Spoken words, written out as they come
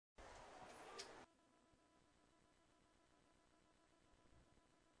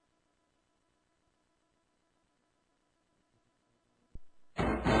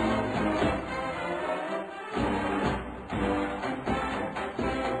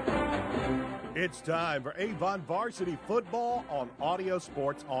It's time for Avon Varsity Football on Audio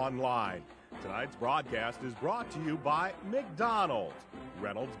Sports Online. Tonight's broadcast is brought to you by McDonald's,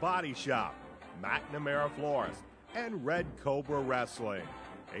 Reynolds Body Shop, McNamara Florist, and Red Cobra Wrestling.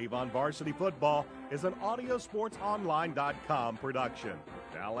 Avon Varsity Football is an AudioSportsOnline.com production.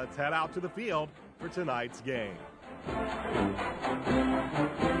 Now let's head out to the field for tonight's game.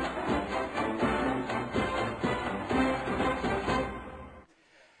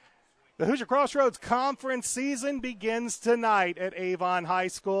 The Hoosier Crossroads Conference season begins tonight at Avon High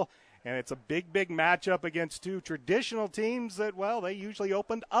School, and it's a big matchup against two traditional teams that, well, they usually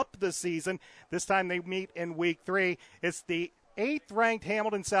opened up the season. This time they meet in Week 3. It's the 8th-ranked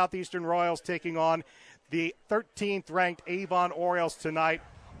Hamilton Southeastern Royals taking on the 13th-ranked Avon Orioles tonight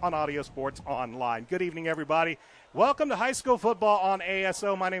on Audio Sports Online. Good evening, everybody. Welcome to high school football on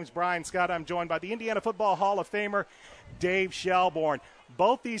ASO. My name is Brian Scott. I'm joined by the Indiana Football Hall of Famer, Dave Shelbourne.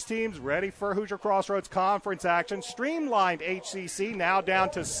 Both these teams ready for Hoosier Crossroads Conference action. Streamlined HCC now down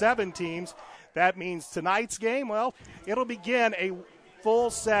to 7 teams. That means tonight's game, well, it'll begin a full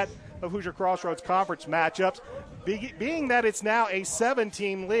set of Hoosier Crossroads Conference matchups. Being that it's now a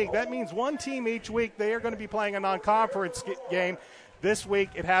 7-team league, that means one team each week. They are going to be playing a non-conference game. This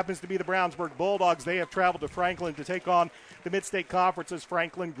week, it happens to be the Brownsburg Bulldogs. They have traveled to Franklin to take on the Mid-State Conference's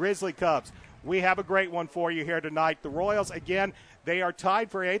Franklin Grizzly Cubs. We have a great one for you here tonight. The Royals, again, they are tied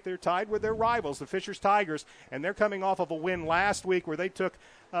for 8th. They're tied with their rivals, the Fishers Tigers, and they're coming off of a win last week where they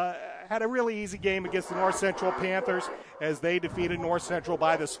had a really easy game against the North Central Panthers as they defeated North Central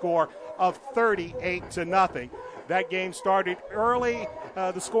by the score of 38-0. That game started early,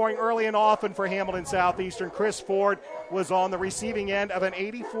 the scoring early and often for Hamilton Southeastern. Chris Ford was on the receiving end of an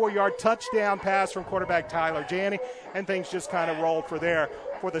 84-yard touchdown pass from quarterback Tyler Janney, and things just kind of rolled for the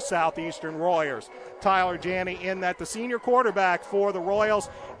Southeastern Warriors. Tyler Janney in that the senior quarterback for the Royals.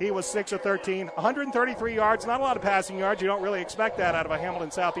 He was 6 of 13, 133 yards, not a lot of passing yards. You don't really expect that out of a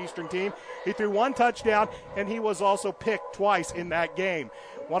Hamilton Southeastern team. He threw 1 touchdown, and he was also picked twice in that game.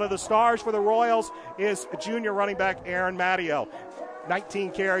 One of the stars for the Royals is junior running back Aaron Matteo.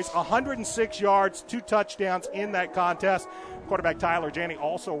 19 carries, 106 yards, 2 touchdowns in that contest. Quarterback Tyler Janney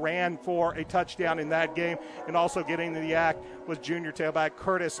also ran for a touchdown in that game, and also getting the act was junior tailback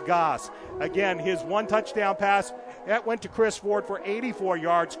Curtis Goss. Again, his 1 touchdown pass, that went to Chris Ford for 84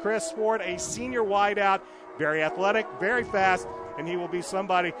 yards. Chris Ford, a senior wideout, very athletic, very fast, and he will be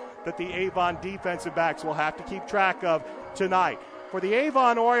somebody that the Avon defensive backs will have to keep track of tonight. For the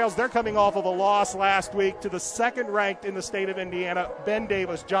Avon Orioles, they're coming off of a loss last week to the 2nd-ranked in the state of Indiana, Ben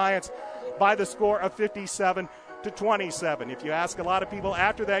Davis Giants, by the score of 57-27. If you ask a lot of people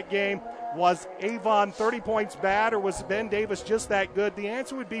after that game, was Avon 30 points bad or was Ben Davis just that good? The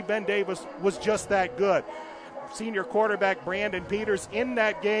answer would be Ben Davis was just that good. Senior quarterback Brandon Peters in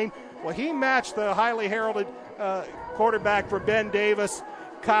that game, well, he matched the highly heralded quarterback for Ben Davis,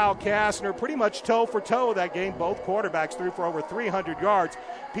 Kyle Kastner, pretty much toe for toe that game. Both quarterbacks threw for over 300 yards.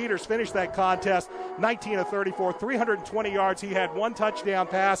 Peters finished that contest 19 of 34, 320 yards. He had 1 touchdown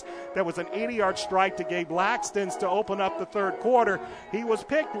pass that was an 80-yard strike to Gabe Laxton's to open up the 3rd quarter. He was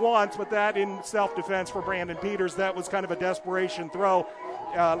picked once, but that in self-defense for Brandon Peters, that was kind of a desperation throw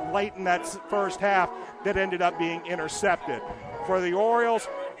late in that first half that ended up being intercepted. For the Orioles,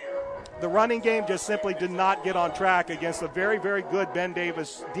 the running game just simply did not get on track against a very, very good Ben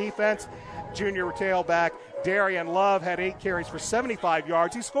Davis defense. Junior tailback Darian Love had 8 carries for 75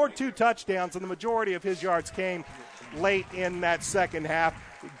 yards. He scored 2 touchdowns, and the majority of his yards came late in that second half.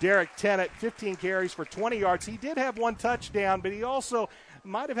 Derek Tennant, 15 carries for 20 yards. He did have 1 touchdown, but he also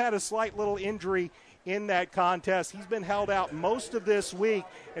might have had a slight little injury in that contest. He's been held out most of this week,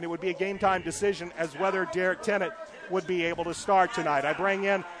 and it would be a game-time decision as whether Derek Tennant would be able to start tonight. I bring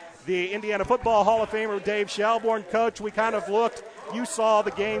in the Indiana Football Hall of Famer, Dave Shelbourne. Coach, we kind of looked. You saw the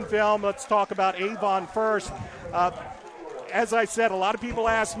game film. Let's talk about Avon first. As I said, a lot of people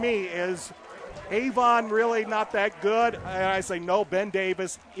ask me, is Avon really not that good? And I say, no, Ben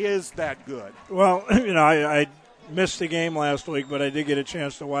Davis is that good. Well, I missed the game last week, but I did get a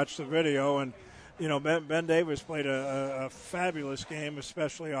chance to watch the video. And, Ben Davis played a fabulous game,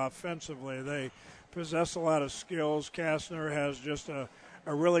 especially offensively. They possess a lot of skills. Kastner has just a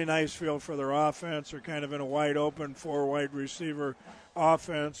really nice feel for their offense. They're kind of in a wide open 4-wide receiver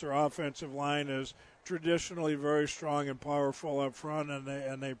offense. Their offensive line is traditionally very strong and powerful up front,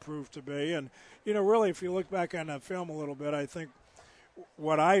 and they prove to be. And, really, if you look back on that film a little bit, I think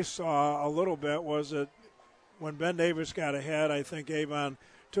what I saw a little bit was that when Ben Davis got ahead, I think Avon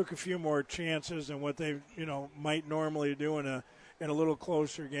took a few more chances than what they, might normally do in a little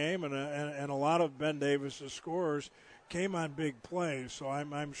closer game. And a lot of Ben Davis's scores came on big plays. So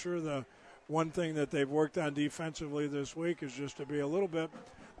I'm sure the one thing that they've worked on defensively this week is just to be a little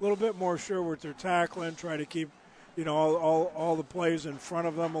bit more sure with their tackling, try to keep, all the plays in front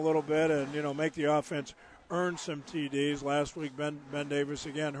of them a little bit, and make the offense earn some TDs. Last week, Ben Davis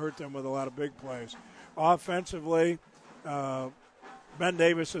again hurt them with a lot of big plays. Offensively, Ben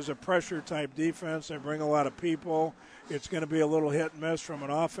Davis is a pressure-type defense. They bring a lot of people. It's going to be a little hit and miss from an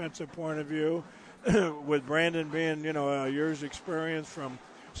offensive point of view. With Brandon being, a year's experience from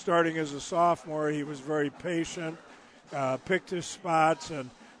starting as a sophomore, he was very patient, picked his spots, and,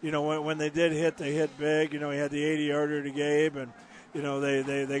 when they did hit, they hit big. He had the 80-yarder to Gabe, and,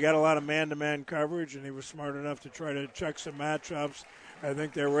 they got a lot of man-to-man coverage, and he was smart enough to try to check some matchups. I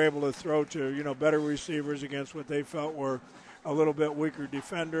think they were able to throw to, better receivers against what they felt were a little bit weaker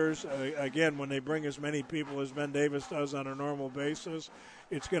defenders. Again, when they bring as many people as Ben Davis does on a normal basis,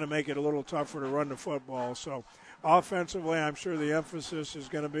 it's going to make it a little tougher to run the football. So offensively, I'm sure the emphasis is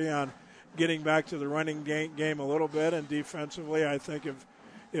going to be on getting back to the running game a little bit, and defensively, I think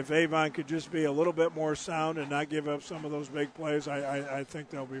if Avon could just be a little bit more sound and not give up some of those big plays, I think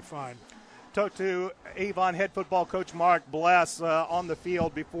they'll be fine. Talked to Avon head football coach Mark Bless on the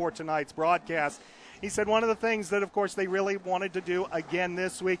field before tonight's broadcast. He said one of the things that, of course, they really wanted to do again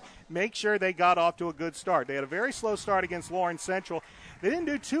this week, make sure they got off to a good start. They had a very slow start against Lawrence Central. They didn't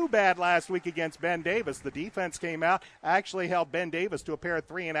do too bad last week against Ben Davis. The defense came out, actually held Ben Davis to a pair of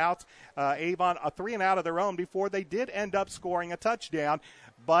 3-and-outs. Avon a 3-and-out of their own before they did end up scoring a touchdown.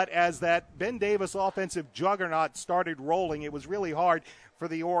 But as that Ben Davis offensive juggernaut started rolling, it was really hard for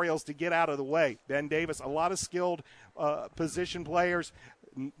the Orioles to get out of the way. Ben Davis, a lot of skilled position players,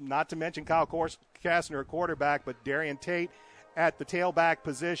 not to mention Kyle Kastner, a quarterback, but Darian Tate at the tailback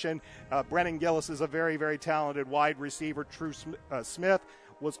position. Brennan Gillis is a very, very talented wide receiver. True Smith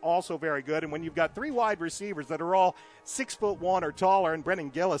was also very good. And when you've got three wide receivers that are all 6'1" or taller, and Brennan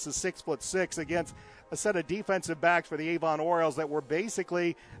Gillis is 6'6" against a set of defensive backs for the Avon Orioles that were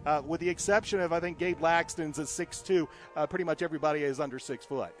basically, with the exception of, I think, Gabe Laxton's at 6'2", pretty much everybody is under 6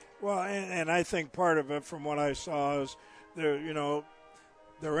 foot. Well, and I think part of it from what I saw is they're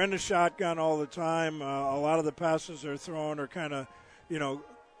in the shotgun all the time. A lot of the passes they're throwing are kind of,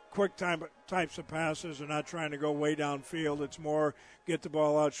 quick types of passes. They're not trying to go way downfield. It's more get the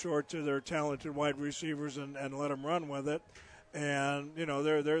ball out short to their talented wide receivers and let them run with it. And,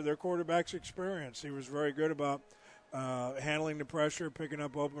 their quarterback's experience. He was very good about handling the pressure, picking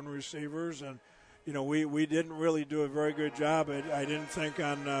up open receivers. And, we didn't really do a very good job. I didn't think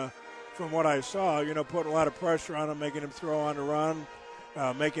on, from what I saw, putting a lot of pressure on him, making him throw on the run,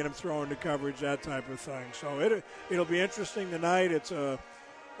 making him throw into coverage, that type of thing. So it'll be interesting tonight. It's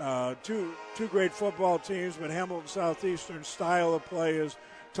two great football teams, but Hamilton Southeastern's style of play is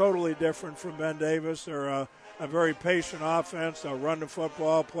totally different from Ben Davis. They're a very patient offense. They'll run the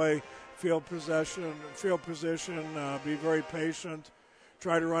football, play field position, be very patient,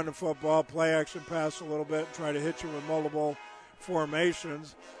 try to run the football, play action pass a little bit, try to hit you with multiple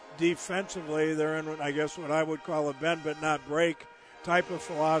formations. Defensively, they're in, I guess, what I would call a bend but not break type of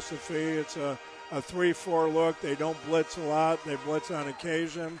philosophy. It's a 3-4 look. They don't blitz a lot. They blitz on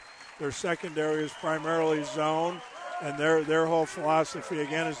occasion. Their secondary is primarily zone, and their whole philosophy,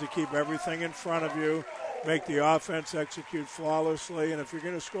 again, is to keep everything in front of you, make the offense execute flawlessly. And if you're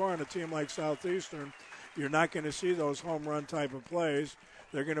going to score on a team like Southeastern, you're not going to see those home run type of plays.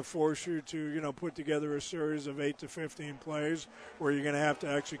 They're going to force you to, put together a series of 8 to 15 plays where you're going to have to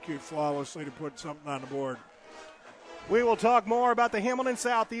execute flawlessly to put something on the board. We will talk more about the Hamilton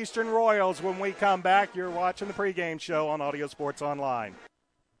Southeastern Royals when we come back. You're watching the pregame show on Audio Sports Online.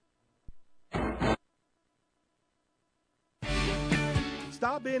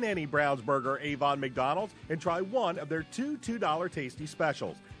 Stop in any Brownsburg or Avon McDonald's and try one of their two $2 tasty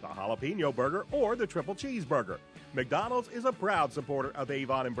specials, the jalapeno burger or the triple cheeseburger. McDonald's is a proud supporter of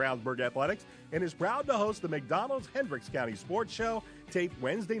Avon and Brownsburg athletics and is proud to host the McDonald's Hendricks County Sports Show, taped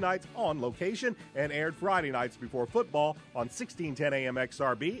Wednesday nights on location and aired Friday nights before football on 1610 AM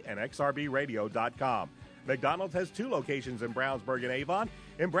XRB and xrbradio.com. McDonald's has two locations in Brownsburg and Avon.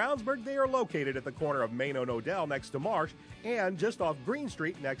 In Brownsburg, they are located at the corner of Main and Odell next to Marsh and just off Green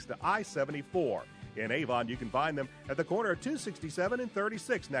Street next to I-74. In Avon, you can find them at the corner of 267 and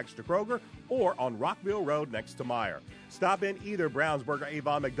 36 next to Kroger or on Rockville Road next to Meyer. Stop in either Brownsburg or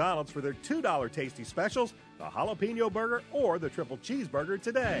Avon McDonald's for their $2 tasty specials, the jalapeno burger or the triple cheeseburger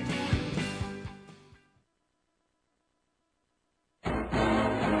today.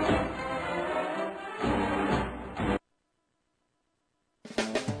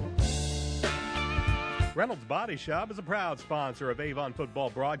 Reynolds Body Shop is a proud sponsor of Avon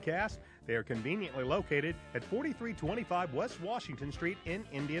football broadcast. They are conveniently located at 4325 West Washington Street in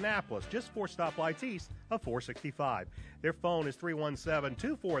Indianapolis, just 4 stoplights east of 465. Their phone is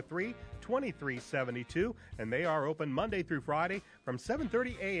 317-243-2372, and they are open Monday through Friday from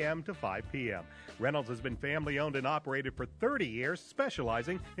 7:30 a.m. to 5 p.m. Reynolds has been family-owned and operated for 30 years,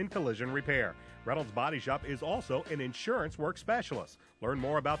 specializing in collision repair. Reynolds Body Shop is also an insurance work specialist. Learn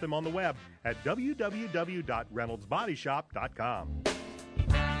more about them on the web at www.reynoldsbodyshop.com.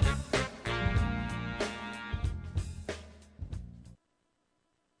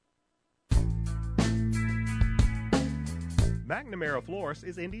 McNamara Florist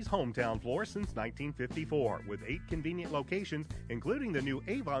is Indy's hometown florist since 1954, with 8 convenient locations, including the new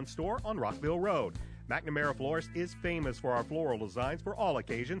Avon store on Rockville Road. McNamara Florist is famous for our floral designs for all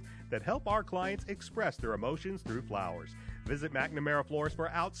occasions that help our clients express their emotions through flowers. Visit McNamara Florist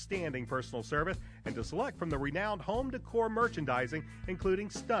for outstanding personal service and to select from the renowned home decor merchandising, including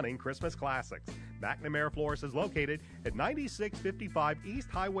stunning Christmas classics. McNamara Florist is located at 9655 East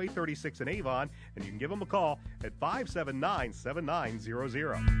Highway 36 in Avon, and you can give them a call at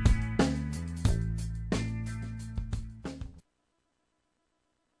 579-7900.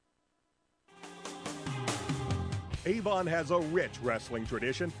 Avon has a rich wrestling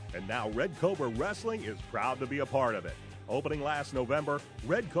tradition, and now Red Cobra Wrestling is proud to be a part of it. Opening last November,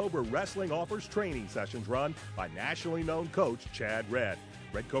 Red Cobra Wrestling offers training sessions run by nationally known coach Chad Red.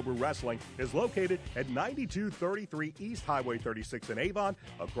 Red Cobra Wrestling is located at 9233 East Highway 36 in Avon,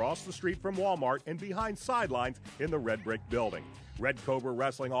 across the street from Walmart and behind sidelines in the Red Brick Building. Red Cobra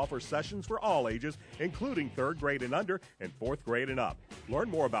Wrestling offers sessions for all ages, including 3rd grade and under and 4th grade and up. Learn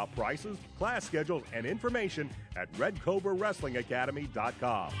more about prices, class schedules, and information at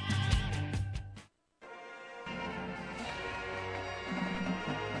RedCobraWrestlingAcademy.com.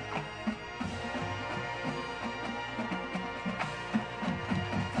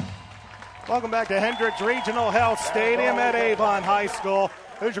 Welcome back to Hendricks Regional Health Stadium at Avon High School.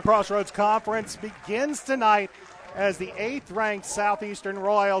 Hoosier Crossroads Conference begins tonight as the 8th-ranked Southeastern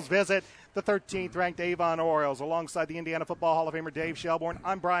Royals visit the 13th-ranked Avon Orioles. Alongside the Indiana Football Hall of Famer Dave Shelbourne,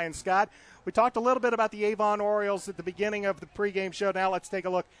 I'm Brian Scott. We talked a little bit about the Avon Orioles at the beginning of the pregame show. Now let's take a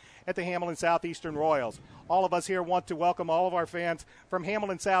look at the Hamilton Southeastern Royals. All of us here want to welcome all of our fans from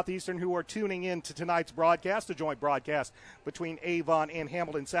Hamilton Southeastern who are tuning in to tonight's broadcast, a joint broadcast between Avon and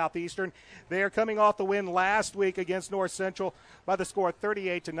Hamilton Southeastern. They are coming off the win last week against North Central by the score of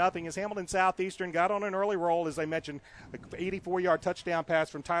 38-0 as Hamilton Southeastern got on an early roll, as I mentioned, an 84-yard touchdown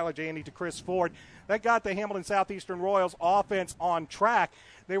pass from Tyler Janney to Chris Ford. That got the Hamilton Southeastern Royals offense on track.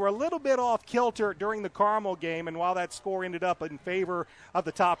 They were a little bit off kilter during the Carmel game, and while that score ended up in favor of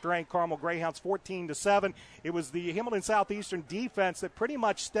the top-ranked Carmel Greyhounds 14-7, it was the Hamilton Southeastern defense that pretty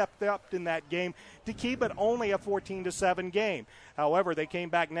much stepped up in that game to keep it only a 14-7 game. However, they came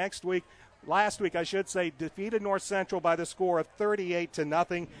back last week, defeated North Central by the score of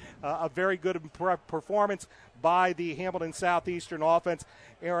 38-0. A very good performance by the Hamilton Southeastern offense.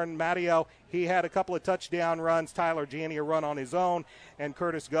 Aaron Matteo, he had a couple of touchdown runs. Tyler Janney a run on his own, and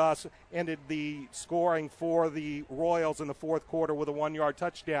Curtis Goss ended the scoring for the Royals in the 4th quarter with a 1-yard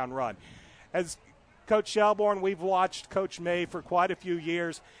touchdown run. As Coach Shelbourne, we've watched Coach May for quite a few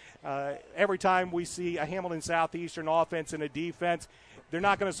years. Every time we see a Hamilton Southeastern offense and a defense, they're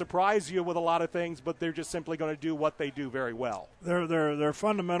not going to surprise you with a lot of things, but they're just simply going to do what they do very well. They're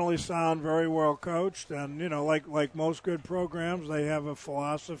fundamentally sound, very well coached, and like most good programs, they have a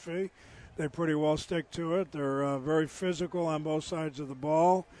philosophy. They pretty well stick to it. They're very physical on both sides of the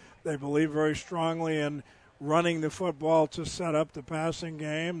ball. They believe very strongly in running the football to set up the passing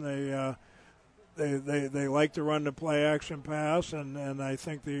game. They like to run the play action pass, and I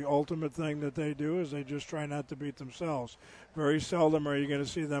think the ultimate thing that they do is they just try not to beat themselves. Very seldom are you going to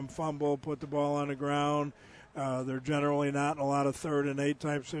see them fumble, put the ball on the ground. They're generally not in a lot of 3rd and 8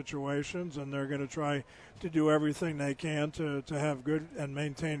 type situations, and they're going to try to do everything they can to have good and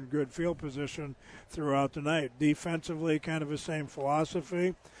maintain good field position throughout the night. Defensively, kind of the same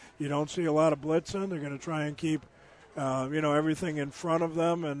philosophy. You don't see a lot of blitzing. They're going to try and keep everything in front of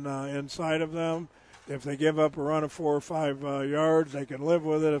them and inside of them. If they give up a run of 4 or 5 yards, they can live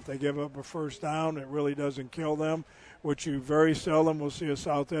with it. If they give up a first down, it really doesn't kill them, which you very seldom will see a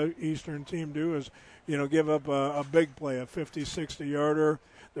Southeastern team do is, give up a big play, a 50, 60-yarder.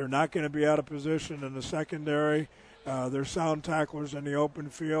 They're not going to be out of position in the secondary. They're sound tacklers in the open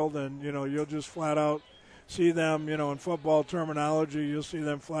field, and, you'll just flat out see them, in football terminology, you'll see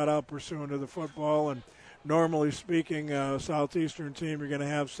them flat out pursuing to the football. And normally speaking, Southeastern team, you're going to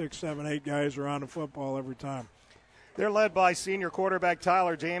have 6, 7, 8 guys around the football every time. They're led by senior quarterback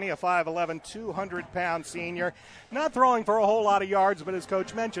Tyler Janney, a 5'11", 200-pound senior. Not throwing for a whole lot of yards, but as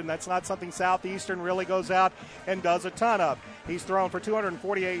Coach mentioned, that's not something Southeastern really goes out and does a ton of. He's thrown for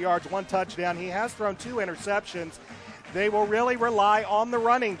 248 yards, 1 touchdown. He has thrown 2 interceptions. They will really rely on the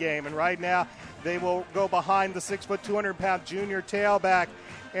running game, and right now they will go behind the 6', 200-pound junior tailback,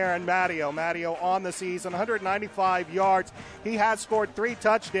 Aaron Matteo. Matteo on the season, 195 yards. He has scored 3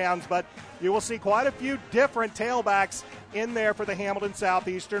 touchdowns, but you will see quite a few different tailbacks in there for the Hamilton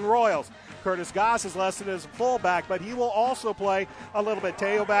Southeastern Royals. Curtis Goss is listed as a fullback, but he will also play a little bit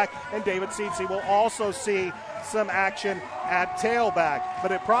tailback, and David Seetsey will also see some action at tailback.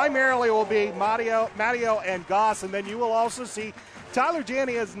 But it primarily will be Matteo and Goss, and then you will also see Tyler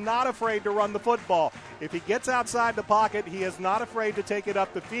Janney is not afraid to run the football. If he gets outside the pocket, he is not afraid to take it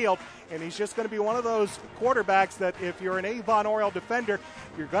up the field, and he's just going to be one of those quarterbacks that if you're an Avon Oriole defender,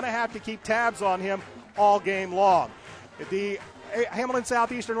 you're going to have to keep tabs on him all game long. The Hamilton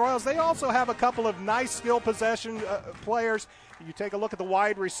Southeastern Royals, they also have a couple of nice skill possession players. You take a look at the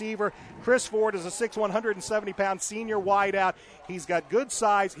wide receiver. Chris Ford is a 6'1", 170-pound senior wideout. He's got good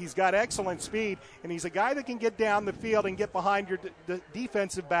size. He's got excellent speed, and he's a guy that can get down the field and get behind your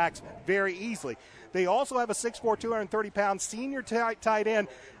defensive backs very easily. They also have a 6'4", 230-pound senior tight end,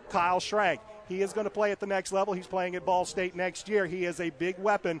 Kyle Schrank. He is going to play at the next level. He's playing at Ball State next year. He is a big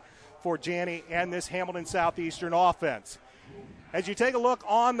weapon for Janney and this Hamilton Southeastern offense. As you take a look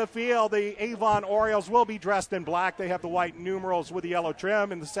on the field, the Avon Orioles will be dressed in black. They have the white numerals with the yellow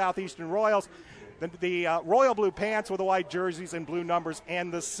trim, and the Southeastern Royals, the royal blue pants with the white jerseys and blue numbers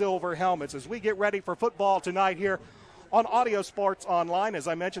and the silver helmets. As we get ready for football tonight here on Audio Sports Online, as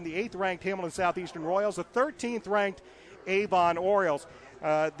I mentioned, the 8th-ranked Hamilton Southeastern Royals, the 13th-ranked Avon Orioles.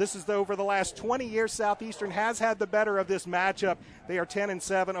 This is over the last 20 years. Southeastern has had the better of this matchup. They are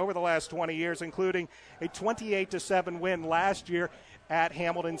 10-7 over the last 20 years, including a 28-7 win last year at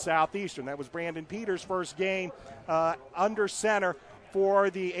Hamilton Southeastern. That was Brandon Peters' first game under center for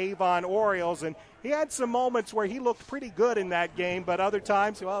the Avon Orioles, and he had some moments where he looked pretty good in that game, but other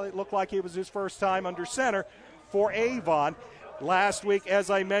times, well, it looked like it was his first time under center for Avon. Last week, as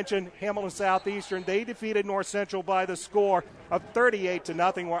I mentioned, Hamilton Southeastern, they defeated North Central by the score of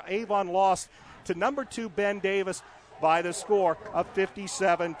 38-0, where Avon lost to number 2 Ben Davis by the score of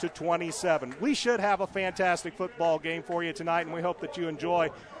 57-27. We should have a fantastic football game for you tonight, and we hope that you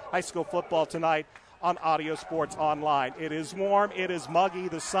enjoy high school football tonight on Audio Sports Online. It is warm, it is muggy,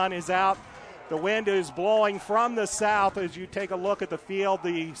 the sun is out, the wind is blowing from the south. As you take a look at the field,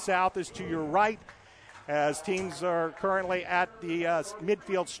 the south is to your right, as teams are currently at the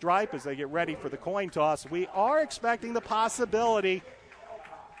midfield stripe as they get ready for the coin toss. We are expecting the possibility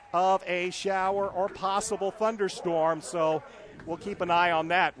of a shower or possible thunderstorm, so we'll keep an eye on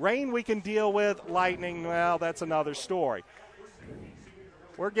that. Rain we can deal with, lightning, well, that's another story.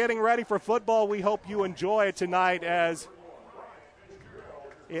 We're getting ready for football. We hope you enjoy it tonight, as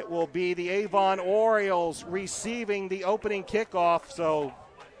it will be the Avon Orioles receiving the opening kickoff, so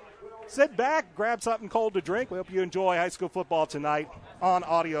sit back, grab something cold to drink. We hope you enjoy high school football tonight on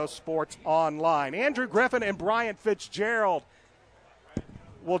Audio Sports Online. Andrew Griffin and Bryant Fitzgerald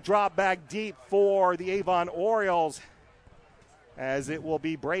will drop back deep for the Avon Orioles, as it will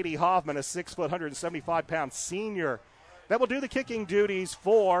be Brady Hoffman, a 6', 175-pound senior, that will do the kicking duties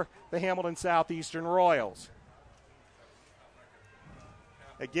for the Hamilton Southeastern Royals.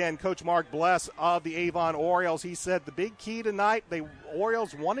 Again, Coach Mark Bless of the Avon Orioles, he said the big key tonight, the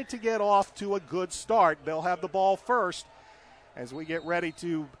Orioles wanted to get off to a good start. They'll have the ball first as we get ready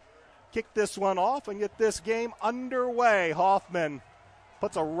to kick this one off and get this game underway. Hoffman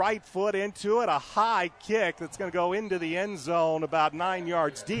puts a right foot into it, a high kick that's going to go into the end zone about 9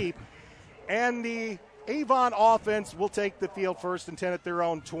 yards deep. And the Avon offense will take the field first and 10 at their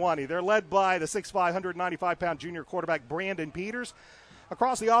own 20. They're led by the 6'5", 195-pound junior quarterback Brandon Peters.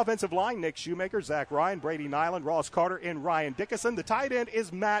 Across the offensive line, Nick Shoemaker, Zach Ryan, Brady Nyland, Ross Carter, and Ryan Dickinson. The tight end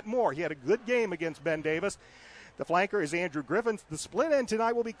is Matt Moore. He had a good game against Ben Davis. The flanker is Andrew Griffin. The split end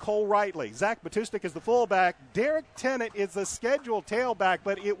tonight will be Cole Rightley. Zach Batustik is the fullback. Derek Tennant is the scheduled tailback,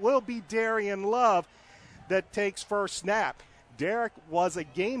 but it will be Darian Love that takes first snap. Derek was a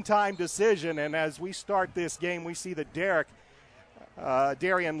game-time decision, and as we start this game, we see that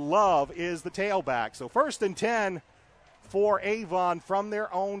Darian Love is the tailback. So 1st and 10 for Avon from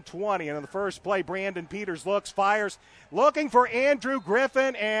their own 20. And in the first play, Brandon Peters looks, fires, looking for Andrew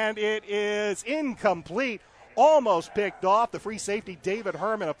Griffin, and it is incomplete. Almost picked off. The free safety, David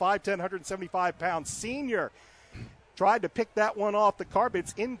Herman, a 5'10", 175-pound senior, tried to pick that one off the carpet.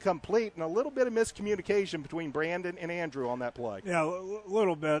 It's incomplete, and a little bit of miscommunication between Brandon and Andrew on that play. Yeah, a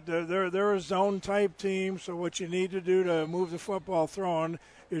little bit. They're a zone-type team, so what you need to do to move the football throwing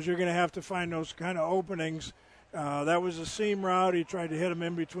is you're going to have to find those kind of openings. That was a seam route. He tried to hit him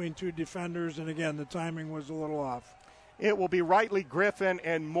in between two defenders, and, again, the timing was a little off. It will be Rightly, Griffin,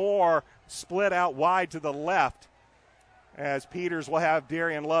 and Moore split out wide to the left, as Peters will have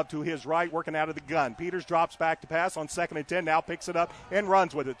Darian Love to his right, working out of the gun. Peters drops back to pass on 2nd and 10, now picks it up and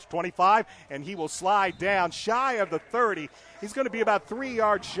runs with it to 25, and he will slide down shy of the 30. He's going to be about 3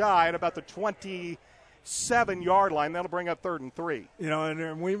 yards shy at about the 27-yard line. That'll bring up 3rd and 3. You know,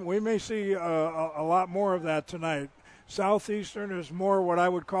 and we may see a lot more of that tonight. Southeastern is more what I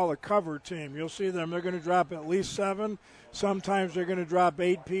would call a cover team. You'll see them. They're going to drop at least 7. Sometimes they're going to drop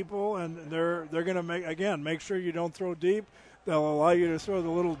 8 people, and they're going to make sure you don't throw deep. They'll allow you to throw the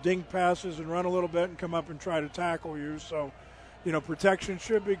little dink passes and run a little bit and come up and try to tackle you. So, you know, protection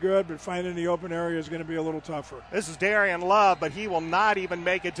should be good, but finding the open area is going to be a little tougher. This is Darian Love, but he will not even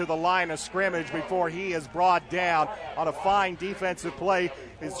make it to the line of scrimmage before he is brought down on a fine defensive play.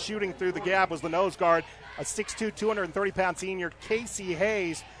 His shooting through the gap was the nose guard, a 6'2", 230-pound senior, Casey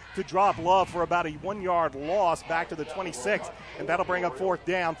Hayes, to drop Love for about a 1-yard loss back to the 26, and that'll bring up 4th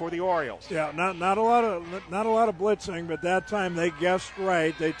down for the Orioles. Yeah, not a lot of blitzing, but that time they guessed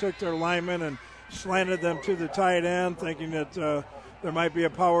right. They took their linemen and slanted them to the tight end, thinking that there might be a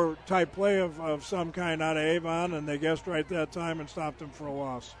power type play of some kind out of Avon, and they guessed right that time and stopped them for a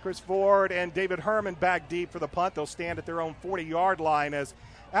loss. Chris Ford and David Herman back deep for the punt. They'll stand at their own 40-yard line as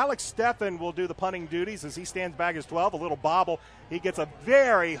Alex Steffen will do the punting duties as he stands back as 12. A little bobble. He gets a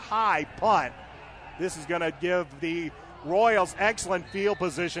very high punt. This is going to give the Royals excellent field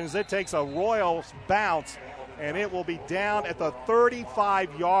positions. It takes a Royals bounce, and it will be down at the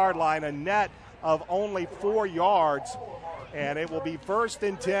 35-yard line, a net of only 4 yards. And it will be 1st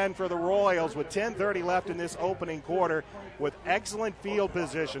and 10 for the Royals with 10:30 left in this opening quarter with excellent field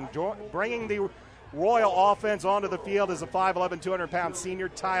position. Bringing the Royal offense onto the field is a 5'11", 200-pound senior,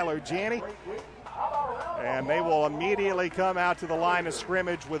 Tyler Janney. And they will immediately come out to the line of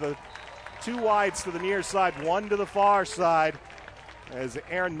scrimmage with 2 wides to the near side, 1 to the far side, as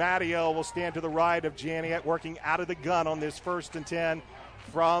Aaron Matteo will stand to the right of Janney, working out of the gun on this 1st and 10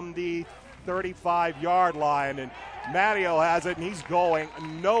 from the 35-yard line. And Matteo has it, and he's going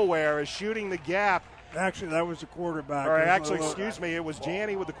nowhere, is shooting the gap. Actually, that was the quarterback. Or actually, excuse me, it was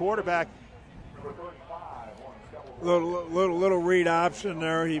Janney with the quarterback. Little read option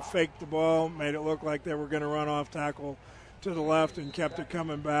there. He faked the ball, made it look like they were going to run off tackle to the left and kept it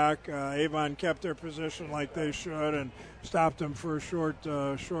coming back. Avon kept their position like they should and stopped them for a short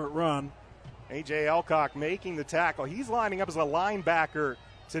run. A.J. Elcock making the tackle. He's lining up as a linebacker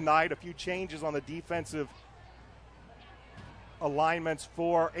tonight. A few changes on the defensive alignments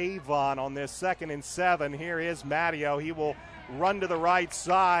for Avon on this 2nd and 7. Here is Matteo. He will run to the right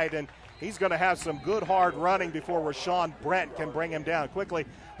side, and he's going to have some good hard running before Rashawn Brent can bring him down quickly.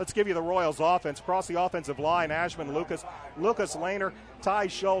 Let's give you the Royals offense. Across the offensive line, Ashman Lucas, Lucas Lehner, Ty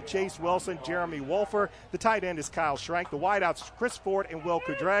Shull, Chase Wilson, Jeremy Wolfer. The tight end is Kyle Schrank. The wideouts, Chris Ford and Will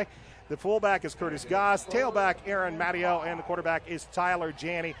Coudray. The fullback is Curtis Goss. Tailback, Aaron Matteo. And the quarterback is Tyler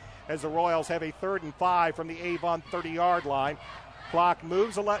Janney, as the Royals have a 3rd and 5 from the Avon 30-yard line. Clock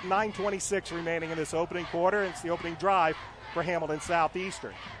moves, 9:26 remaining in this opening quarter. It's the opening drive for Hamilton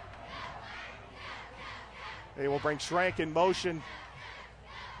Southeastern. They will bring Schrank in motion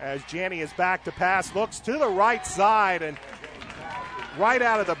as Janney is back to pass, looks to the right side, and right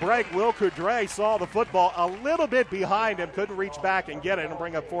out of the break, Will Coudray saw the football a little bit behind him, couldn't reach back and get it and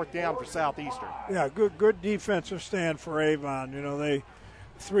bring up 4th down for Southeastern. Yeah, good defensive stand for Avon. You know, they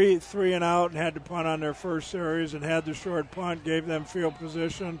three and out and had to punt on their first series and had the short punt, gave them field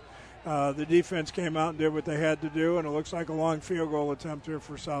position. The defense came out and did what they had to do, and it looks like a long field goal attempt here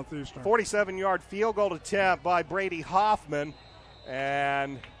for Southeastern. 47-yard field goal attempt by Brady Hoffman,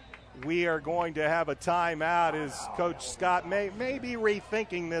 and we are going to have a timeout as Coach Scott may be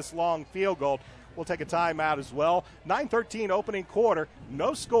rethinking this long field goal. We'll take a timeout as well. 9:13 opening quarter,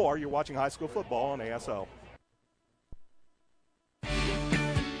 no score. You're watching high school football on ASL.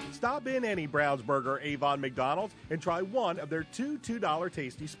 Stop in any Brownsburg or Avon McDonald's and try one of their two $2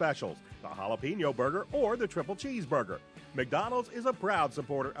 tasty specials, the jalapeno burger or the triple cheeseburger. McDonald's is a proud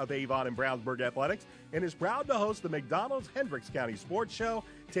supporter of Avon and Brownsburg athletics and is proud to host the McDonald's Hendricks County Sports Show,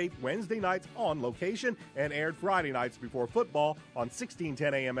 taped Wednesday nights on location and aired Friday nights before football on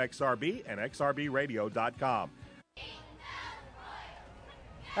 1610 AM XRB and xrbradio.com.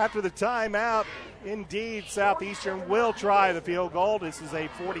 After the timeout, indeed, Southeastern will try the field goal. This is a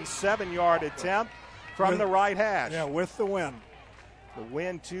 47-yard attempt. from the right hash. Yeah, with the win. The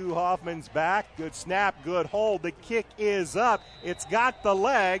win to Hoffman's back. Good snap, good hold. The kick is up. It's got the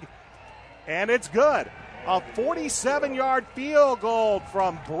leg, and it's good. A 47-yard field goal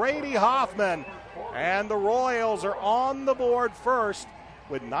from Brady Hoffman. And the Royals are on the board first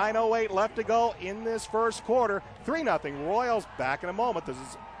with 9:08 left to go in this first quarter. 3-0 Royals. Back in a moment. This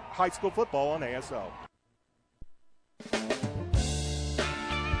is high school football on ASO.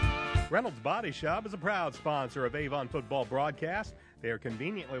 Reynolds Body Shop is a proud sponsor of Avon football broadcast. They are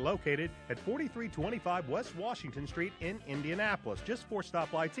conveniently located at 4325 West Washington Street in Indianapolis, just 4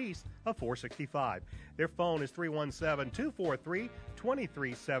 stoplights east of 465. Their phone is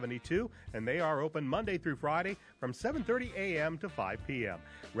 317-243-2372, and they are open Monday through Friday from 7:30 a.m. to 5 p.m.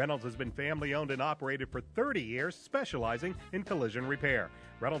 Reynolds has been family-owned and operated for 30 years, specializing in collision repair.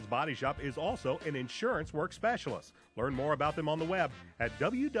 Reynolds Body Shop is also an insurance work specialist. Learn more about them on the web at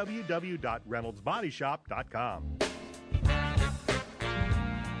www.reynoldsbodyshop.com.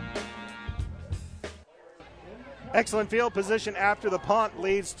 Excellent field position after the punt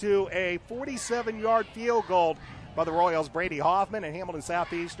leads to a 47-yard field goal by the Royals. Brady Hoffman, and Hamilton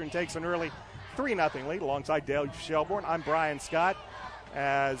Southeastern takes an early 3-0 lead alongside Dale Shelbourne. I'm Brian Scott.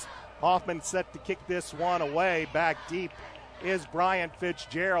 As Hoffman set to kick this one away, back deep is Brian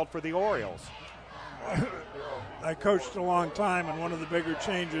Fitzgerald for the Orioles. I coached a long time, and one of the bigger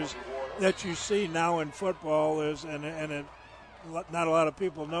changes that you see now in football is, and not a lot of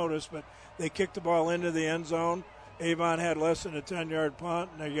people notice, but they kick the ball into the end zone. Avon had less than a 10-yard punt,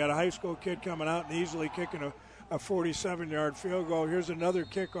 and they got a high school kid coming out and easily kicking a 47-yard field goal. Here's another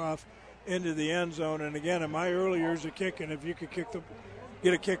kickoff into the end zone. And again, in my early years of kicking, if you could get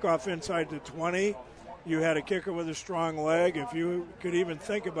a kickoff inside the 20, you had a kicker with a strong leg. If you could even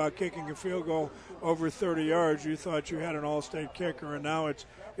think about kicking a field goal over 30 yards, you thought you had an all-state kicker, and now it's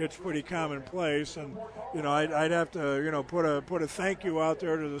pretty commonplace. And I'd have to put a thank you out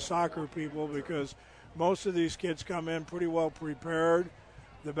there to the soccer people, because most of these kids come in pretty well prepared.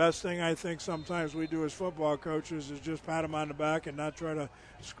 The best thing I think sometimes we do as football coaches is just pat them on the back and not try to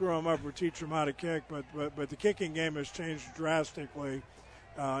screw them up or teach them how to kick. But the kicking game has changed drastically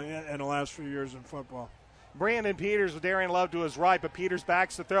in the last few years in football. Brandon Peters with Darian Love to his right, but Peters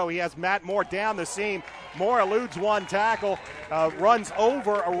backs the throw. He has Matt Moore down the seam. Moore eludes one tackle, runs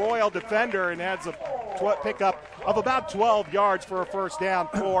over a Royal defender, and adds a pickup of about 12 yards for a first down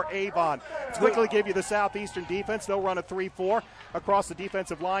for Avon. Let's quickly give you the Southeastern defense. They'll run a 3-4. Across the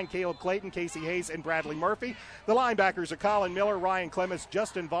defensive line, Caleb Clayton, Casey Hayes, and Bradley Murphy. The linebackers are Colin Miller, Ryan Clemens,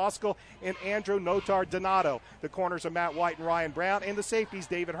 Justin Voskel, and Andrew Notar Donato. The corners are Matt White and Ryan Brown, and the safeties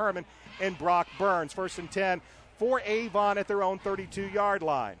David Herman and Brock Burns. 1st and 10 for Avon at their own 32-yard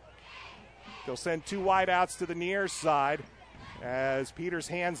line. They'll send 2 wideouts to the near side as Peters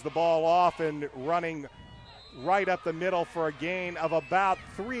hands the ball off, and running right up the middle for a gain of about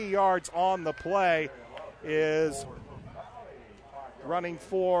 3 yards on the play is running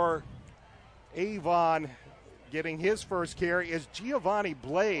for Avon. Getting his first carry is Giovanni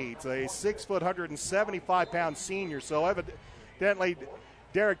Blades, a 6 foot, 175-pound senior. So evidently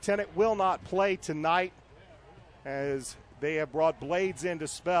Derek Tennant will not play tonight, as they have brought Blades in to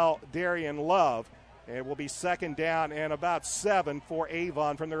spell Darian Love. It will be 2nd down and about 7 for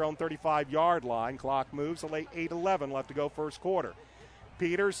Avon from their own 35-yard line. Clock moves, 8:11 left to go first quarter.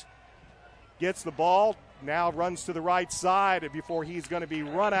 Peters gets the ball, now runs to the right side before he's going to be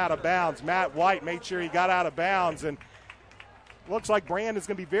run out of bounds. Matt White made sure he got out of bounds, and looks like Brandon's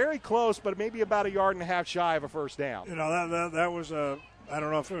going to be very close, but maybe about 1.5 yards shy of a first down. That was I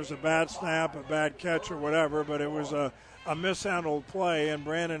don't know if it was a bad snap, a bad catch, or whatever, but it was a mishandled play, and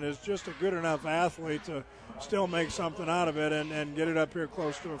Brandon is just a good enough athlete to still make something out of it and get it up here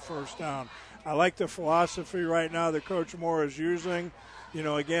close to a first down. I like the philosophy right now that Coach Moore is using.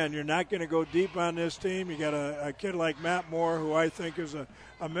 Again, you're not going to go deep on this team. You got a kid like Matt Moore, who I think is a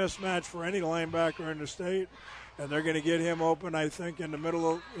mismatch for any linebacker in the state, and they're going to get him open, I think, in the middle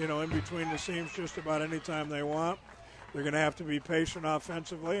of, in between the seams just about any time they want. They're going to have to be patient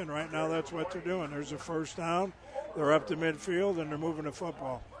offensively, and right now that's what they're doing. There's a first down. They're up to midfield, and they're moving the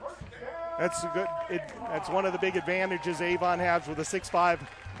football. That's that's one of the big advantages Avon has with a 6'5",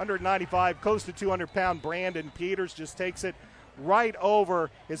 195, close to 200-pound Brandon Peters. Just takes it right over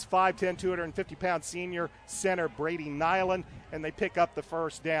his 5'10", 250-pound senior center Brady Nyland, and they pick up the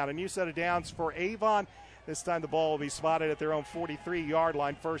first down. A new set of downs for Avon. This time the ball will be spotted at their own 43-yard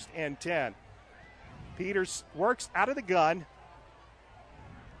line, 1st and 10. Peters works out of the gun,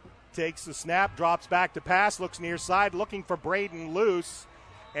 takes the snap, drops back to pass, looks near side, looking for Braden Luce,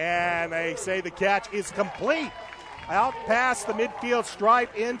 and they say the catch is complete. out past the midfield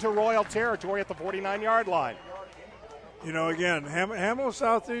stripe into Royal territory at the 49-yard line. You know, again, Hamilton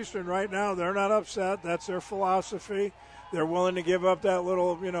Southeastern right now, they're not upset. That's their philosophy. They're willing to give up that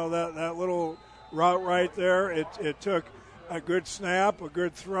little, that little route right there. It took a good snap, a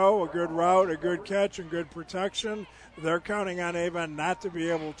good throw, a good route, a good catch, and good protection. They're counting on Avon not to be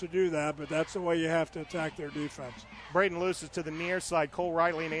able to do that, but that's the way you have to attack their defense. Braden Luce is to the near side, Cole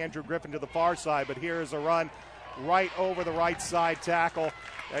Riley and Andrew Griffin to the far side, but here is a run right over the right side tackle.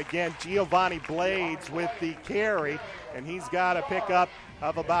 Again, Giovanni Blades with the carry, and he's got a pickup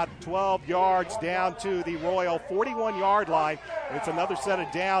of about 12 yards down to the Royal 41-yard line. And it's another set of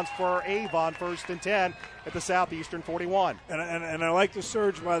downs for Avon, 1st and 10 at the Southeastern 41. And I like the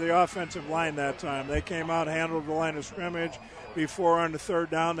surge by the offensive line that time. They came out, handled the line of scrimmage. Before on the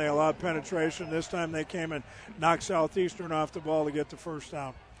 3rd down, they allowed penetration. This time they came and knocked Southeastern off the ball to get the 1st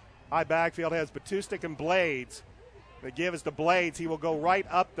down. High backfield has Batustik and Blades. The give is to Blades. He will go right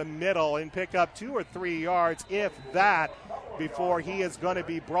up the middle and pick up 2 or 3 yards, if that, before he is going to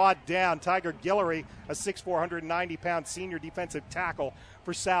be brought down. Tiger Guillory, a 6'4", 190-pound senior defensive tackle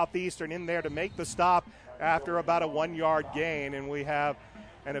for Southeastern, in there to make the stop after about a 1-yard gain. And we have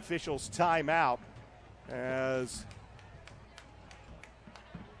an official's timeout as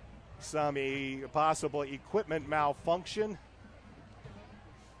some possible equipment malfunction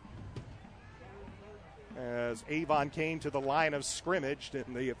as Avon came to the line of scrimmage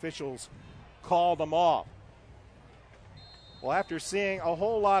and the officials called them off. Well, after seeing a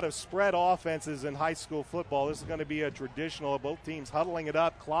whole lot of spread offenses in high school football, this is going to be a traditional of both teams huddling it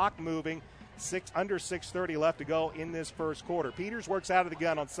up, clock moving, under 6:30 left to go in this first quarter. Peters works out of the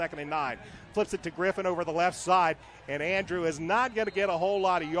gun on 2nd and 9, flips it to Griffin over the left side, and Andrew is not going to get a whole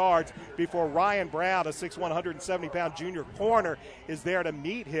lot of yards before Ryan Brown, a 6'1", 170-pound junior corner, is there to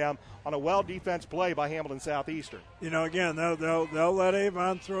meet him on a well-defense play by Hamilton Southeastern. You know, again, they'll let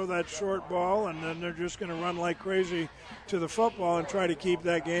Avon throw that short ball, and then they're just going to run like crazy to the football and try to keep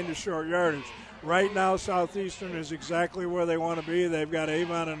that gain to short yardage. Right now, Southeastern is exactly where they want to be. They've got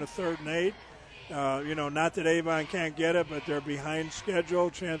Avon in the 3rd and 8. Not that Avon can't get it, but they're behind schedule.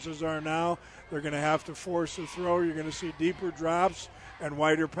 Chances are now they're going to have to force a throw. You're going to see deeper drops and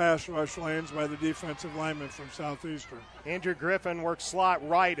wider pass rush lanes by the defensive lineman from Southeastern. Andrew Griffin works slot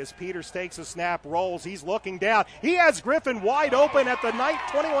right as Peters takes a snap, rolls. He's looking down. He has Griffin wide open at the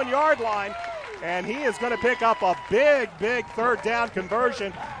 21-yard line, and he is going to pick up a big 3rd down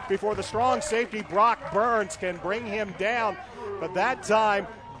conversion before the strong safety Brock Burns can bring him down. But that time,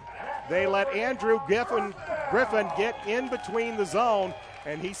 they let Andrew Griffin get in between the zone,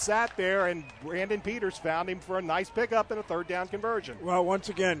 and he sat there, and Brandon Peters found him for a nice pickup and a 3rd down conversion. Well, once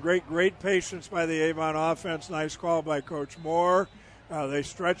again, great patience by the Avon offense. Nice call by Coach Moore. They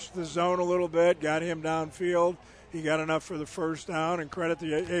stretched the zone a little bit, got him downfield. He got enough for the 1st down, and credit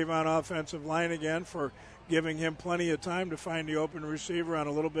the Avon offensive line again for giving him plenty of time to find the open receiver on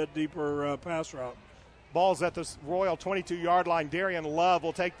a little bit deeper pass route. Ball's at the Royal 22-yard line. Darian Love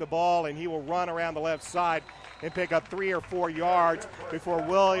will take the ball, and he will run around the left side and pick up 3 or 4 yards before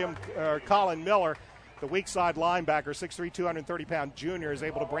Colin Miller, the weak side linebacker, 6'3", 230-pound junior, is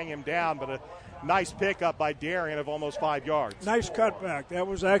able to bring him down. But a nice pickup by Darian of almost 5 yards. Nice cutback. That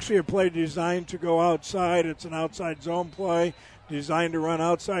was actually a play designed to go outside. It's an outside zone play designed to run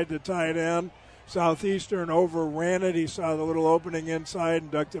outside the tight end. Southeastern overran it. He saw the little opening inside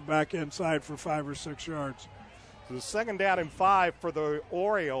and ducked it back inside for 5 or 6 yards. So the 2nd down and 5 for the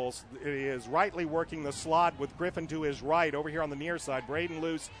Orioles. It is rightly working the slot with Griffin to his right. Over here on the near side, Braden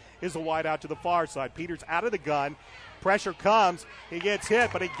Luce is a wide out to the far side. Peters out of the gun. Pressure comes. He gets hit,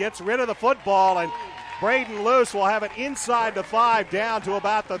 but he gets rid of the football, and Braden Luce will have it inside the 5 down to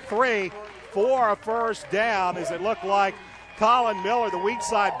about the 3 for a 1st down, as it looked like Colin Miller, the weak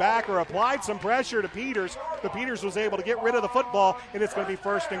side backer, applied some pressure to Peters, but Peters was able to get rid of the football, and it's going to be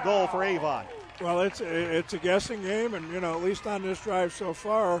 1st and goal for Avon. Well, it's a guessing game, and, at least on this drive so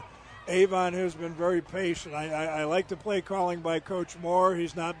far, Avon has been very patient. I like the play calling by Coach Moore.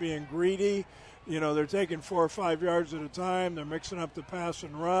 He's not being greedy. They're taking 4 or 5 yards at a time. They're mixing up the pass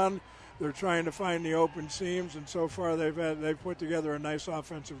and run. They're trying to find the open seams, and so far they've put together a nice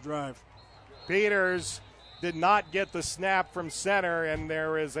offensive drive. Peters did not get the snap from center, and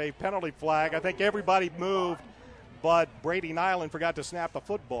there is a penalty flag. I think everybody moved, but Brady Nyland forgot to snap the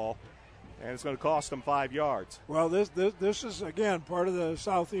football, and it's going to cost them 5 yards. Well, this is, again, part of the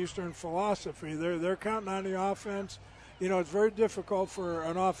Southeastern philosophy. They're counting on the offense. It's very difficult for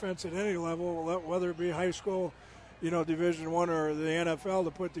an offense at any level, whether it be high school, Division I or the NFL, to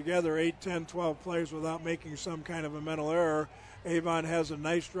put together 8, 10, 12 plays without making some kind of a mental error. Avon has a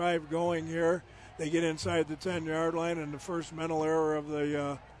nice drive going here. They get inside the 10-yard line, and the first mental error of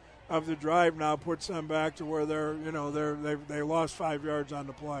the drive now puts them back to where they lost 5 yards on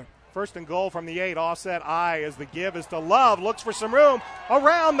the play. First and goal from the 8, offset I as the give is to Love. Looks for some room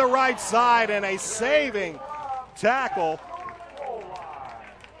around the right side, and a saving tackle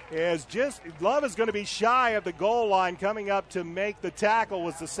is just, Love is going to be shy of the goal line. Coming up to make the tackle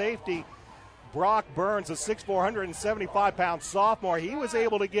was the safety, Brock Burns, a 6'4", 175-pound sophomore. He was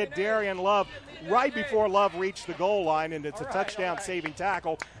able to get Darian Love right before Love reached the goal line, and it's a touchdown-saving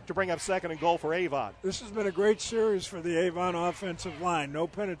tackle to bring up second and goal for Avon. This has been a great series for the Avon offensive line. No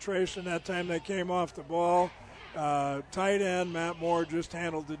penetration that time they came off the ball. Tight end Matt Moore just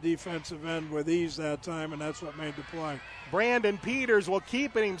handled the defensive end with ease that time, and that's what made the play. Brandon Peters will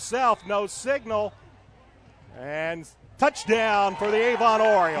keep it himself. No signal. And touchdown for the Avon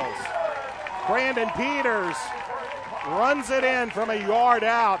Orioles. Brandon Peters runs it in from a yard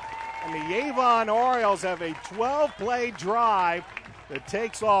out, and the Avon Orioles have a 12-play drive that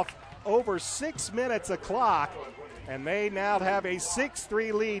takes off over 6 minutes a clock, and they now have a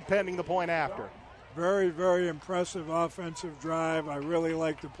 6-3 lead pending the point after. Very, very impressive offensive drive. I really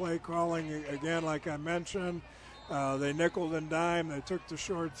like the play calling. Again, like I mentioned, they nickeled and dimed. They took the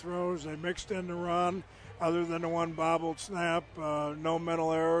short throws. They mixed in the run. Other than the one bobbled snap, no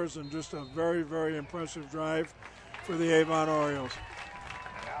mental errors, and just a very, very impressive drive for the Avon Orioles.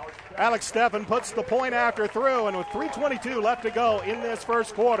 Alex Steffen puts the point after through, and with 3:22 left to go in this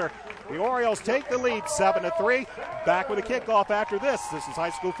first quarter, the Orioles take the lead 7-3. Back with a kickoff after this. This is high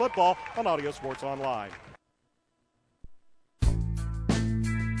school football on Audio Sports Online.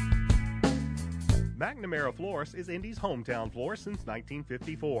 McNamara Florist is Indy's hometown florist since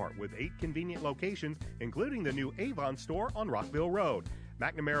 1954, with 8 convenient locations, including the new Avon store on Rockville Road.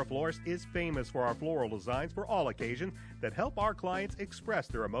 McNamara Florist is famous for our floral designs for all occasions that help our clients express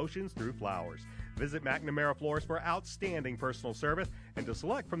their emotions through flowers. Visit McNamara Florist for outstanding personal service and to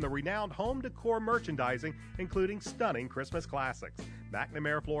select from the renowned home decor merchandising, including stunning Christmas classics.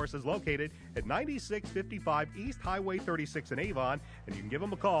 McNamara Florist is located at 9655 East Highway 36 in Avon, and you can give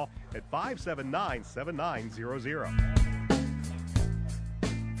them a call at 579-7900.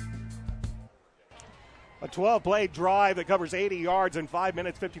 A 12-play drive that covers 80 yards in 5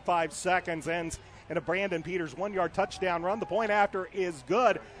 minutes, 55 seconds ends in a Brandon Peters 1-yard touchdown run. The point after is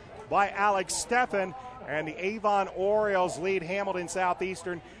good by Alex Steffen, and the Avon Orioles lead Hamilton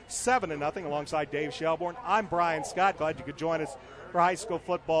Southeastern 7-0 alongside Dave Shelbourne. I'm Brian Scott. Glad you could join us for high school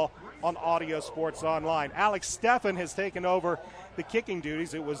football on Audio Sports Online. Alex Steffen has taken over the kicking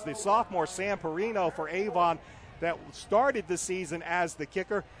duties. It was the sophomore Sam Perino for Avon that started the season as the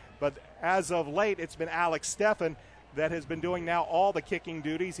kicker, but as of late, it's been Alex Steffen that has been doing now all the kicking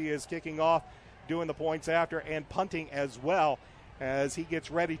duties. He is kicking off, doing the points after, and punting as well as he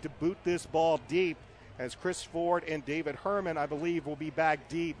gets ready to boot this ball deep, as Chris Ford and David Herman, I believe, will be back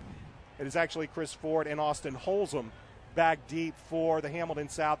deep. It is actually Chris Ford and Austin Holzum back deep for the Hamilton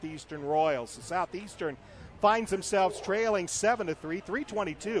Southeastern Royals. The Southeastern finds themselves trailing 7-3,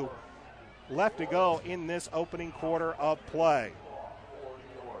 3:22 left to go in this opening quarter of play.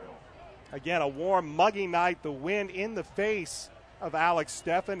 Again, a warm, muggy night. The wind in the face of Alex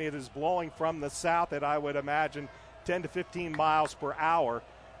Steffen. It is blowing from the south at, I would imagine, 10 to 15 miles per hour.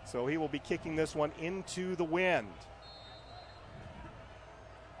 So he will be kicking this one into the wind.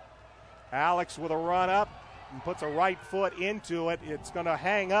 Alex with a run up and puts a right foot into it. It's going to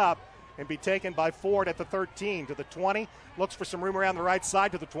hang up and be taken by Ford at the 13 to the 20. Looks for some room around the right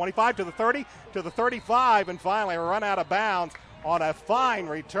side to the 25, to the 30, to the 35, and finally a run out of bounds on a fine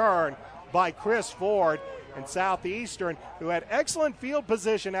return by Chris Ford. And Southeastern, who had excellent field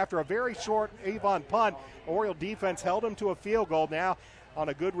position after a very short Avon punt. Oriole defense held him to a field goal. Now on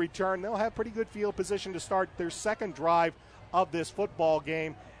a good return, they'll have pretty good field position to start their second drive of this football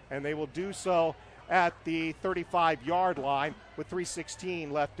game, and they will do so at the 35-yard line with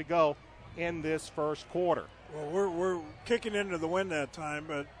 3:16 left to go in this first quarter. Well, we're kicking into the wind that time,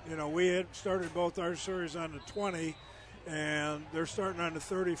 but, we had started both our series on the 20, and they're starting on the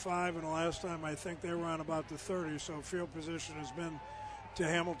 35, and the last time I think they were on about the 30, so field position has been to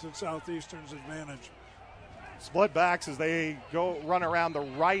Hamilton Southeastern's advantage. Split backs as they go run around the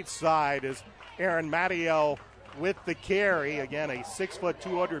right side is Aaron Matteo with the carry. Again, a 6',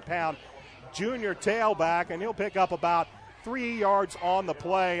 200-pound junior tailback, and he'll pick up about 3 yards on the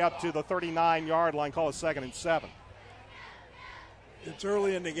play up to the 39-yard line. Call it 2nd and 7. It's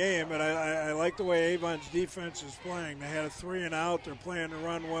early in the game, and I like the way Avon's defense is playing. They had a 3-and-out. They're playing the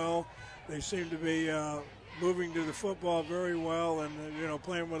run well. They seem to be moving to the football very well and,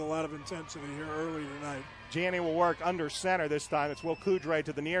 playing with a lot of intensity here early tonight. Janney will work under center this time. It's Will Kudre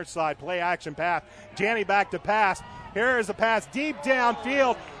to the near side. Play action pass. Janney back to pass. Here is a pass deep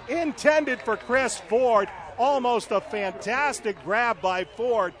downfield intended for Chris Ford. Almost a fantastic grab by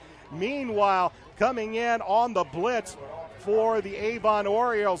Ford. Meanwhile, coming in on the blitz for the Avon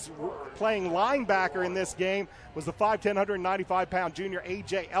Orioles, playing linebacker in this game, was the 5'10", 195-pound junior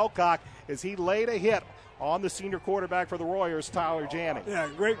A.J. Elcock, as he laid a hit on the senior quarterback for the Warriors, Tyler Janney. Yeah,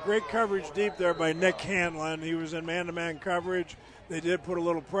 great coverage deep there by Nick Hanlon. He was in man-to-man coverage. They did put a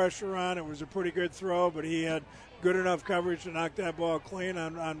little pressure on. It was a pretty good throw, but he had good enough coverage to knock that ball clean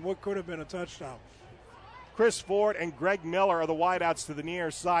on what could have been a touchdown. Chris Ford and Greg Miller are the wideouts to the near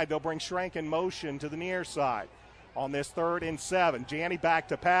side. They'll bring Schrank in motion to the near side. On this 3rd and 7, Janney back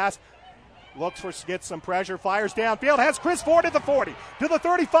to pass. Looks for, gets some pressure, fires downfield, has Chris Ford at the 40, to the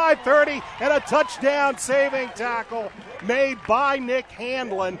 35-30, and a touchdown saving tackle made by Nick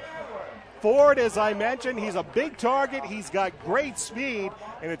Hanlon. Ford, as I mentioned, he's a big target. He's got great speed,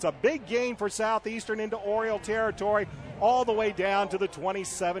 and it's a big gain for Southeastern into Oriole territory, all the way down to the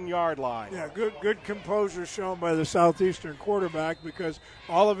 27-yard line. Yeah, good composure shown by the Southeastern quarterback, because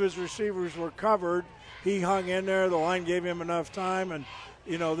all of his receivers were covered. He hung in there. The line gave him enough time, and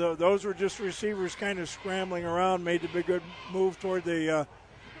you know those were just receivers kind of scrambling around. Made the big good move toward the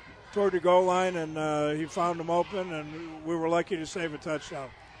goal line, and he found them open, and we were lucky to save a touchdown.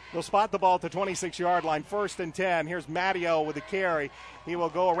 They'll spot the ball at the 26-yard line, 1st and 10. Here's Matteo with the carry. He will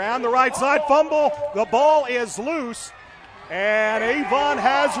go around the right side, fumble. The ball is loose, and Avon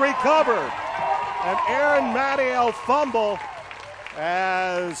has recovered. An Aaron Matteo fumble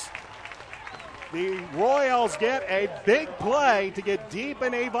as the Royals get a big play to get deep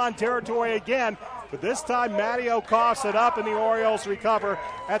in Avon territory again. But this time, Matteo coughs it up, and the Orioles recover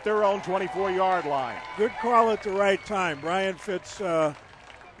at their own 24-yard line. Good call at the right time. Brian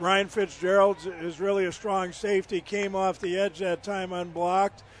Fitzgerald is really a strong safety. Came off the edge that time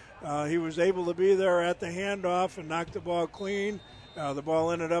unblocked. He was able to be there at the handoff and knock the ball clean. The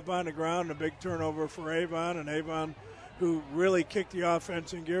ball ended up on the ground. A big turnover for Avon, and Avon, who really kicked the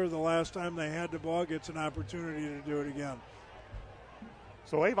offense in gear the last time they had the ball, gets an opportunity to do it again.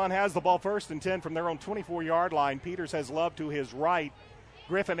 So Avon has the ball 1st and 10 from their own 24-yard line. Peters has Love to his right,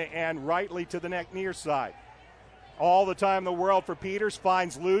 Griffin and Rightly to the near side. All the time in the world for Peters,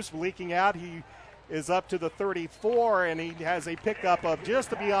 finds loose, leaking out. He is up to the 34, and he has a pickup of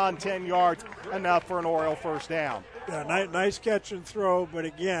just beyond 10 yards, enough for an Oriole first down. Yeah, nice catch and throw, but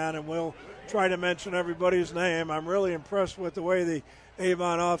again, and we'll try to mention everybody's name, I'm really impressed with the way the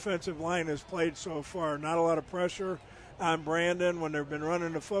Avon offensive line has played so far. Not a lot of pressure on Brandon. When they've been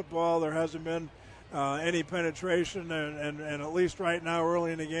running the football, there hasn't been any penetration, and at least right now,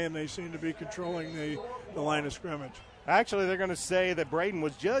 early in the game, they seem to be controlling the line of scrimmage. Actually, they're going to say that Braden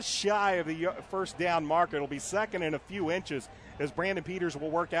was just shy of the first down marker. It'll be 2nd and a few inches, as Brandon Peters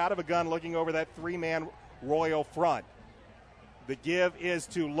will work out of a gun looking over that 3-man Royal front. The give is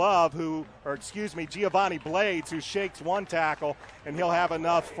to Love, Giovanni Blades, who shakes one tackle, and he'll have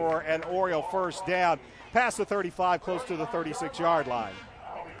enough for an Oriole first down. Past the 35, close to the 36-yard line.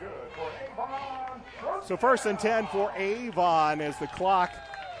 So 1st and 10 for Avon, as the clock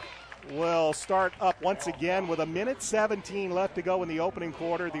will start up once again with 1:17 left to go in the opening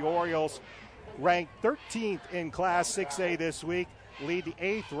quarter. The Orioles, ranked 13th in Class 6A this week, lead the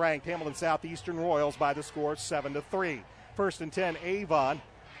 8th-ranked Hamilton Southeastern Royals by the score 7-3. 1st and 10, Avon,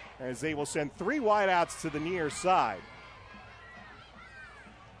 as they will send 3 wideouts to the near side.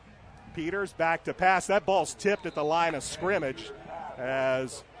 Peters back to pass. That ball's tipped at the line of scrimmage,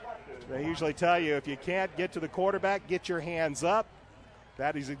 as they usually tell you, if you can't get to the quarterback, get your hands up.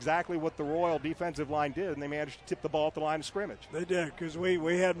 That is exactly what the Royal defensive line did, and they managed to tip the ball at the line of scrimmage. They did, because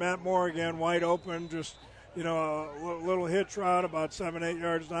we had Matt Moore again wide open, just a little hitch route about 7-8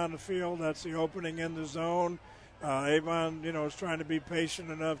 yards down the field. That's the opening in the zone. Avon, is trying to be patient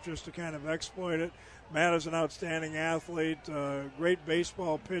enough just to kind of exploit it. Matt is an outstanding athlete, great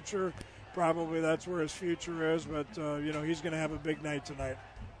baseball pitcher. Probably that's where his future is, but, he's going to have a big night tonight.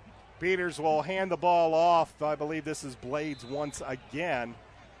 Peters will hand the ball off. I believe this is Blades once again,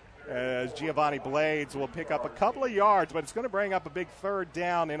 as Giovanni Blades will pick up a couple of yards, but it's going to bring up a big 3rd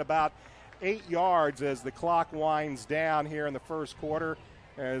down in about 8 yards as the clock winds down here in the first quarter,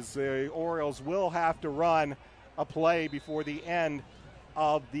 as the Orioles will have to run a play before the end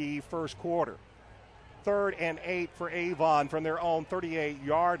of the first quarter. 3rd and 8 for Avon from their own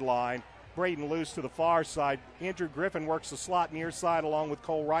 38-yard line. Braden loose to the far side. Andrew Griffin works the slot near side along with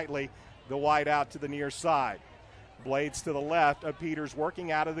Cole Rightly, the wide out to the near side. Blades to the left of Peters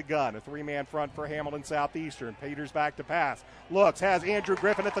working out of the gun. A three-man front for Hamilton Southeastern. Peters back to pass. Looks, has Andrew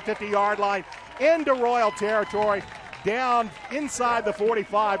Griffin at the 50-yard line into Royal territory. Down inside the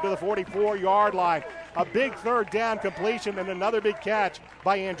 45 to the 44-yard line. A big third down completion and another big catch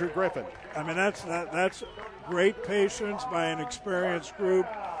by Andrew Griffin. I mean, that's great patience by an experienced group.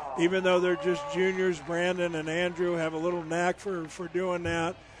 Even though they're just juniors, Brandon and Andrew have a little knack for doing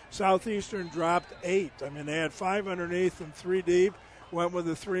that. Southeastern dropped 8. I mean, they had 5 underneath and 3 deep, went with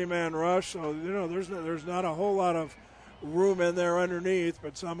a 3-man rush. So, there's not a whole lot of room in there underneath,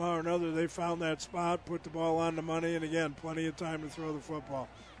 but somehow or another they found that spot, put the ball on the money, and again, plenty of time to throw the football.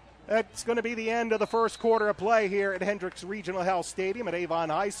 That's going to be the end of the first quarter of play here at Hendricks Regional Health Stadium at Avon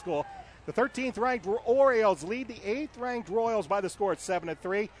High School. The 13th-ranked Orioles lead the 8th-ranked Royals by the score at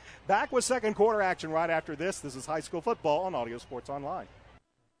 7-3. Back with second quarter action right after this. This is high school football on Audio Sports Online.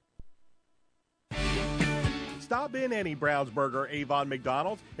 Stop in any Brownsburg or Avon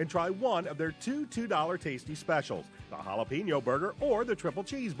McDonald's and try one of their two $2 tasty specials, the jalapeno burger or the triple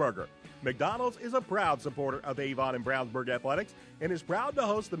cheeseburger. McDonald's is a proud supporter of Avon and Brownsburg athletics and is proud to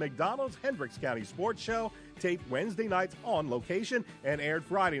host the McDonald's Hendricks County Sports Show, taped Wednesday nights on location and aired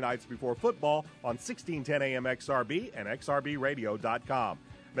Friday nights before football on 1610 AM XRB and XRBradio.com.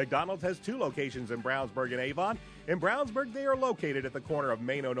 McDonald's has 2 locations in Brownsburg and Avon. In Brownsburg, they are located at the corner of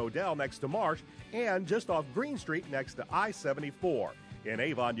Main and Odell next to Marsh and just off Green Street next to I-74. In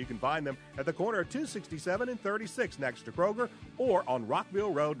Avon, you can find them at the corner of 267 and 36 next to Kroger or on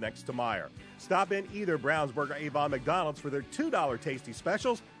Rockville Road next to Meyer. Stop in either Brownsburg or Avon McDonald's for their $2 tasty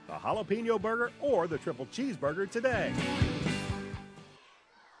specials, the jalapeno burger or the triple cheeseburger today.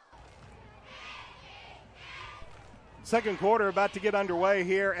 Second quarter about to get underway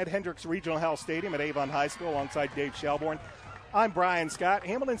here at Hendricks Regional Health Stadium at Avon High School alongside Dave Shelbourne. I'm Brian Scott.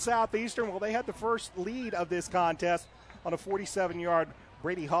 Hamilton Southeastern, well, they had the first lead of this contest on a 47-yard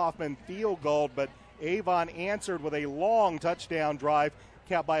Brady Hoffman field goal, but Avon answered with a long touchdown drive,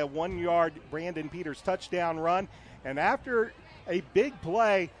 capped by a 1-yard Brandon Peters touchdown run. And after a big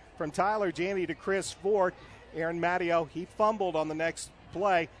play from Tyler Janney to Chris Ford, Aaron Matteo, he fumbled on the next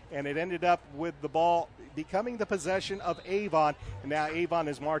play, and it ended up with the ball becoming the possession of Avon. And now Avon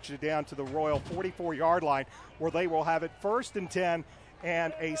has marched it down to the Royal 44-yard line, where they will have it 1st and 10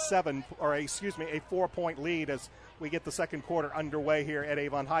 and a 4-point lead as we get the second quarter underway here at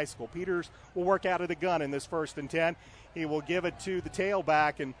Avon High School. Peters will work out of the gun in this 1st and 10. He will give it to the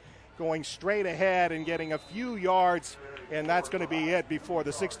tailback and going straight ahead and getting a few yards, and that's going to be it before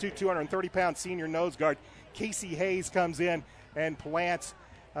the 6'2", 230-pound senior nose guard Casey Hayes comes in and plants.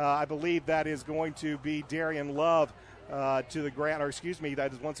 I believe that is going to be Darian Love to the ground,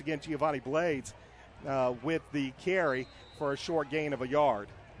 that is once again Giovanni Blades with the carry for a short gain of a yard.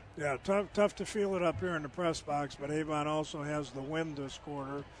 Yeah, tough to feel it up here in the press box, but Avon also has the wind this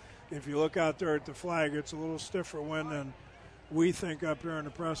quarter. If you look out there at the flag, it's a little stiffer wind than we think up here in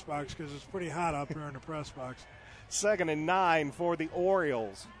the press box because it's pretty hot up here in the press box. 2nd and 9 for the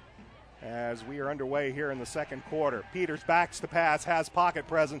Orioles as we are underway here in the second quarter. Peters backs to pass, has pocket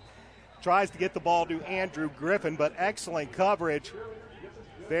presence, tries to get the ball to Andrew Griffin, but excellent coverage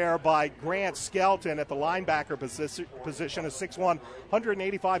there by Grant Skelton at the linebacker position, a 6'1",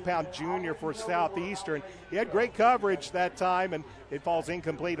 185-pound junior for Southeastern. He had great coverage that time, and it falls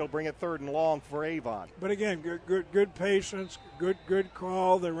incomplete. It'll bring it 3rd and long for Avon. But again, good patience, good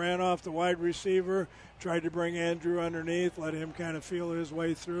call. They ran off the wide receiver, tried to bring Andrew underneath, let him kind of feel his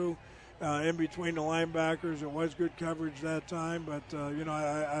way through. In between the linebackers, it was good coverage that time, but,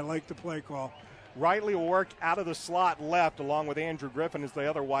 I like the play call. Rightly will work out of the slot left, along with Andrew Griffin as the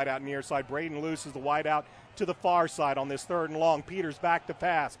other wideout near side. Braden Luce is the wideout to the far side on this 3rd and long. Peters back to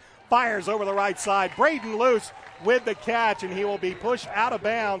pass. Fires over the right side. Braden Luce with the catch, and he will be pushed out of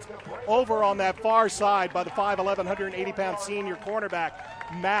bounds over on that far side by the 5'11", 180-pound senior cornerback,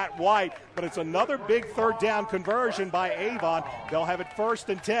 Matt White. But it's another big 3rd down conversion by Avon. They'll have it 1st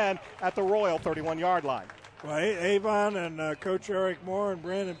and 10 at the Royal 31-yard line. Well, Avon and Coach Eric Moore and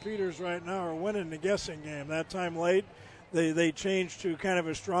Brandon Peters right now are winning the guessing game. That time late, they changed to kind of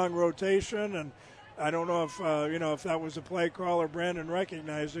a strong rotation, and I don't know if if that was a play call or Brandon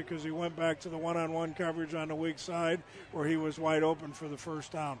recognized it because he went back to the one-on-one coverage on the weak side where he was wide open for the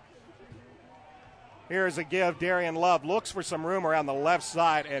 1st down. Here's a give. Darian Love looks for some room around the left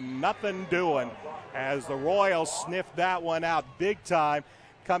side and nothing doing as the Royals sniffed that one out big time.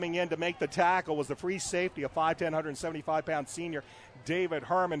 Coming in to make the tackle was the free safety, a 5'10", 175-pound senior, David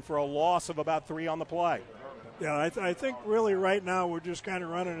Herman, for a loss of about 3 on the play. Yeah, I think really right now we're just kind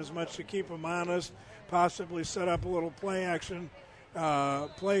of running as much to keep them honest, possibly set up a little play action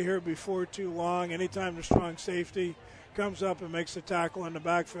play here before too long. Anytime the strong safety comes up and makes a tackle in the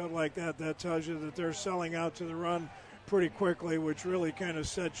backfield like that, that tells you that they're selling out to the run pretty quickly, which really kind of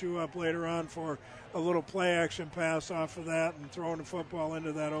sets you up later on for a little play action pass off of that and throwing the football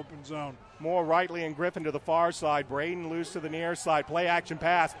into that open zone. More Rightly and Griffin to the far side. Braden loose to the near side. Play action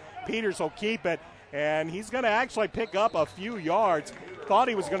pass. Peters will keep it, and he's going to actually pick up a few yards. Thought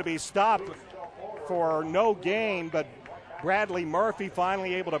he was going to be stopped for no gain, but Bradley Murphy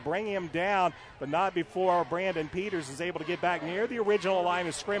finally able to bring him down, but not before Brandon Peters is able to get back near the original line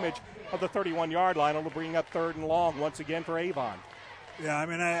of scrimmage of the 31-yard line. It'll bring up 3rd and long once again for Avon. Yeah, I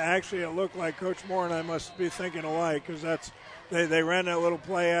mean, it looked like Coach Moore and I must be thinking alike, because they ran that little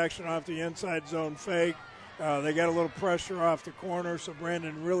play action off the inside zone fake. They got a little pressure off the corner, so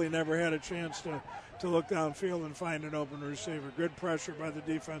Brandon really never had a chance to look downfield and find an open receiver. Good pressure by the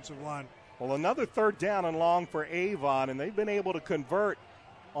defensive line. Well, another 3rd down and long for Avon, and they've been able to convert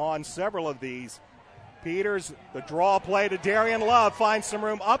on several of these. Peters, the draw play to Darian Love, finds some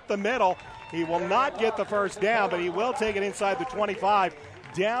room up the middle. He will not get the 1st down, but he will take it inside the 25,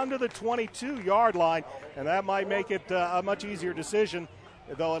 down to the 22-yard line, and that might make it a much easier decision,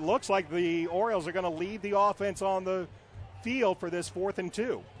 though it looks like the Orioles are going to lead the offense on the field for this 4th and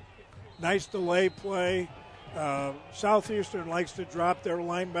 2. Nice delay play. Southeastern likes to drop their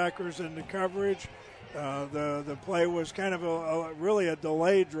linebackers into coverage. The play was kind of really a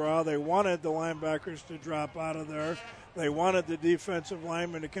delayed draw. They wanted the linebackers to drop out of there. They wanted the defensive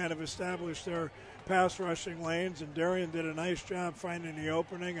linemen to kind of establish their pass rushing lanes, and Darian did a nice job finding the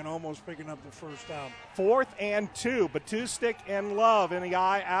opening and almost picking up the 1st down. 4th and 2, Batustik and Love in the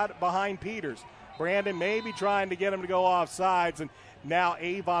eye out behind Peters. Brandon may be trying to get him to go off sides, and now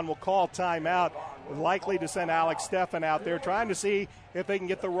Avon will call timeout, likely to send Alex Steffen out there, trying to see if they can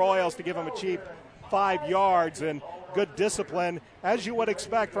get the Royals to give him a cheap 5 yards, and good discipline, as you would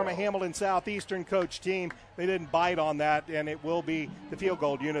expect from a Hamilton Southeastern coach team. They didn't bite on that, and it will be the field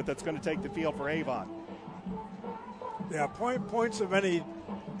goal unit that's going to take the field for Avon. Yeah, points of any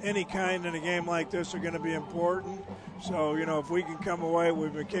kind in a game like this are going to be important. So, if we can come away,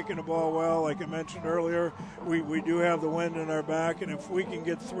 we've been kicking the ball well. Like I mentioned earlier, we do have the wind in our back, and if we can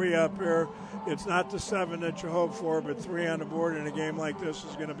get 3 up here, it's not the 7 that you hope for, but 3 on the board in a game like this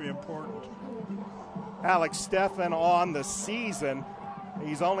is going to be important. Alex Steffen on the season,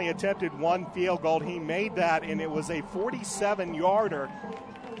 he's only attempted 1 field goal. He made that, and it was a 47-yarder.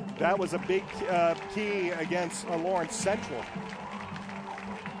 That was a big key against Lawrence Central.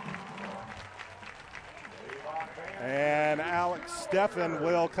 And Alex Steffen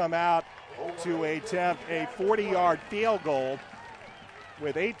will come out to attempt a 40-yard field goal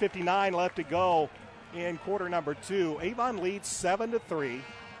with 8:59 left to go in quarter number 2. Avon leads 7-3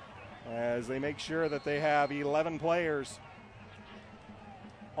 as they make sure that they have 11 players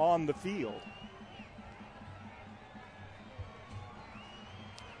on the field.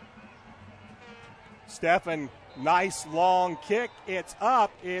 Steffen, nice long kick. It's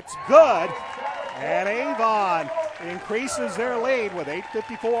up. It's good. And Avon increases their lead with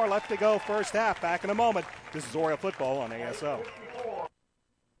 8:54 left to go first half. Back in a moment. This is Oriole football on ASO.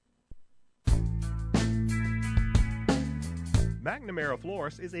 McNamara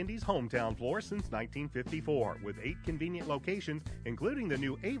Florist is Indy's hometown florist since 1954, with 8 convenient locations, including the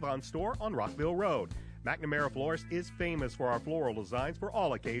new Avon store on Rockville Road. McNamara Florist is famous for our floral designs for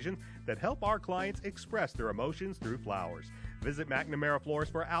all occasions that help our clients express their emotions through flowers. Visit McNamara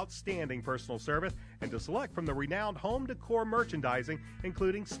Florist for outstanding personal service and to select from the renowned home decor merchandising,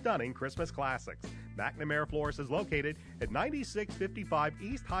 including stunning Christmas classics. McNamara Florist is located at 9655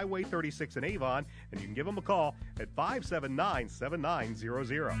 East Highway 36 in Avon, and you can give them a call at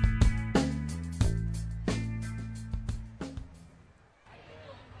 579-7900.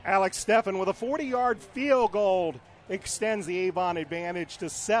 Alex Steffen with a 40-yard field goal extends the Avon advantage to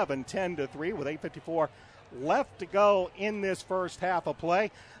 7, 10-3 with 8:54 left to go in this first half of play.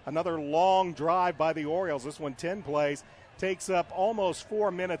 Another long drive by the Orioles. This one 10 plays, takes up almost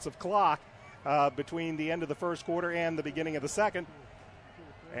 4 minutes of clock between the end of the first quarter and the beginning of the second.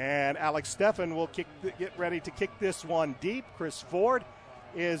 And Alex Steffen will get ready to kick this one deep. Chris Ford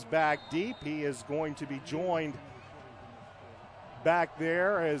is back deep. He is going to be joined back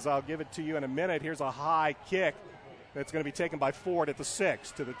there, as I'll give it to you in a minute. Here's a high kick that's going to be taken by Ford at the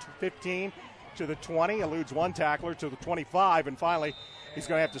 6, to the 15, to the 20, eludes one tackler, to the 25, and finally he's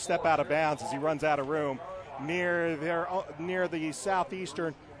going to have to step out of bounds as he runs out of room near the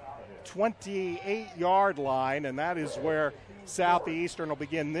Southeastern 28-yard line, and that is where Southeastern will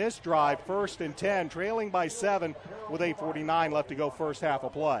begin this drive, 1st and 10, trailing by 7 with 8:49 left to go first half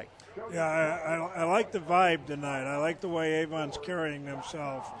of play. Yeah, I like the vibe tonight. I like the way Avon's carrying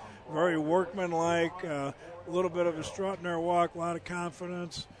themselves. Very workmanlike, a little bit of a strut in their walk, a lot of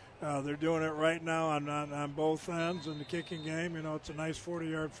confidence. They're doing it right now on both ends in the kicking game. You know, it's a nice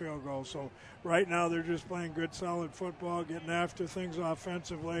 40-yard field goal. So right now they're just playing good, solid football, getting after things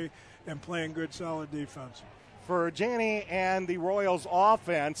offensively, and playing good, solid defense. For Janney and the Royals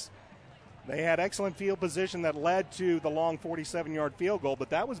offense, they had excellent field position that led to the long 47-yard field goal,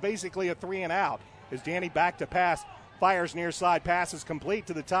 but that was basically a 3-and-out. As Janney back to pass, fires near side, passes complete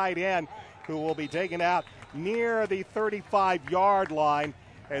to the tight end, who will be taken out near the 35-yard line.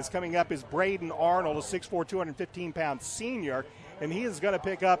 As coming up is Braden Arnold, a 6'4", 215-pound senior, and he is going to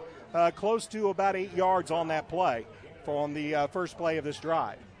pick up close to about 8 yards on that play on the first play of this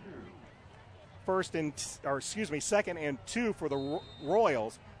drive. Second and 2 for the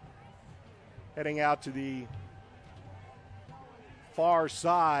Royals. Heading out to the far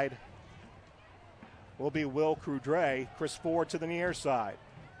side will be Will Crudre. Chris Ford to the near side.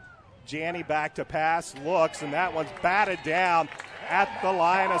 Janney back to pass, looks, and that one's batted down at the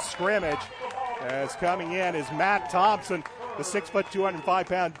line of scrimmage. As coming in is Matt Thompson, the 6',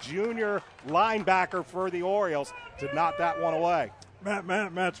 205-pound junior linebacker for the Orioles, to knock that one away.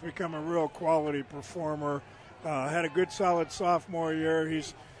 Matt's become a real quality performer. Had a good, solid sophomore year.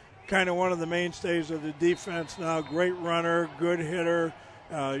 He's kind of one of the mainstays of the defense now. Great runner, good hitter.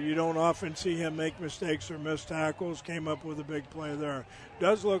 You don't often see him make mistakes or miss tackles. Came up with a big play there.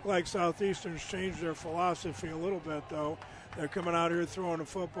 Does look like Southeastern's changed their philosophy a little bit, though. They're coming out here throwing the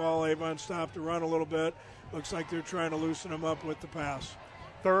football. Avon stopped to run a little bit. Looks like they're trying to loosen them up with the pass.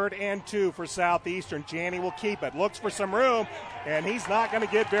 3rd and 2 for Southeastern. Janney will keep it. Looks for some room, and he's not going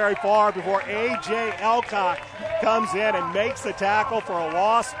to get very far before A.J. Elcott comes in and makes the tackle for a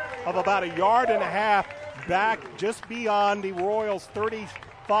loss of about 1.5 yards back just beyond the Royals'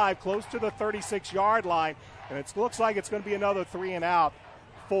 35, close to the 36-yard line. And it looks like it's going to be another 3-and-out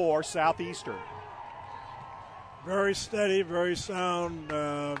for Southeastern. Very steady, very sound,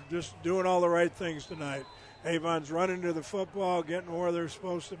 just doing all the right things tonight. Avon's running to the football, getting where they're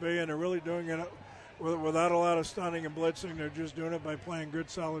supposed to be, and they're really doing it without a lot of stunning and blitzing. They're just doing it by playing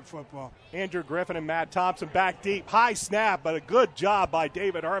good, solid football. Andrew Griffin and Matt Thompson back deep. High snap, but a good job by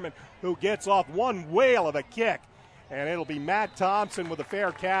David Herman, who gets off one whale of a kick. And it'll be Matt Thompson with a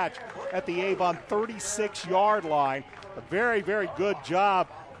fair catch at the Avon 36-yard line. A very, very good job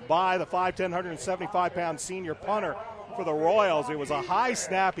by the 5'10", 175-pound senior punter for the Royals. It was a high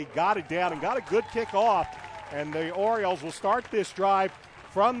snap. He got it down and got a good kick off. And the Orioles will start this drive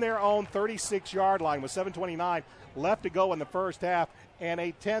from their own 36-yard line with 7:29 left to go in the first half and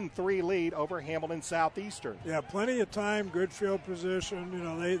a 10-3 lead over Hamilton Southeastern. Yeah, plenty of time, good field position. You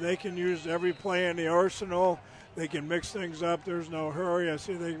know, they can use every play in the arsenal. They can mix things up. There's no hurry. I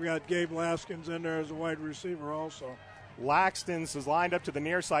see they've got Gabe Laskins in there as a wide receiver also. Laskins is lined up to the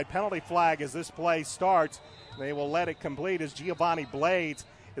near side. Penalty flag as this play starts. They will let it complete as Giovanni Blades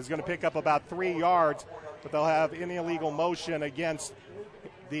is going to pick up about 3 yards, but they'll have an illegal motion against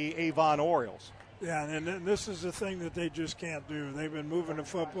the Avon Orioles. Yeah, and this is the thing that they just can't do. They've been moving the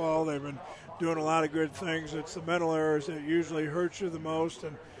football. They've been doing a lot of good things. It's the mental errors that usually hurt you the most.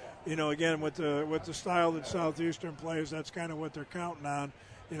 And, you know, again, with the style that Southeastern plays, that's kind of what they're counting on.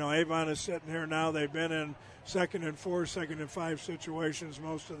 You know, Avon is sitting here now. They've been in 2nd and 4, 2nd and 5 situations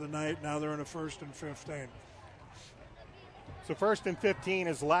most of the night. Now they're in a 1st and 15. So 1st and 15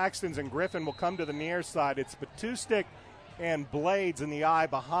 as Laxtons and Griffin will come to the near side. It's Batustik and Blades in the eye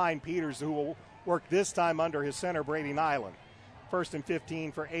behind Peters, who will work this time under his center, Brady Nyland. 1st and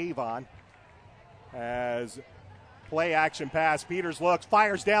 15 for Avon. As play action pass, Peters looks,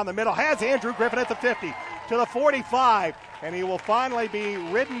 fires down the middle, has Andrew Griffin at the 50 to the 45, and he will finally be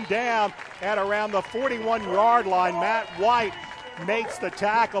ridden down at around the 41-yard line. Matt White makes the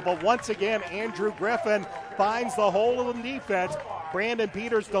tackle, but once again, Andrew Griffin finds the hole in the defense. Brandon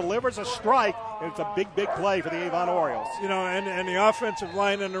Peters delivers a strike, and it's a big, big play for the Avon Orioles. You know, and the offensive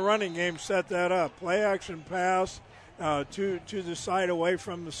line in the running game set that up. Play action pass to the side away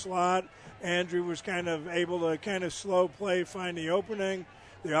from the slot. Andrew was kind of able to kind of slow play, find the opening.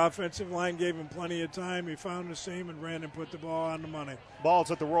 The offensive line gave him plenty of time. He found the seam, and Brandon put the ball on the money. Ball's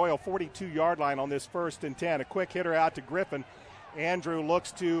at the Royal 42-yard line on this 1st and 10. A quick hitter out to Griffin. Andrew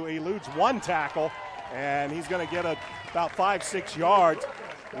looks to eludes one tackle, and he's going to get about 5-6 yards.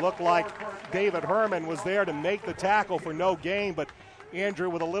 Looked like David Herman was there to make the tackle for no gain, but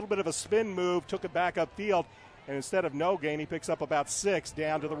Andrew, with a little bit of a spin move, took it back upfield, and instead of no gain, he picks up about 6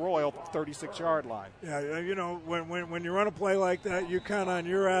 down to the Royal 36-yard line. Yeah, you know, when you run a play like that, you count on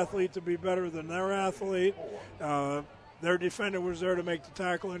your athlete to be better than their athlete. their defender was there to make the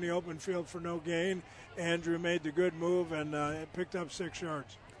tackle in the open field for no gain. Andrew made the good move and picked up 6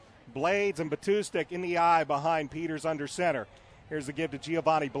 yards. Blades and Batustik in the eye behind Peters under center. Here's the give to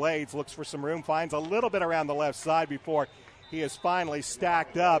Giovanni Blades. Looks for some room, finds a little bit around the left side before he is finally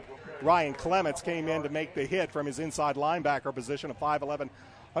stacked up. Ryan Clements came in to make the hit from his inside linebacker position, a 5'11",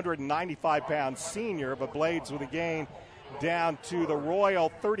 195-pound senior, but Blades with a gain down to the Royal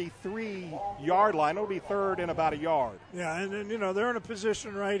 33-yard line. It'll be third and about a yard. Yeah, and then, they're in a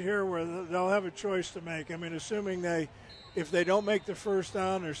position right here where they'll have a choice to make. I mean, assuming if they don't make the first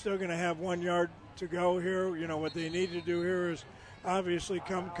down, they're still going to have 1 yard to go here. What they need to do here is obviously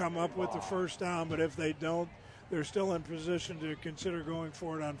come up with the first down, but if they don't, they're still in position to consider going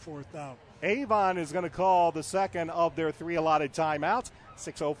for it on 4th down. Avon is going to call the second of their 3 allotted timeouts.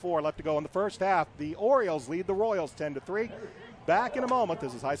 6:04 left to go in the first half. The Orioles lead the Royals 10-3. Back in a moment.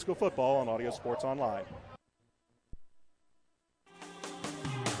 This is high school football on Audio Sports Online.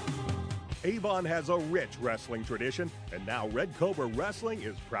 Avon has a rich wrestling tradition, and now Red Cobra Wrestling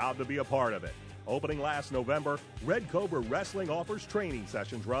is proud to be a part of it. Opening last November, Red Cobra Wrestling offers training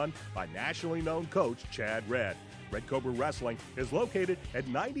sessions run by nationally known coach Chad Red. Red Cobra Wrestling is located at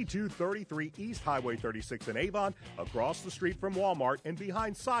 9233 East Highway 36 in Avon, across the street from Walmart and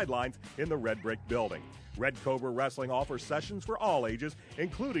behind sidelines in the Red Brick Building. Red Cobra Wrestling offers sessions for all ages,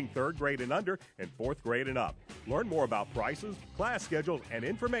 including 3rd grade and under and 4th grade and up. Learn more about prices, class schedules, and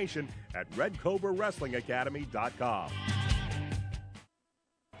information at RedCobraWrestlingAcademy.com.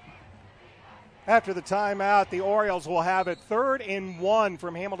 After the timeout, the Orioles will have it 3rd and 1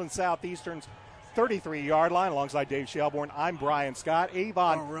 from Hamilton Southeastern's 33-yard line. Alongside Dave Shelbourne, I'm Brian Scott.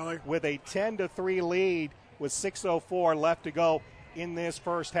 Avon with a 10-3 lead with 6:04 left to go in this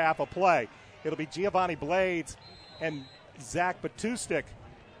first half of play. It'll be Giovanni Blades and Zach Batustik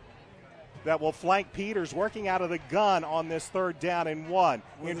that will flank Peters, working out of the gun on this 3rd down and 1.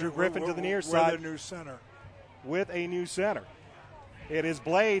 Andrew Griffin to the near side. With a new center. It is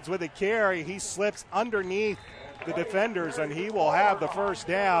Blades with a carry. He slips underneath the defenders, and he will have the first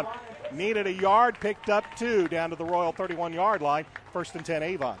down. Needed a yard, picked up 2 down to the Royal 31-yard line. 1st and 10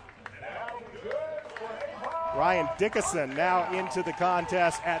 Avon. Ryan Dickinson now into the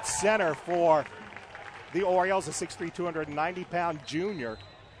contest at center for the Orioles, a 6'3", 290-pound junior.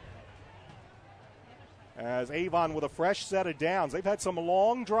 As Avon with a fresh set of downs. They've had some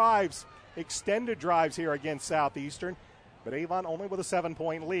long drives, extended drives here against Southeastern, but Avon only with a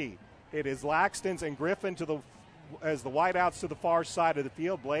 7-point lead. It is Laxton's and Griffin as the wideouts to the far side of the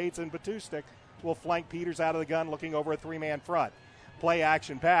field. Blades and Batustik will flank Peters out of the gun, looking over a 3-man front. Play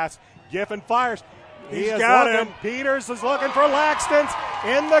action pass. Giffen fires. He is looking. Peters is looking for Laxton's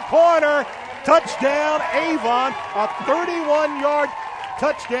in the corner. Touchdown, Avon. A 31-yard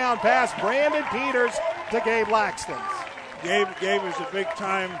touchdown pass. Brandon Peters to Gabe Laxton's. Gabe is a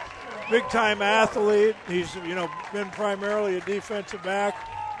big-time athlete. He's been primarily a defensive back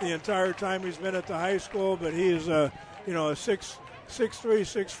the entire time he's been at the high school, but he is a 6'3",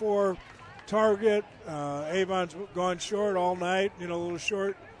 6'4" target. Avon's gone short all night. A little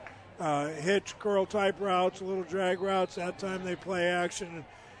short hitch, curl type routes, a little drag routes. That time they play action.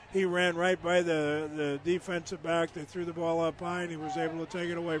 He ran right by the defensive back. They threw the ball up high, and he was able to take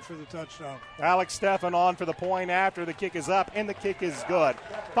it away for the touchdown. Alex Steffen on for the point after. The kick is up, and the kick is good.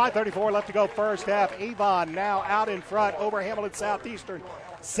 5:34 left to go first half. Avon now out in front over Hamilton Southeastern.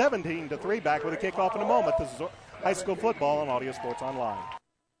 17-3. Back with a kickoff in a moment. This is high school football on Audio Sports Online.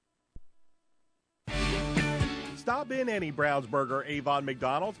 Stop in any Brownsburg Avon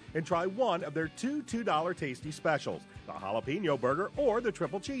McDonald's and try one of their two $2 tasty specials, the jalapeno burger or the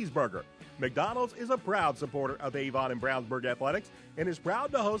triple cheeseburger. McDonald's is a proud supporter of Avon and Brownsburg athletics and is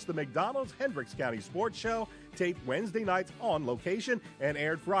proud to host the McDonald's Hendricks County Sports Show, taped Wednesday nights on location and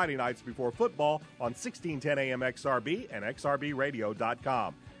aired Friday nights before football on 1610 AM XRB and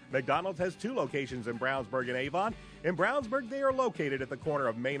XRBradio.com. McDonald's has 2 locations in Brownsburg and Avon. In Brownsburg, they are located at the corner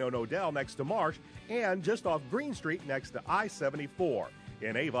of Main and Odell next to Marsh and just off Green Street next to I-74.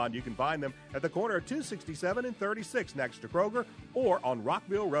 In Avon, you can find them at the corner of 267 and 36 next to Kroger or on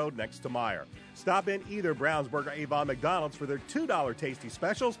Rockville Road next to Meyer. Stop in either Brownsburg or Avon McDonald's for their $2 tasty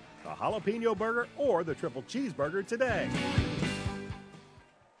specials, the jalapeno burger or the triple cheeseburger today.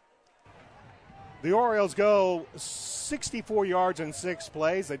 The Orioles go 64 yards in 6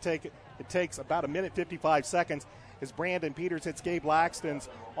 plays. It takes about a minute 55 seconds as Brandon Peters hits Gabe Laxton's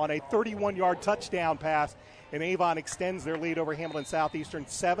on a 31-yard touchdown pass, and Avon extends their lead over Hamilton Southeastern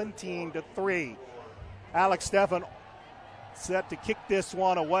 17-3. Alex Steffen set to kick this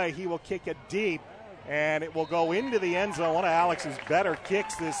one away. He will kick it deep, and it will go into the end zone. One of Alex's better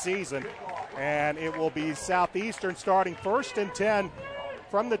kicks this season. And it will be Southeastern starting 1st and 10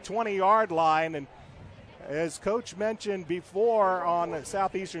 from the 20-yard line. And as Coach mentioned before on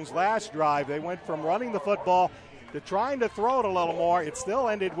Southeastern's last drive, they went from running the football to trying to throw it a little more. It still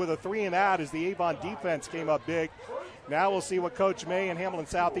ended with a 3-and-out as the Avon defense came up big. Now we'll see what Coach May and Hamilton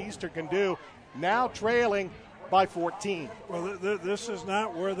Southeastern can do, now trailing by 14. Well, this is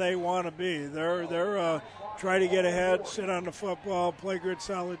not where they want to be. They're try to get ahead, sit on the football, play good,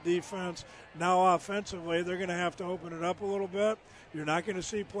 solid defense. Now offensively, they're going to have to open it up a little bit. You're not going to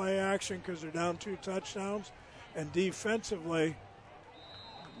see play action because they're down 2 touchdowns. And defensively,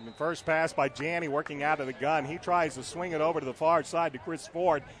 the first pass by Janney working out of the gun. He tries to swing it over to the far side to Chris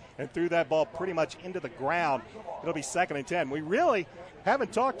Ford and threw that ball pretty much into the ground. It'll be 2nd and 10. We really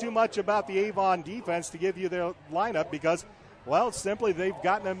haven't talked too much about the Avon defense to give you their lineup because, well, simply they've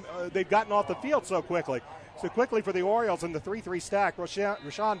gotten off the field so quickly. So quickly for the Orioles in the 3-3 stack,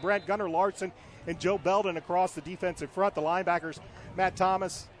 Rashawn Brent, Gunnar Larson, and Joe Belden across the defensive front. The linebackers, Matt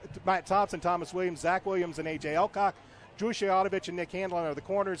Thompson, Thomas Williams, Zach Williams, and A.J. Elcock. Drew Shayatovich and Nick Handlin are the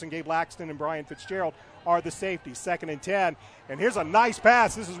corners, and Gabe Laxton and Brian Fitzgerald are the safeties. 2nd and 10. And here's a nice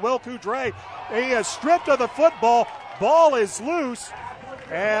pass. This is Will Coudray. He is stripped of the football. Ball is loose.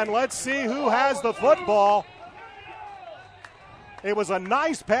 And let's see who has the football. It was a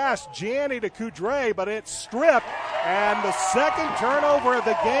nice pass, Janney to Coudray, but it's stripped. And the second turnover of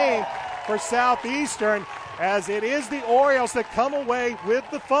the game for Southeastern, as it is the Orioles that come away with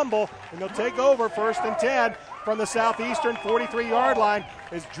the fumble, and they'll take over 1st and 10 from the Southeastern 43-yard line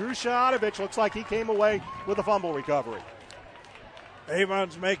as Drew Shayatovich looks like he came away with a fumble recovery.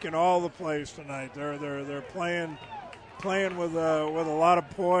 Avon's making all the plays tonight. They're playing with a lot of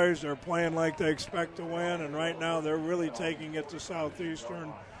poise. They're playing like they expect to win, and right now they're really taking it to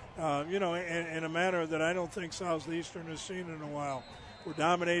Southeastern, in a manner that I don't think Southeastern has seen in a while. We're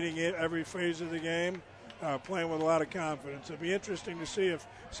dominating it every phase of the game, playing with a lot of confidence. It'll be interesting to see if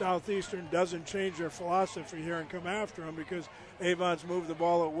Southeastern doesn't change their philosophy here and come after them because Avon's moved the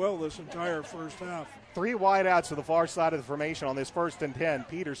ball at will this entire first half. 3 wideouts to the far side of the formation on this 1st and 10.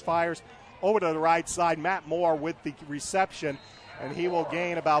 Peters fires over to the right side. Matt Moore with the reception, and he will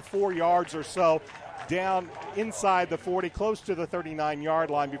gain about 4 yards or so down inside the 40, close to the 39-yard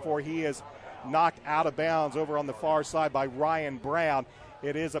line before he is knocked out of bounds over on the far side by Ryan Brown.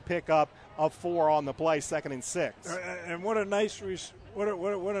 It is a pickup of 4 on the play, 2nd and 6. And what a nice what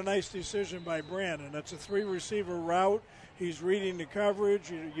a nice decision by Brandon. That's a 3-receiver route. He's reading the coverage.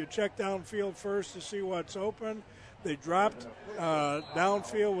 You check downfield first to see what's open. They dropped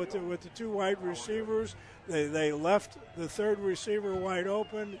downfield with the 2 wide receivers. They left the 3rd receiver wide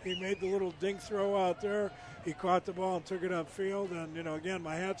open. He made the little dink throw out there. He caught the ball and took it upfield. And, again,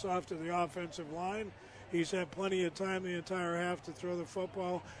 my hat's off to the offensive line. He's had plenty of time the entire half to throw the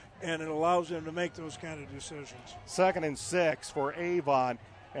football, and it allows him to make those kind of decisions. 2nd and 6 for Avon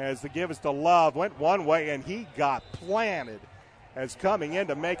as the give is to Love. Went one way, and he got planted as coming in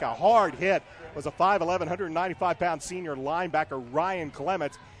to make a hard hit was a 5'11", 195-pound senior linebacker, Ryan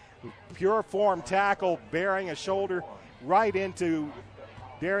Clements. Pure form tackle, bearing a shoulder right into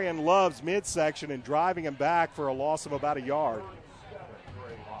Darian Love's midsection and driving him back for a loss of about a yard.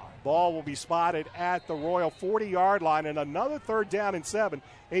 Ball will be spotted at the Royal 40-yard line, and another 3rd down and 7.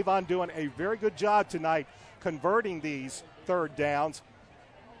 Avon doing a very good job tonight converting these 3rd downs.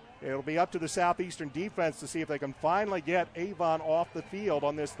 It'll be up to the Southeastern defense to see if they can finally get Avon off the field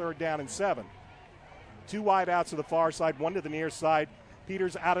on this 3rd down and 7. 2 wide outs to the far side, 1 to the near side.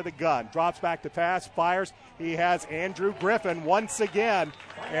 Peters out of the gun, drops back to pass, fires. He has Andrew Griffin once again,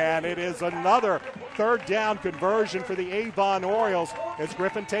 and it is another 3rd down conversion for the Avon Orioles as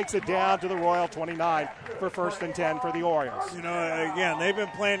Griffin takes it down to the Royal 29 for 1st and 10 for the Orioles. Again, they've been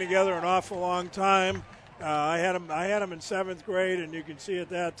playing together an awful long time. I had them in 7th grade, and you can see at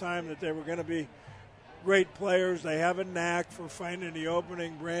that time that they were going to be great players. They have a knack for finding the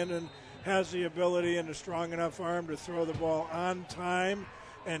opening. Brandon has the ability and a strong enough arm to throw the ball on time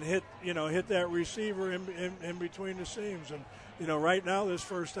and hit that receiver in between the seams. And right now this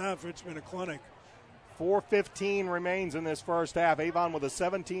first half, it's been a clinic. 4:15 remains in this first half. Avon with a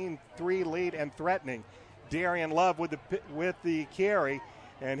 17-3 lead and threatening. Darian Love with the carry,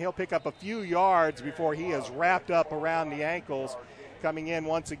 and he'll pick up a few yards before he is wrapped up around the ankles. Coming in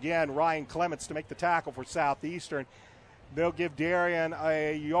once again, Ryan Clements to make the tackle for Southeastern. They'll give Darian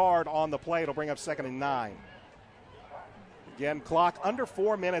a yard on the play. It'll bring up 2nd and 9. Again, clock under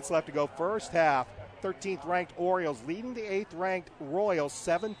 4 minutes left to go. First half, 13th ranked Orioles leading the 8th ranked Royals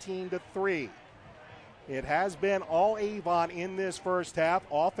 17-3. It has been all Avon in this first half,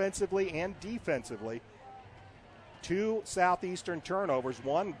 offensively and defensively. 2 Southeastern turnovers.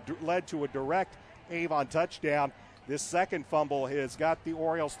 One led to a direct Avon touchdown. This second fumble has got the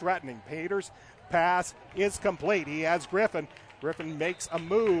Orioles threatening. Pater's pass is complete. He has Griffin. Griffin makes a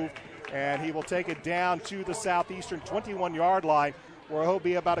move, and he will take it down to the Southeastern 21-yard line, where he'll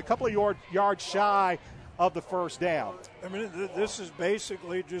be about a couple of yards shy of the first down. I mean, this is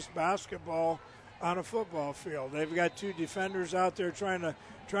basically just basketball on a football field. They've got 2 defenders out there trying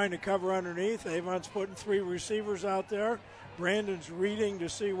to cover underneath. Avon's putting 3 receivers out there. Brandon's reading to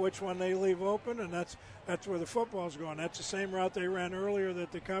see which one they leave open, and that's where the football's going. That's the same route they ran earlier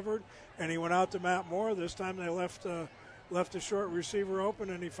that they covered, and he went out to Matt Moore. This time they left a short receiver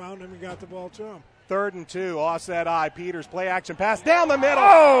open, and he found him and got the ball to him. 3rd and 2, offset eye. Peters play action pass down the middle.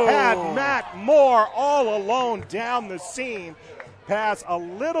 Oh! Had Matt Moore all alone down the seam. Pass a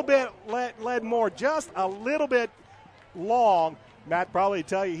little bit, led Moore just a little bit long. Matt probably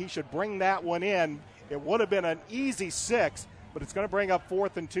tell you he should bring that one in. It would have been an easy 6, but it's going to bring up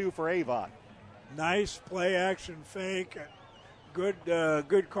 4th and 2 for Avon. Nice play action fake.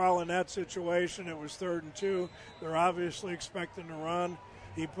 Good call in that situation. It was 3rd and 2. They're obviously expecting to run.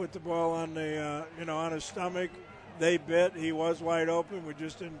 He put the ball on the on his stomach. They bit. He was wide open. We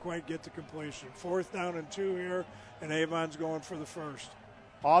just didn't quite get the completion. 4th down and 2 here, and Avon's going for the first.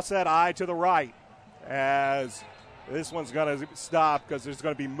 Offset eye to the right as this one's going to stop because there's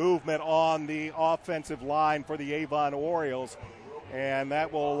going to be movement on the offensive line for the Avon Orioles, and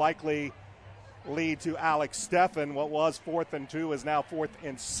that will likely lead to Alex Steffen. What was 4th and 2 is now 4th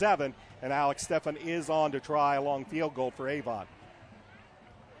and 7, and Alex Steffen is on to try a long field goal for Avon.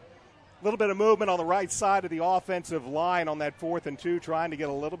 A little bit of movement on the right side of the offensive line on that 4th and 2, trying to get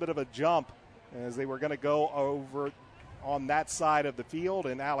a little bit of a jump as they were going to go over on that side of the field,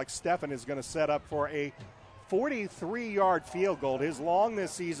 and Alex Steffen is going to set up for a 43-yard field goal. His long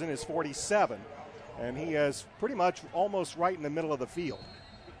this season is 47, and he is pretty much almost right in the middle of the field.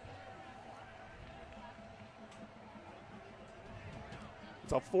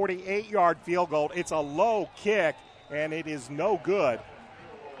 It's a 48-yard field goal. It's a low kick, and it is no good.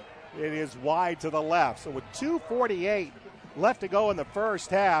 It is wide to the left. So with 2:48 left to go in the first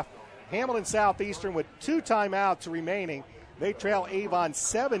half, Hamilton Southeastern with 2 timeouts remaining. They trail Avon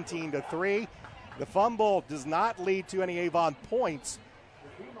 17-3. The fumble does not lead to any Avon points.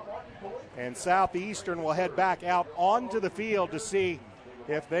 And Southeastern will head back out onto the field to see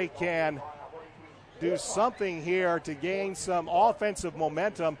if they can do something here to gain some offensive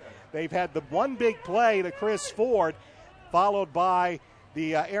momentum. They've had the one big play to Chris Ford, followed by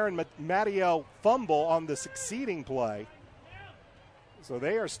the Aaron Matteo fumble on the succeeding play. So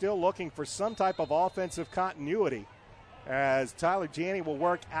they are still looking for some type of offensive continuity as Tyler Janney will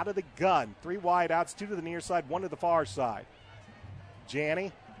work out of the gun. 3 wide outs, 2 to the near side, 1 to the far side.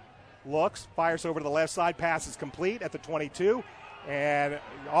 Janney looks, fires over to the left side, pass is complete at the 22, and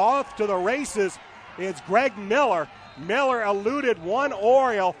off to the races is Greg Miller. Miller eluded one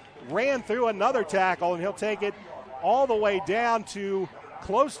Oriole, ran through another tackle, and he'll take it all the way down to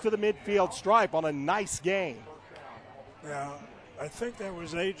close to the midfield stripe on a nice gain. Yeah, I think that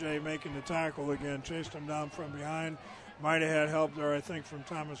was AJ making the tackle again, chased him down from behind. Might have had help there, I think, from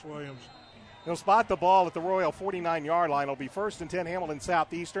Thomas Williams. He'll spot the ball at the Royal 49-yard line. It'll be 1st and 10 Hamilton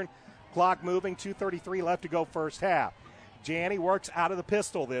Southeastern. Clock moving, 2:33 left to go first half. Janney works out of the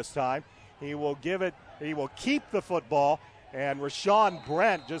pistol this time. He will keep the football, and Rashawn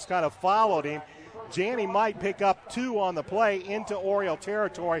Brent just kind of followed him. Janney might pick up 2 on the play into Oriole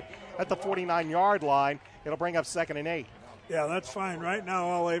territory at the 49-yard line. It'll bring up 2nd and 8. Yeah, that's fine. Right now,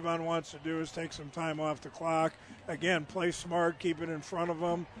 all Avon wants to do is take some time off the clock. Again, play smart, keep it in front of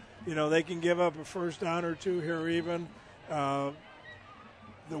them. You know, they can give up a first down or 2 here even. The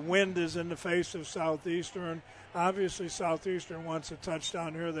wind is in the face of Southeastern. Obviously, Southeastern wants a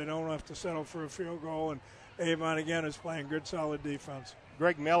touchdown here. They don't have to settle for a field goal, and Avon, again, is playing good, solid defense.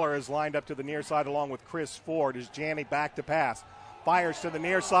 Greg Miller is lined up to the near side along with Chris Ford as Janney back to pass. Fires to the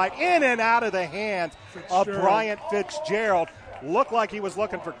near side, in and out of the hands of Bryant Fitzgerald. Looked like he was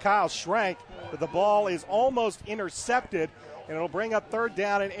looking for Kyle Schrank, but the ball is almost intercepted, and it'll bring up 3rd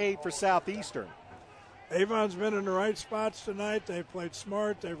down and 8 for Southeastern. Avon's been in the right spots tonight. They've played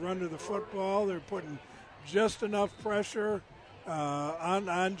smart. They've run to the football. They're putting just enough pressure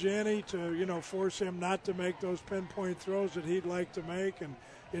on Janney to, force him not to make those pinpoint throws that he'd like to make. And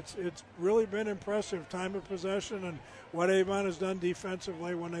it's really been impressive time of possession and what Avon has done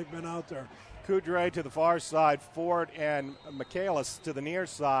defensively when they've been out there. Coudray to the far side, Ford and Michaelis to the near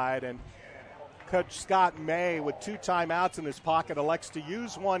side, and Coach Scott May with 2 timeouts in his pocket elects to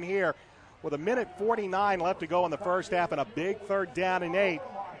use one here with 1:49 left to go in the first half and a big 3rd down and 8.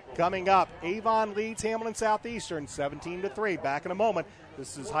 Coming up, Avon leads Hamilton Southeastern 17-3. Back in a moment.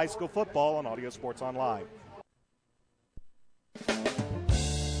 This is high school football on Audio Sports Online.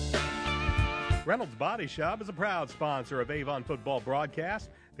 Reynolds Body Shop is a proud sponsor of Avon football broadcast.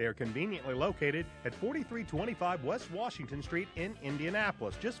 They are conveniently located at 4325 West Washington Street in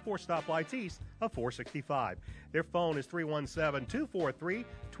Indianapolis, just 4 stoplights east of 465. Their phone is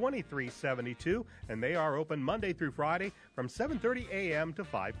 317-243-2372, and they are open Monday through Friday from 7:30 a.m. to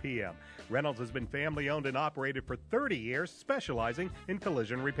 5 p.m. Reynolds has been family-owned and operated for 30 years, specializing in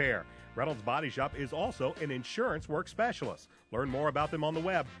collision repair. Reynolds Body Shop is also an insurance work specialist. Learn more about them on the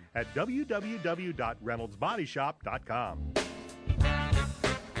web at www.reynoldsbodyshop.com.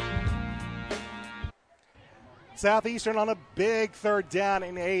 Southeastern on a big 3rd down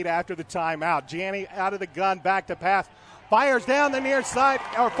and 8 after the timeout. Janney out of the gun, back to pass, fires down the near side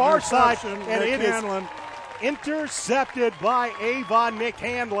or far side, and it is intercepted by Avon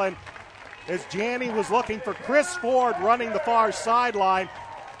McHandlin as Janney was looking for Chris Ford running the far sideline,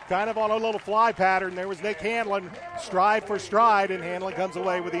 kind of on a little fly pattern. There was Nick Hanlon, stride for stride, and Hanlon comes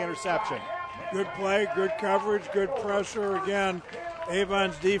away with the interception. Good play, good coverage, good pressure. Again,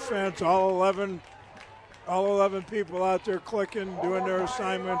 Avon's defense, all 11 people out there clicking, doing their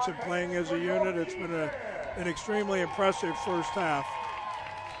assignments and playing as a unit. It's been an extremely impressive first half.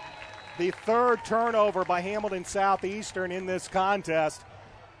 The 3rd turnover by Hamilton Southeastern in this contest.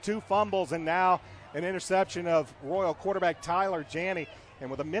 2 fumbles and now an interception of Royal quarterback Tyler Janney. And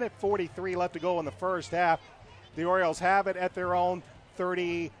with 1:43 left to go in the first half, the Orioles have it at their own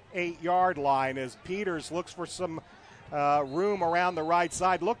 38-yard line as Peters looks for some room around the right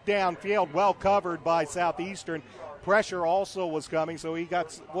side. Looked downfield, well covered by Southeastern. Pressure also was coming, so he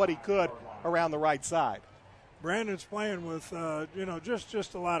got what he could around the right side. Brandon's playing with,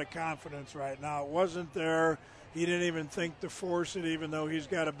 just a lot of confidence right now. It wasn't there. He didn't even think to force it, even though he's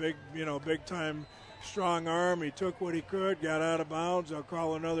got a big-time strong arm. He took what he could, got out of bounds. They'll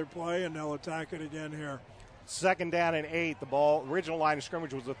call another play, and they'll attack it again here. 2nd down and 8. The ball, original line of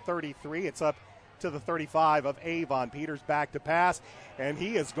scrimmage was a 33. It's up to the 35 of Avon. Peters back to pass, and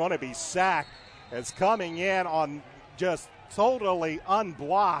he is going to be sacked as coming in on just totally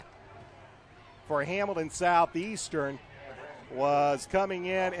unblocked for Hamilton Southeastern was coming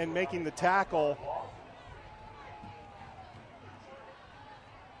in and making the tackle.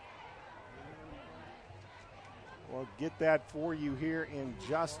 We'll get that for you here in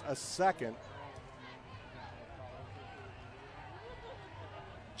just a second.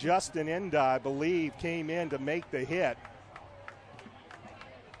 Justin Enda, I believe, came in to make the hit.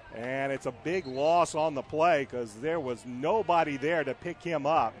 And it's a big loss on the play because there was nobody there to pick him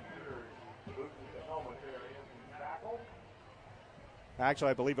up.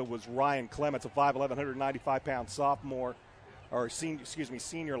 Actually, I believe it was Ryan Clements, a 5'11", 195-pound sophomore, or senior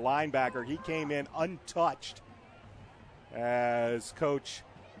linebacker. He came in untouched as Coach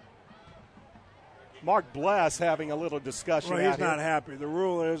Mark Bless having a little discussion. Well, he's not happy. The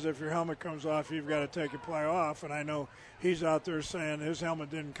rule is if your helmet comes off, you've got to take a play off. And I know he's out there saying his helmet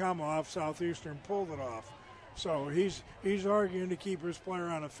didn't come off. Southeastern pulled it off. So he's arguing to keep his player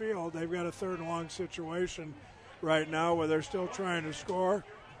on the field. They've got a 3rd and long situation right now where they're still trying to score.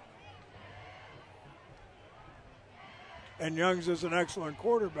 And Youngs is an excellent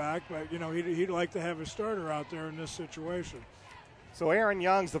quarterback, but, he'd like to have his starter out there in this situation. So Aaron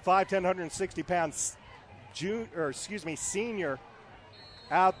Youngs, the 5'10", 160-pound senior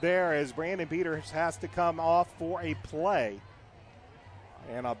out there as Brandon Peters has to come off for a play.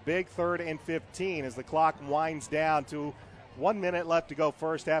 And a big 3rd and 15 as the clock winds down to 1 minute left to go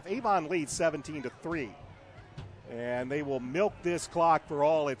first half. Avon leads 17-3. And they will milk this clock for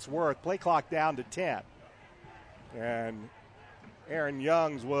all it's worth. Play clock down to 10. And Aaron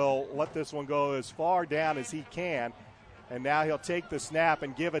Youngs will let this one go as far down as he can. And now he'll take the snap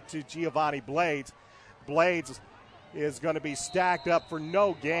and give it to Giovanni Blades. Blades is going to be stacked up for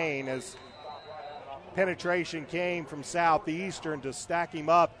no gain as penetration came from Southeastern to stack him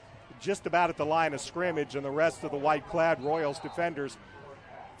up just about at the line of scrimmage, and the rest of the white-clad Royals defenders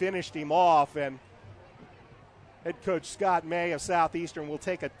finished him off. And head coach Scott May of Southeastern will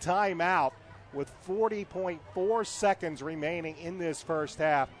take a timeout with 40.4 seconds remaining in this first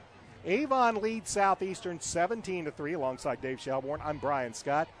half. Avon leads Southeastern 17-3 alongside Dave Shelbourne. I'm Brian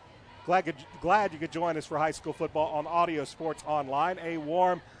Scott. Glad you could join us for high school football on Audio Sports Online. A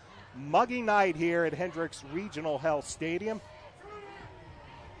warm, muggy night here at Hendricks Regional Health Stadium.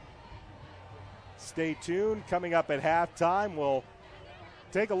 Stay tuned. Coming up at halftime, we'll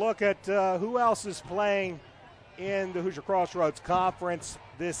take a look at who else is playing in the Hoosier Crossroads Conference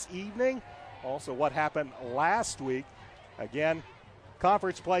this evening. Also, what happened last week. Again,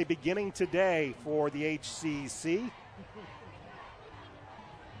 Conference play beginning today for the HCC.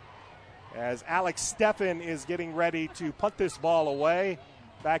 As Alex Steffen is getting ready to punt this ball away.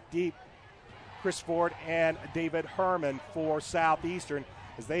 Back deep, Chris Ford and David Herman for Southeastern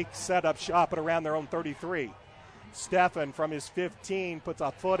as they set up shop at around their own 33. Steffen from his 15 puts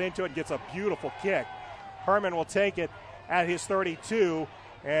a foot into it and gets a beautiful kick. Herman will take it at his 32,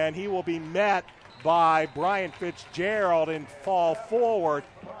 and he will be met by Brian Fitzgerald and fall forward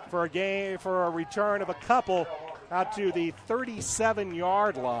for a return of a couple out to the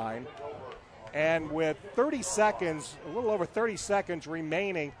 37-yard line. And with 30 seconds, a little over 30 seconds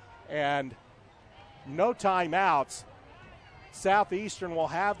remaining and no timeouts, Southeastern will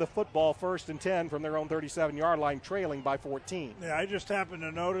have the football 1st and 10 from their own 37-yard line, trailing by 14. Yeah, I just happened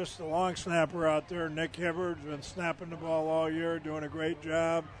to notice the long snapper out there, Nick Hibbard's been snapping the ball all year, doing a great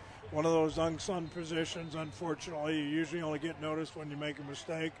job. One of those unsung positions, unfortunately, you usually only get noticed when you make a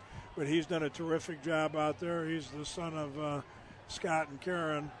mistake, but he's done a terrific job out there. He's the son of Scott and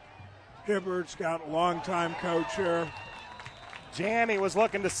Karen Hibbard. Scott, a longtime coach here. Janney was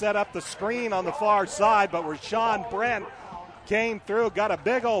looking to set up the screen on the far side, but Rashawn Brent came through, got a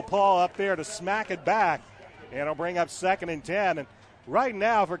big old paw up there to smack it back, and it'll bring up 2nd and 10. And right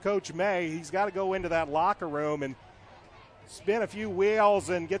now for Coach May, he's got to go into that locker room and spin a few wheels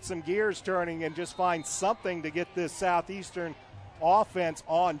and get some gears turning and just find something to get this Southeastern offense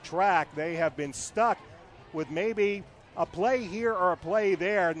on track. They have been stuck with maybe a play here or a play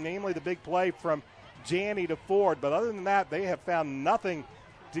there, namely the big play from Janney to Ford. But other than that, they have found nothing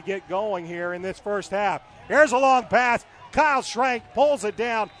to get going here in this first half. Here's a long pass. Kyle Schrank pulls it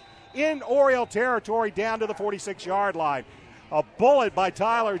down in Oriole territory down to the 46-yard line. A bullet by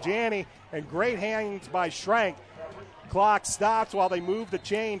Tyler Janney and great hands by Schrank. Clock stops while they move the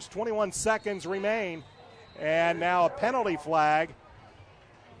chains. 21 seconds remain. And now a penalty flag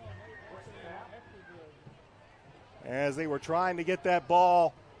as they were trying to get that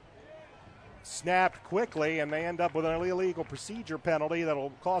ball snapped quickly, and they end up with an illegal procedure penalty that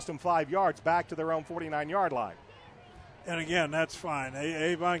will cost them 5 yards back to their own 49-yard line. And again, that's fine.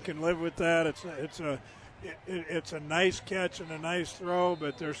 Avon can live with that. It's a nice catch and a nice throw,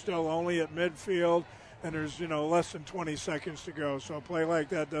 but they're still only at midfield, and there's less than 20 seconds to go. So a play like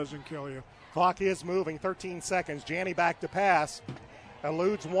that doesn't kill you. Clock is moving. 13 seconds. Janney back to pass.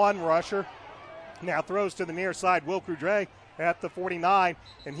 Eludes one rusher. Now throws to the near side. Will Coudray at the 49,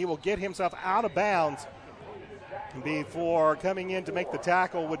 and he will get himself out of bounds. Before coming in to make the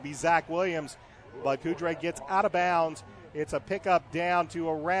tackle would be Zach Williams, but Coudray gets out of bounds. It's a pickup down to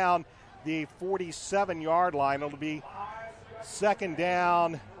around the 47-yard line. It'll be 2nd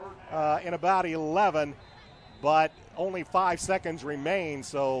down in about 11, but only 5 seconds remain.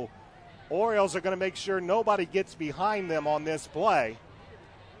 So Orioles are going to make sure nobody gets behind them on this play,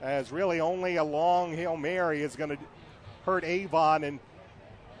 as really only a long Hail Mary is going to hurt Avon and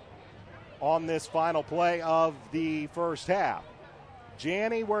on this final play of the first half.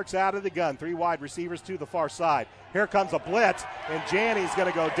 Janney works out of the gun. 3 wide receivers to the far side. Here comes a blitz, and Janney's going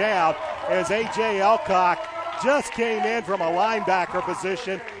to go down as A.J. Elcock just came in from a linebacker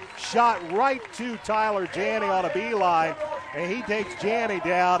position, shot right to Tyler Janney on a beeline, and he takes Janney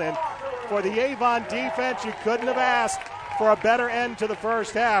down. And for the Avon defense, you couldn't have asked for a better end to the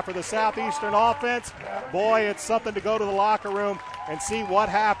first half for the Southeastern offense. Boy, it's something to go to the locker room and see what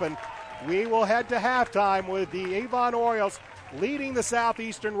happened. We will head to halftime with the Avon Orioles leading the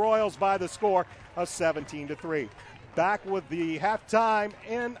Southeastern Royals by the score of 17-3. Back with the halftime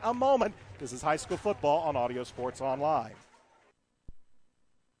in a moment. This is high school football on Audio Sports Online.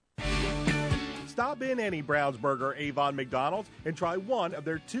 Stop in any Brownsburg or Avon McDonald's and try one of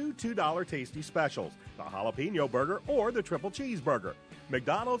their two $2 tasty specials, the jalapeno burger or the triple cheeseburger.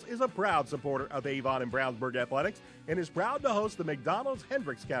 McDonald's is a proud supporter of Avon and Brownsburg athletics and is proud to host the McDonald's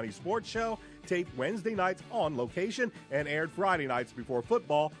Hendricks County Sports Show, taped Wednesday nights on location and aired Friday nights before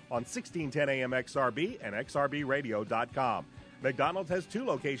football on 1610 AM XRB and XRBradio.com. McDonald's has 2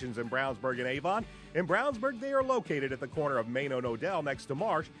 locations in Brownsburg and Avon. In Brownsburg, they are located at the corner of Main and Odell next to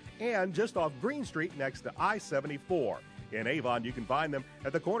Marsh and just off Green Street next to I-74. In Avon, you can find them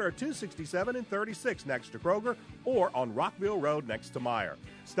at the corner of 267 and 36 next to Kroger or on Rockville Road next to Meyer.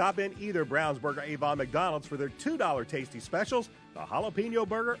 Stop in either Brownsburg or Avon McDonald's for their $2 tasty specials, the jalapeno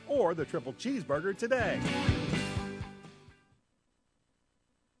burger or the triple cheeseburger today.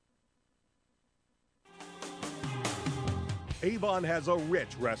 Avon has a rich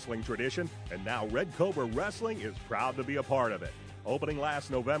wrestling tradition, and now Red Cobra Wrestling is proud to be a part of it. Opening last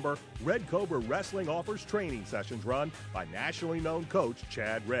November, Red Cobra Wrestling offers training sessions run by nationally known coach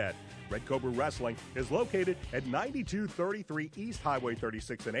Chad Redd. Red Cobra Wrestling is located at 9233 East Highway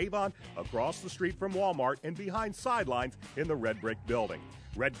 36 in Avon, across the street from Walmart and behind Sidelines in the Red Brick Building.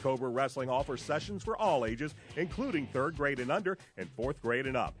 Red Cobra Wrestling offers sessions for all ages, including 3rd grade and under and 4th grade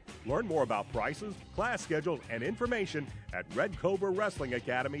and up. Learn more about prices, class schedules, and information at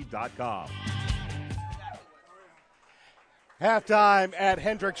RedCobraWrestlingAcademy.com. Halftime at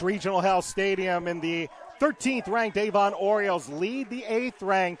Hendricks Regional Health Stadium, and the 13th ranked Avon Orioles lead the 8th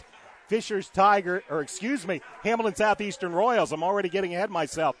ranked Hamilton Southeastern Royals. I'm already getting ahead of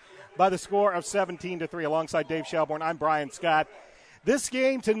myself by the score of 17-3. Alongside Dave Shelbourne, I'm Brian Scott. This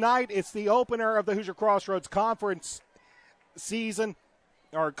game tonight, it's the opener of the Hoosier Crossroads Conference season,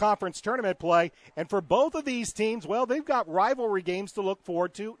 or conference tournament play. And for both of these teams, well, they've got rivalry games to look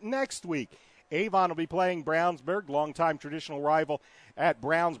forward to next week. Avon will be playing Brownsburg, longtime traditional rival at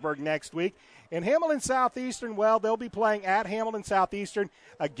Brownsburg next week. And Hamilton Southeastern, well, they'll be playing at Hamilton Southeastern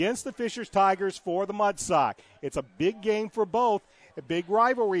against the Fishers Tigers for the Mud Sock. It's a big game for both, big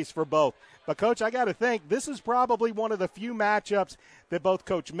rivalries for both. But, Coach, I got to think, this is probably one of the few matchups that both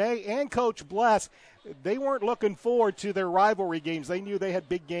Coach May and Coach Bless, they weren't looking forward to their rivalry games. They knew they had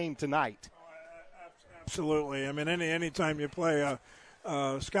big game tonight. Absolutely. I mean, any time you play a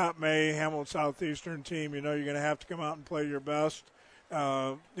Scott May, Hamilton Southeastern team, you know you're going to have to come out and play your best.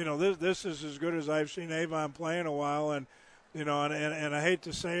 This is as good as I've seen Avon play in a while, and I hate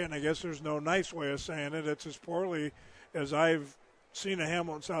to say it, and I guess there's no nice way of saying it. It's as poorly as I've seen a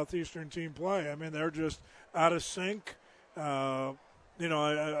Hamilton Southeastern team play. I mean, they're just out of sync. A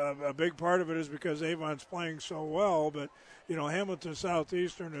big part of it is because Avon's playing so well, but Hamilton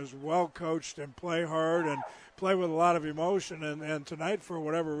Southeastern is well coached and play hard and play with a lot of emotion. And tonight, for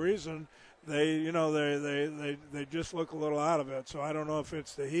whatever reason, they just look a little out of it. So I don't know if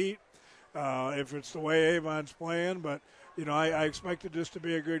it's the heat, if it's the way Avon's playing, but I expected this to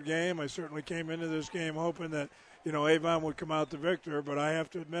be a good game. I certainly came into this game hoping that Avon would come out the victor, but I have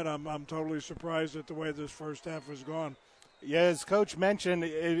to admit I'm totally surprised at the way this first half has gone. Yeah, as Coach mentioned,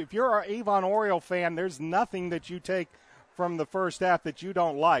 if you're an Avon Oriole fan, there's nothing that you take from the first half that you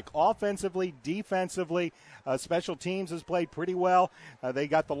don't like. Offensively, defensively, special teams has played pretty well. They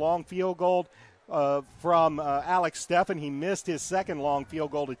got the long field goal from Alex Steffen. He missed his second long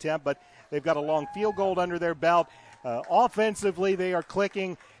field goal attempt, but they've got a long field goal under their belt. Offensively, they are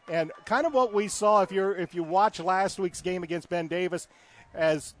clicking, and kind of what we saw if you watch last week's game against Ben Davis,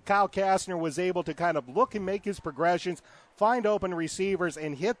 as Kyle Kastner was able to kind of look and make his progressions, find open receivers,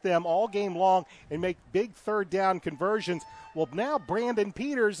 and hit them all game long and make big third down conversions. Well, now Brandon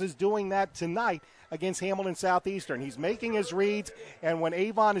Peters is doing that tonight against Hamilton Southeastern. He's making his reads, and when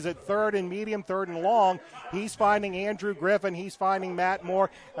Avon is at third and medium, third and long, he's finding Andrew Griffin, he's finding Matt Moore.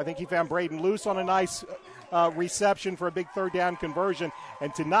 I think he found Braden Luce on a nice reception for a big third down conversion.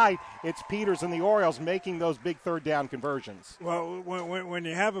 And tonight, it's Peters and the Orioles making those big third down conversions. Well, when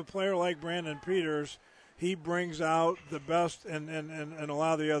you have a player like Brandon Peters, he brings out the best and a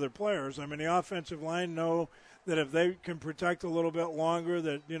lot of the other players. I mean, the offensive line know that if they can protect a little bit longer,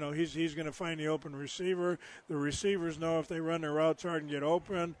 that he's going to find the open receiver. The receivers know if they run their routes hard and get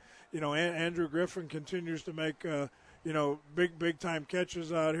open. Andrew Griffin continues to make big time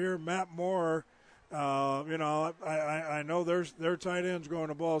catches out here. Matt Moore. I know their tight end's going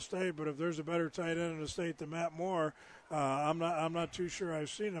to Ball State, but if there's a better tight end in the state than Matt Moore, I'm not too sure I've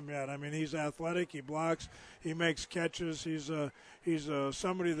seen him yet. I mean, he's athletic, he blocks, he makes catches. He's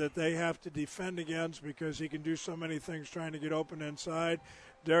somebody that they have to defend against because he can do so many things trying to get open inside.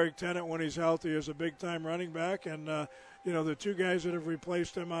 Derek Tennant, when he's healthy, is a big-time running back, and the two guys that have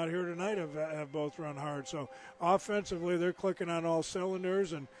replaced him out here tonight have both run hard. So offensively, they're clicking on all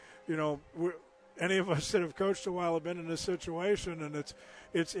cylinders, and any of us that have coached a while have been in this situation, and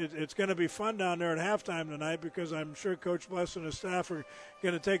it's going to be fun down there at halftime tonight because I'm sure Coach Bless and his staff are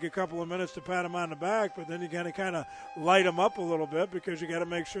going to take a couple of minutes to pat him on the back, but then you got to kind of light them up a little bit because you got to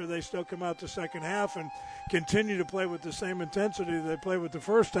make sure they still come out the second half and continue to play with the same intensity they played with the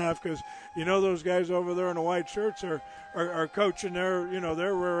first half, because those guys over there in the white shirts are coaching their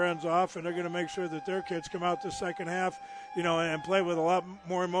rear ends off, and they're going to make sure that their kids come out the second half and play with a lot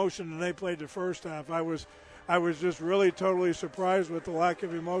more emotion than they played the first half. I was just really totally surprised with the lack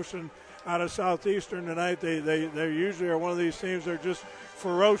of emotion out of Southeastern tonight. They usually are one of these teams that are just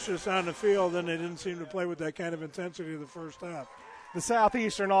ferocious on the field, and they didn't seem to play with that kind of intensity the first half. The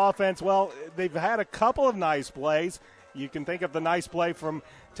Southeastern offense, well, they've had a couple of nice plays. You can think of the nice play from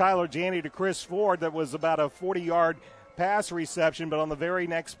Tyler Janney to Chris Ford that was about a 40-yard pass reception, but on the very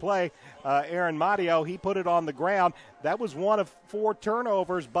next play, Aaron Matteo, he put it on the ground. That was one of 4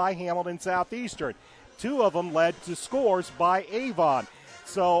 turnovers by Hamilton Southeastern. 2 of them led to scores by Avon.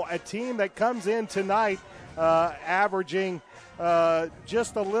 So a team that comes in tonight averaging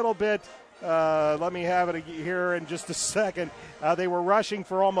just a little bit. Let me have it here in just a second. They were rushing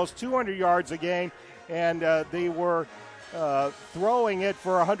for almost 200 yards a game, and they were throwing it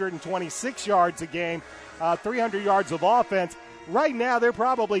for 126 yards a game, 300 yards of offense. Right now, they're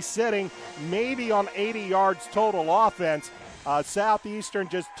probably sitting maybe on 80 yards total offense. Southeastern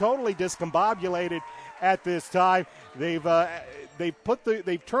just totally discombobulated at this time. They've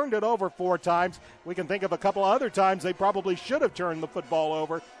turned it over 4 times. We can think of a couple of other times they probably should have turned the football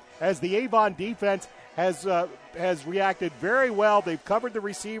over, as the Avon defense has reacted very well. They've covered the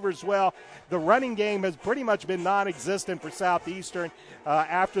receivers well. The running game has pretty much been non-existent for Southeastern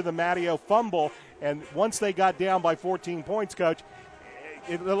after the Matteo fumble. And once they got down by 14 points, Coach,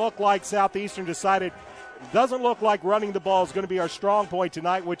 it looked like Southeastern decided, doesn't look like running the ball is going to be our strong point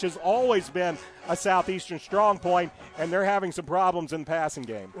tonight, which has always been a Southeastern strong point, and they're having some problems in the passing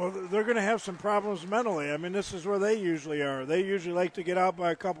game. Well, they're going to have some problems mentally. I mean, this is where they usually are. They usually like to get out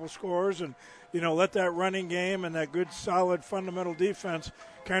by a couple scores and, let that running game and that good, solid, fundamental defense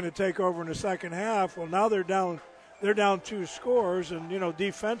kind of take over in the second half. Well, now they're down 2 scores, and,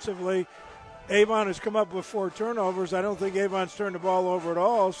 defensively, Avon has come up with 4 turnovers. I don't think Avon's turned the ball over at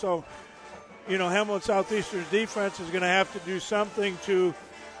all, so Hamilton Southeastern's defense is going to have to do something to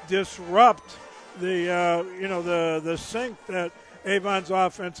disrupt the sink that Avon's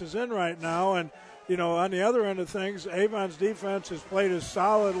offense is in right now. And, on the other end of things, Avon's defense has played as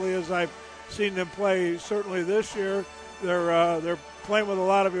solidly as I've seen them play certainly this year. They're playing with a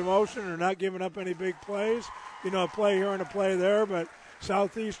lot of emotion. They're not giving up any big plays, a play here and a play there. But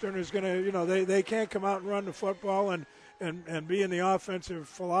Southeastern is going to, they can't come out and run the football and be in the offensive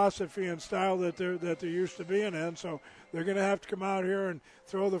philosophy and style that they're used to being in. So they're going to have to come out here and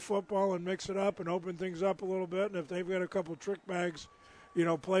throw the football and mix it up and open things up a little bit. And if they've got a couple trick bags,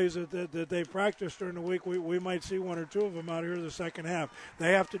 plays that they've practiced during the week, we might see 1 or 2 of them out here in the second half.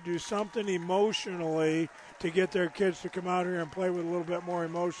 They have to do something emotionally to get their kids to come out here and play with a little bit more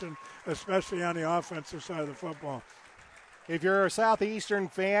emotion, especially on the offensive side of the football. If you're a Southeastern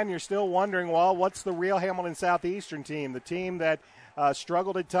fan, you're still wondering, well, what's the real Hamilton Southeastern team? The team that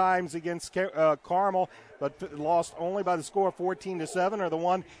struggled at times against Carmel, but lost only by the score of 14-7, or the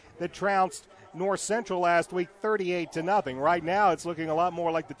one that trounced North Central last week 38-0. Right now, it's looking a lot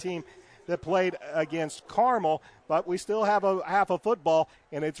more like the team that played against Carmel, but we still have a half a football,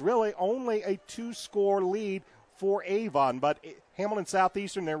 and it's really only a 2-score lead for Avon. But Hamilton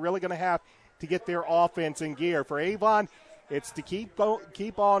Southeastern, they're really going to have to get their offense in gear. For Avon, it's to keep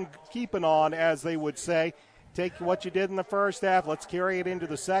on keeping on, as they would say. Take what you did in the first half, let's carry it into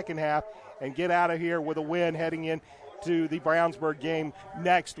the second half, and get out of here with a win heading in to the Brownsburg game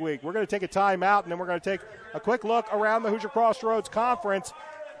next week. We're going to take a timeout, and then we're going to take a quick look around the Hoosier Crossroads Conference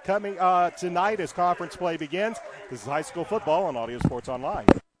coming tonight as conference play begins. This is high school football on Audio Sports Online.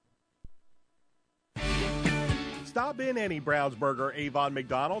 Stop in any Brownsburg or Avon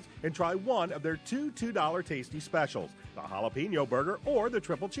McDonald's and try one of their two $2 tasty specials, the jalapeno burger or the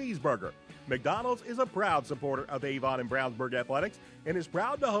triple cheeseburger. McDonald's is a proud supporter of Avon and Brownsburg athletics and is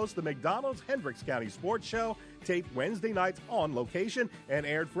proud to host the McDonald's Hendricks County Sports Show, taped Wednesday nights on location and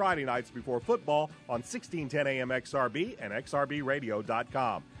aired Friday nights before football on 1610 AM XRB and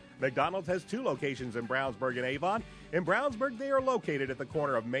XRBradio.com. McDonald's has 2 locations in Brownsburg and Avon. In Brownsburg, they are located at the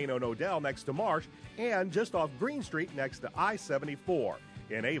corner of Main and Odell next to Marsh and just off Green Street next to I-74.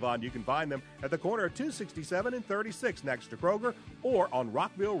 In Avon, you can find them at the corner of 267 and 36 next to Kroger or on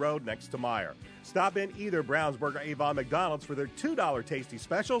Rockville Road next to Meyer. Stop in either Brownsburg or Avon McDonald's for their $2 tasty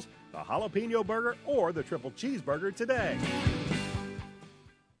specials, the jalapeno burger or the triple cheeseburger today.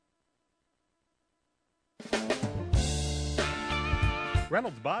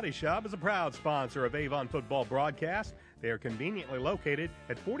 Reynolds Body Shop is a proud sponsor of Avon football broadcast. They are conveniently located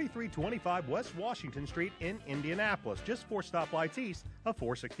at 4325 West Washington Street in Indianapolis, just 4 stoplights east of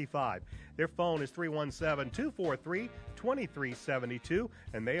 465. Their phone is 317-243-2372,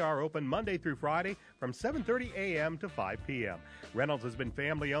 and they are open Monday through Friday from 7:30 a.m. to 5 p.m. Reynolds has been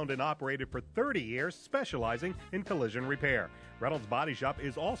family-owned and operated for 30 years, specializing in collision repair. Reynolds Body Shop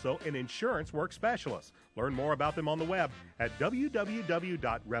is also an insurance work specialist. Learn more about them on the web at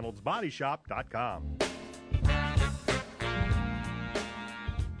www.reynoldsbodyshop.com.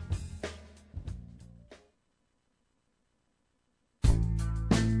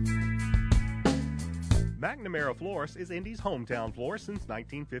 McNamara Florist is Indy's hometown florist since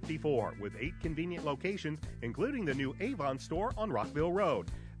 1954, with 8 convenient locations, including the new Avon store on Rockville Road.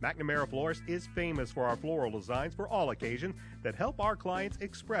 McNamara Florist is famous for our floral designs for all occasions that help our clients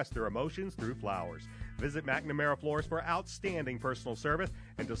express their emotions through flowers. Visit McNamara Floors for outstanding personal service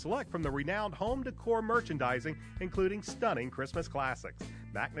and to select from the renowned home decor merchandising, including stunning Christmas classics.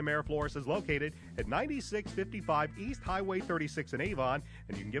 McNamara Floors is located at 9655 East Highway 36 in Avon,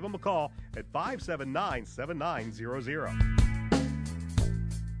 and you can give them a call at 579-7900.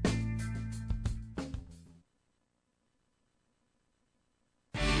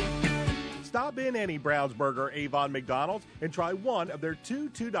 Stop in any Brownsburg or Avon McDonald's and try one of their two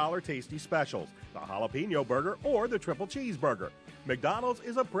 $2 tasty specials, the jalapeno burger or the triple cheeseburger. McDonald's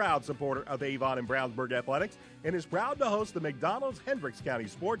is a proud supporter of Avon and Brownsburg athletics and is proud to host the McDonald's Hendricks County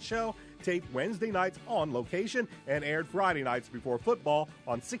Sports Show, taped Wednesday nights on location and aired Friday nights before football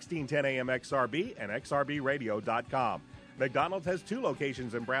on 1610 AM XRB and XRBradio.com. McDonald's has two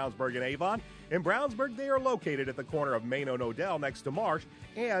locations in Brownsburg and Avon. In Brownsburg, they are located at the corner of Main and Odell next to Marsh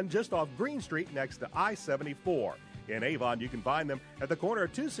and just off Green Street next to I-74. In Avon, you can find them at the corner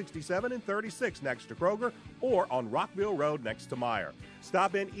of 267 and 36 next to Kroger or on Rockville Road next to Meyer.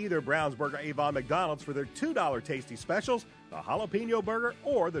 Stop in either Brownsburg or Avon McDonald's for their $2 tasty specials, the jalapeno burger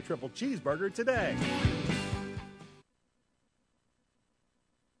or the triple cheeseburger today.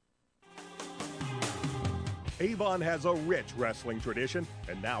 Avon has a rich wrestling tradition,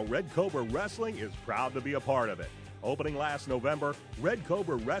 and now Red Cobra Wrestling is proud to be a part of it. Opening last November, Red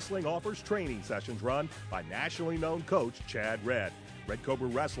Cobra Wrestling offers training sessions run by nationally known coach Chad Red. Red Cobra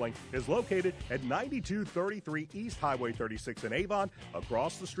Wrestling is located at 9233 East Highway 36 in Avon,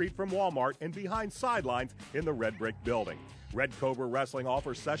 across the street from Walmart and behind sidelines in the Red Brick Building. Red Cobra Wrestling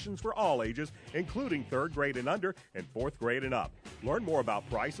offers sessions for all ages, including 3rd grade and under and 4th grade and up. Learn more about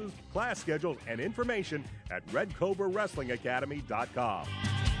prices, class schedules, and information at RedCobraWrestlingAcademy.com.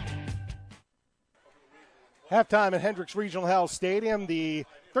 Halftime at Hendricks Regional Health Stadium. The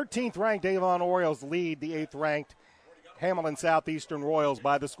 13th-ranked Avon Orioles lead the 8th-ranked Hamilton Southeastern Royals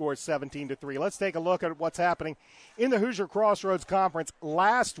by the score 17-3. Let's take a look at what's happening in the Hoosier Crossroads Conference.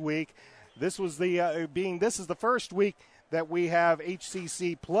 Last week, this is the first week that we have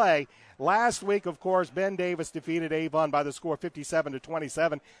HCC play. Last week, of course, Ben Davis defeated Avon by the score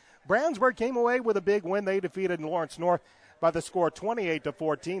 57-27. Brownsburg came away with a big win. They defeated Lawrence North by the score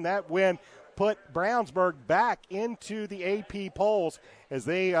 28-14. That win put Brownsburg back into the AP polls as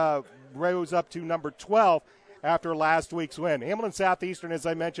they rose up to number 12 after last week's win. Hamilton Southeastern, as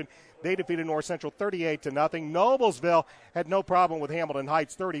I mentioned, they defeated North Central 38-0. Noblesville had no problem with Hamilton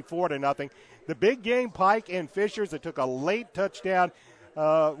Heights 34-0. The big game, Pike and Fishers, it took a late touchdown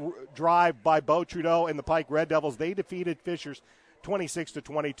drive by Bo Trudeau and the Pike Red Devils. They defeated Fishers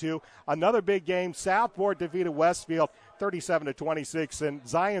 26-22. Another big game, Southport defeated Westfield 37-26, and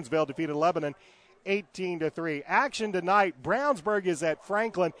Zionsville defeated Lebanon 18-3. Action tonight, Brownsburg is at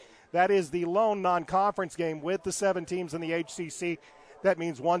Franklin. That is the lone non-conference game with the 7 teams in the HCC. That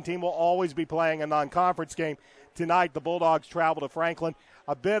means one team will always be playing a non-conference game. Tonight, the Bulldogs travel to Franklin.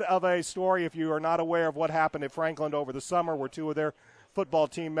 A bit of a story, if you are not aware of what happened at Franklin over the summer, where 2 of their football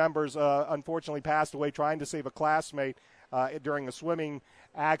team members unfortunately passed away trying to save a classmate during a swimming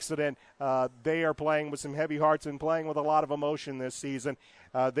accident. They are playing with some heavy hearts and playing with a lot of emotion this season.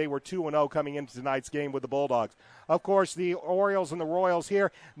 They were 2-0 coming into tonight's game with the Bulldogs. Of course, the Orioles and the Royals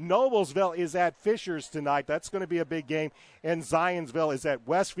here. Noblesville is at Fishers tonight. That's going to be a big game. And Zionsville is at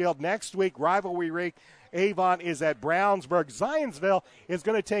Westfield. Next week, rivalry week, Avon is at Brownsburg. Zionsville is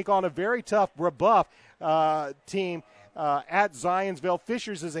going to take on a very tough Brebeuf team at Zionsville.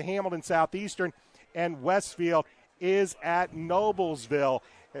 Fishers is a Hamilton Southeastern, and Westfield is at Noblesville.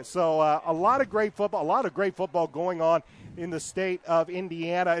 So a lot of great football going on in the state of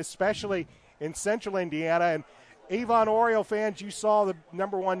Indiana, especially in central Indiana. And Avon Oriole fans, you saw the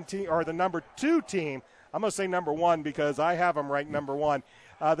number 1 team, or the number 2 team. I'm going to say number 1 because I have them ranked number 1.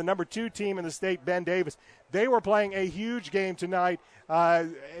 The number 2 team in the state, Ben Davis, they were playing a huge game tonight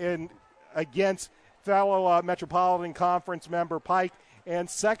against fellow Metropolitan Conference member Pike and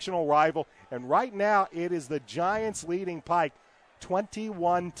sectional rival. And right now it is the Giants leading Pike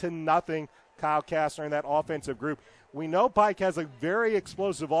 21-0. Kyle Kastner in that offensive group. We know Pike has a very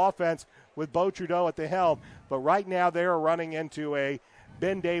explosive offense with Bo Trudeau at the helm, but right now they are running into a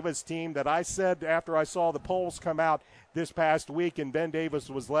Ben Davis team that I said after I saw the polls come out this past week and Ben Davis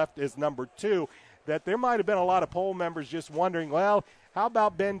was left as number 2, that there might have been a lot of poll members just wondering, well, how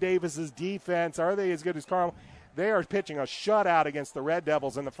about Ben Davis's defense? Are they as good as Carmel? They are pitching a shutout against the Red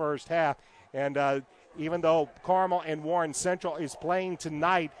Devils in the first half, and even though Carmel and Warren Central is playing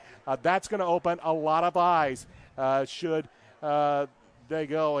tonight, that's going to open a lot of eyes should they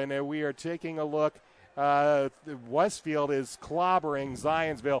go. And we are taking a look. Westfield is clobbering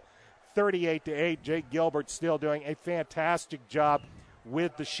Zionsville 38-8. Jake Gilbert still doing a fantastic job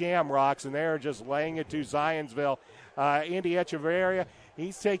with the Shamrocks, and they're just laying it to Zionsville. Andy Echeverria,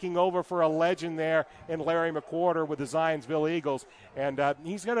 he's taking over for a legend there in Larry McWhorter with the Zionsville Eagles, and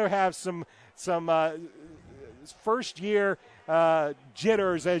he's going to have some first-year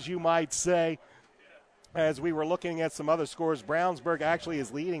jitters, as you might say. As we were looking at some other scores, Brownsburg actually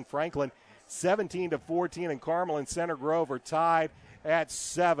is leading Franklin 17-14, and Carmel and Center Grove are tied at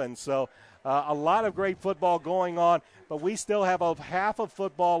 7. So a lot of great football going on, but we still have a half of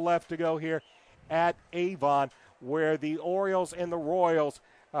football left to go here at Avon, where the Orioles and the Royals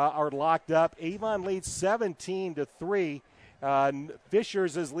are locked up. Avon leads 17-3.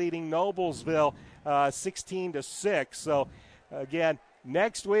 Fishers is leading Noblesville 16-6. So again,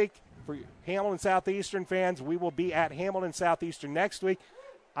 next week, for Hamilton Southeastern fans, we will be at Hamilton Southeastern next week.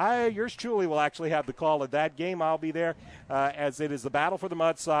 Yours truly will actually have the call of that game. I'll be there as it is the battle for the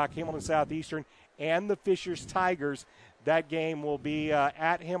Mudsock, Hamilton Southeastern, and the Fishers Tigers. That game will be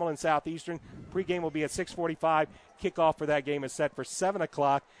at Hamilton Southeastern. Pregame will be at 6:45. Kickoff for that game is set for 7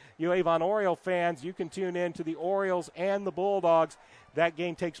 o'clock. You Avon Oriole fans, you can tune in to the Orioles and the Bulldogs. That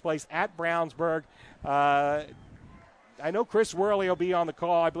game takes place at Brownsburg. I know Chris Worley will be on the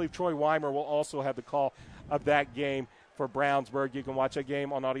call. I believe Troy Weimer will also have the call of that game for Brownsburg. You can watch that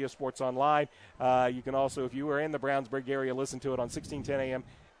game on Audio Sports Online. You can also, if you are in the Brownsburg area, listen to it on 1610 AM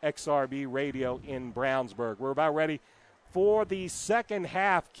XRB Radio in Brownsburg. We're about ready for the second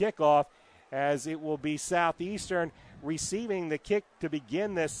half kickoff, as it will be Southeastern receiving the kick to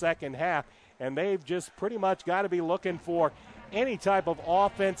begin this second half. And they've just pretty much got to be looking for any type of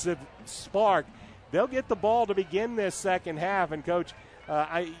offensive spark. They'll get the ball to begin this second half. And, Coach,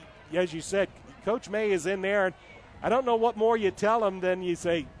 as you said, Coach May is in there. And I don't know what more you tell them than you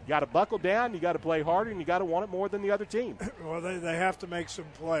say, you got to buckle down, you got to play harder, and you got to want it more than the other team. Well, they have to make some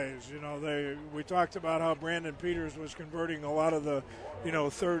plays. You know, we talked about how Brandon Peters was converting a lot of the,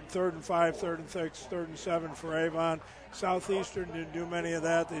 third and 5, 3rd and 6, 3rd and 7 for Avon. Southeastern didn't do many of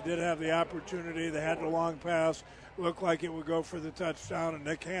that. They did have the opportunity. They had the long pass. Looked like it would go for the touchdown, and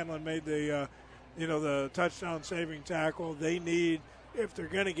Nick Hanlon made the touchdown-saving tackle. They need, if they're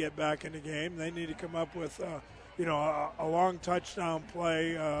going to get back in the game, they need to come up with, a long touchdown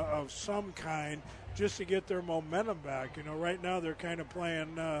play of some kind just to get their momentum back. Right now they're kind of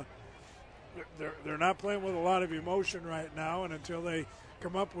playing they're not playing with a lot of emotion right now, and until they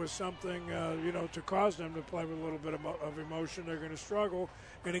come up with something, to cause them to play with a little bit of emotion, they're going to struggle.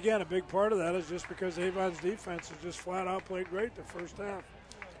 And, again, a big part of that is just because Avon's defense has just flat-out played great the first half.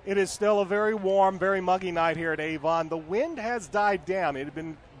 It is still a very warm, very muggy night here at Avon. The wind has died down. It had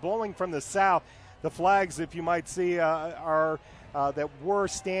been blowing from the south. The flags, if you might see, are that were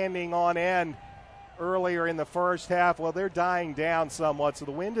standing on end earlier in the first half. Well, they're dying down somewhat, so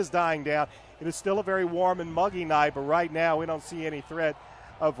the wind is dying down. It is still a very warm and muggy night, but right now we don't see any threat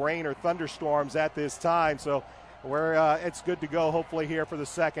of rain or thunderstorms at this time. So it's good to go, hopefully, here for the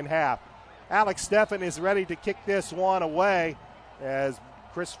second half. Alex Steffen is ready to kick this one away as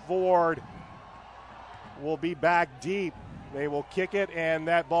Chris Ford will be back deep. They will kick it, and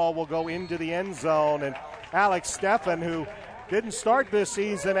that ball will go into the end zone. And Alex Steffen, who didn't start this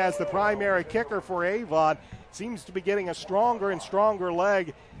season as the primary kicker for Avon, seems to be getting a stronger and stronger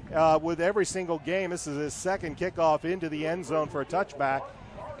leg with every single game. This is his second kickoff into the end zone for a touchback.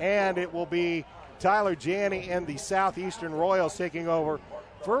 And it will be Tyler Janney and the Southeastern Royals taking over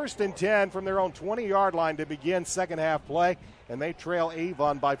 1st and 10 from their own 20-yard line to begin second half play. And they trail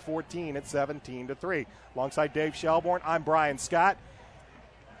Avon by 14 at 17-3. Alongside Dave Shelbourne, I'm Brian Scott.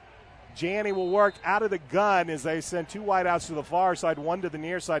 Janney will work out of the gun as they send 2 wideouts to the far side, 1 to the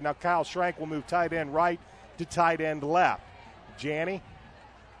near side. Now Kyle Schrank will move tight end right to tight end left. Janney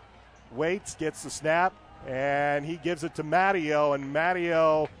waits, gets the snap, and he gives it to Matteo. And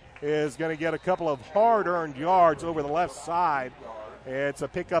Matteo is going to get a couple of hard-earned yards over the left side. It's a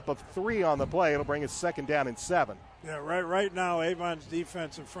pickup of 3 on the play. It'll bring us 2nd down and 7. Yeah, right now Avon's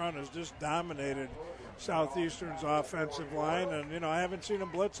defensive front has just dominated Southeastern's offensive line, and I haven't seen them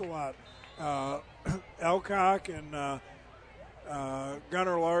blitz a lot. Elcock and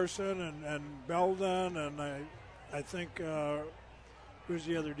Gunnar Larson and Belden, and I think who's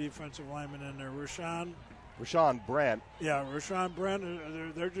the other defensive lineman in there? Rashawn Brent. Yeah, Rashawn Brent.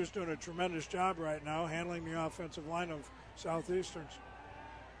 They're just doing a tremendous job right now handling the offensive line of Southeastern's.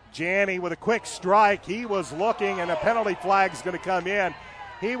 Janney with a quick strike. He was looking, and a penalty flag is going to come in.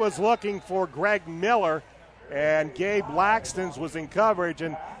 He was looking for Greg Miller, and Gabe Laxton's was in coverage,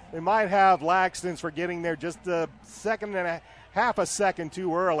 and they might have Laxton's for getting there just a second and a half a second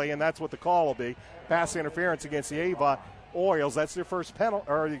too early, and that's what the call will be. Pass interference against the Avon Orioles. That's their first penalty,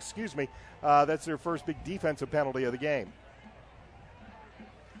 that's their first big defensive penalty of the game.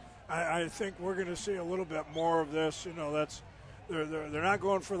 I think we're going to see a little bit more of this. They're not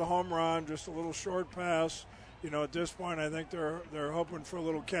going for the home run, just a little short pass. At this point, I think they're hoping for a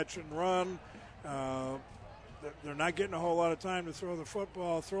little catch and run. They're not getting a whole lot of time to throw the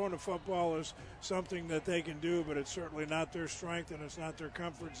football. Throwing the football is something that they can do, but it's certainly not their strength and it's not their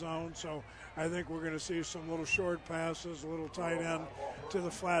comfort zone. So I think we're going to see some little short passes, a little tight end to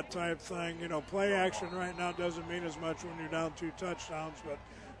the flat type thing. Play action right now doesn't mean as much when you're down 2 touchdowns, but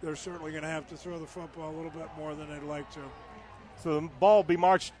they're certainly going to have to throw the football a little bit more than they'd like to. So the ball will be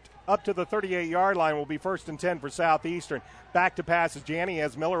marched up to the 38-yard line. Will be 1st and 10 for Southeastern. Back to pass as Janney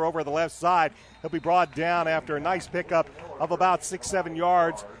has Miller over the left side. He'll be brought down after a nice pickup of about 6-7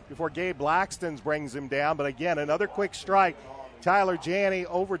 yards before Gabe Blackstons brings him down. But again, another quick strike. Tyler Janney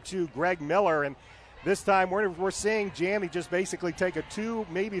over to Greg Miller, and this time we're seeing Janney just basically take a 2,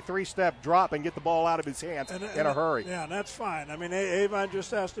 maybe 3-step drop and get the ball out of his hands in a hurry. Yeah, and that's fine. Avon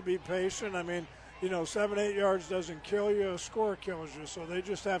just has to be patient. 7-8 yards doesn't kill you, a score kills you. So they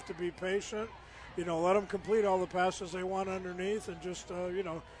just have to be patient. Let them complete all the passes they want underneath and just,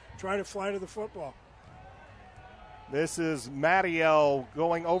 try to fly to the football. This is Mattio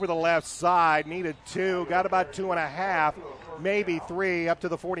going over the left side. Needed 2, got about 2.5, maybe 3 up to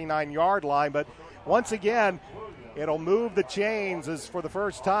the 49-yard line. But once again, it'll move the chains as for the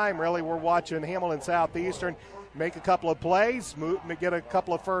first time, really, we're watching Hamilton Southeastern make a couple of plays, get a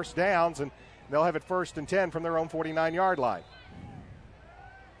couple of first downs, and they'll have it 1st and 10 from their own 49-yard line.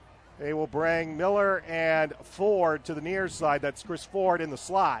 They will bring Miller and Ford to the near side. That's Chris Ford in the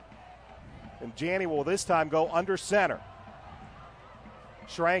slot. And Janney will this time go under center.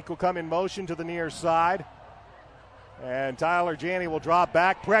 Schrank will come in motion to the near side. And Tyler Janney will drop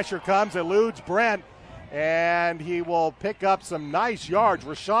back. Pressure comes, eludes Brent. And he will pick up some nice yards.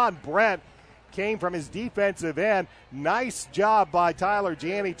 Rashawn Brent came from his defensive end. Nice job by Tyler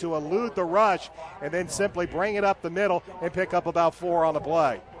Janney to elude the rush and then simply bring it up the middle and pick up about 4 on the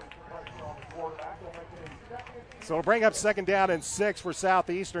play. So it'll bring up 2nd down and 6 for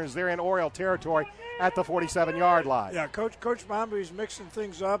Southeastern as they're in Oriole territory at the 47-yard line. Yeah, Coach Bomby's mixing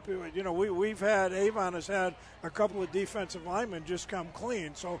things up. Avon has had a couple of defensive linemen just come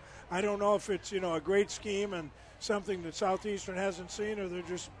clean. So I don't know if it's, a great scheme and something that Southeastern hasn't seen, or they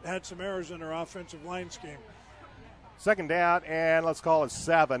just had some errors in their offensive line scheme. 2nd down, and let's call it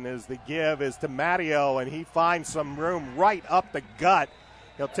 7 as the give is to Mattio, and he finds some room right up the gut.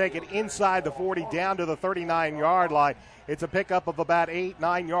 He'll take it inside the 40 down to the 39-yard line. It's a pickup of about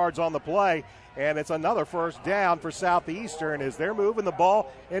 8-9 yards on the play, and it's another 1st down for Southeastern as they're moving the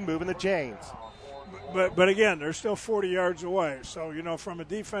ball and moving the chains. But again, they're still 40 yards away. So, from a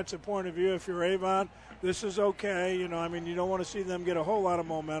defensive point of view, if you're Avon, this is okay. You don't want to see them get a whole lot of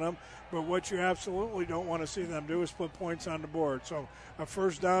momentum. But what you absolutely don't want to see them do is put points on the board. So a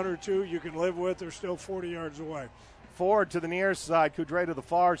 1st down or 2 you can live with. They're still 40 yards away. Ford to the near side, Coudray to the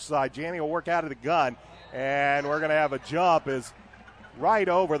far side. Janney will work out of the gun, and we're going to have a jump as right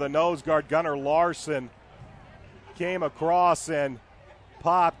over the nose guard. Gunnar Larson came across and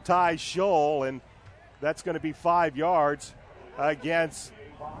popped Ty Scholl, and that's going to be 5 yards against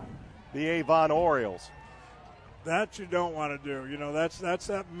the Avon Orioles. That you don't want to do. That's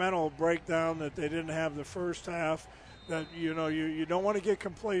that mental breakdown that they didn't have the first half. That you don't want to get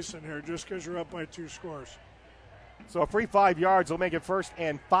complacent here just because you're up by 2 scores. So a free 5 yards will make it 1st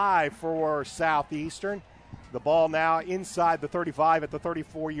and 5 for Southeastern. The ball now inside the 35 at the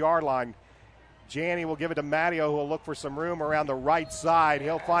 34-yard line. Janney will give it to Mattio, who will look for some room around the right side.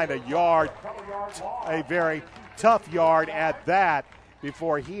 He'll find a yard, a very tough yard at that,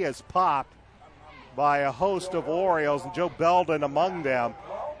 before he is popped by a host of Orioles, and Joe Belden among them.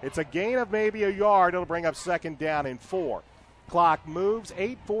 It's a gain of maybe a yard. It'll bring up 2nd down and 4. Clock moves,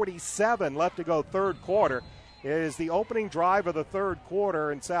 8:47 left to go 3rd quarter. It is the opening drive of the 3rd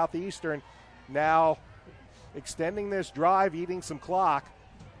quarter, and Southeastern now extending this drive, eating some clock.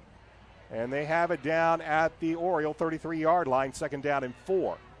 And they have it down at the Oriole 33-yard line, 2nd down and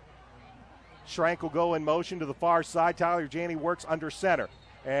 4. Schrank will go in motion to the far side. Tyler Janney works under center.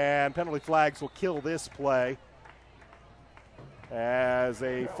 And penalty flags will kill this play as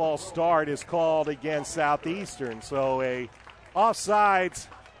a false start is called against Southeastern. So a offsides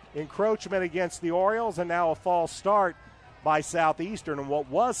encroachment against the Orioles, and now a false start by Southeastern. And what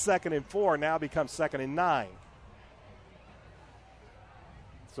was 2nd and 4 now becomes 2nd and 9.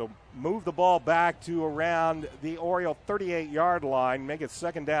 So move the ball back to around the Oriole 38-yard line, make it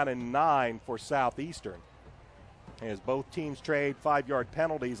 2nd down and 9 for Southeastern, as both teams trade 5-yard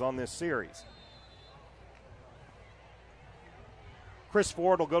penalties on this series. Chris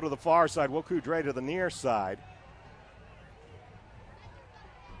Ford will go to the far side. Will Coudray to the near side.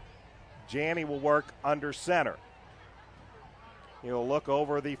 Janney will work under center. He'll look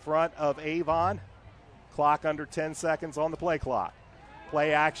over the front of Avon. Clock under 10 seconds on the play clock.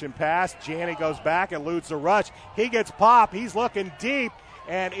 Play action pass. Janney goes back, eludes the rush. He gets popped. He's looking deep,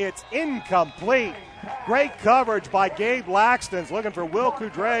 and it's incomplete. Great coverage by Gabe Laxton's looking for Will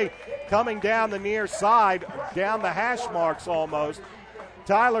Coudray coming down the near side, down the hash marks almost.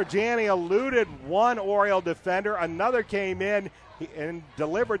 Tyler Janney eluded one Oriole defender. Another came in and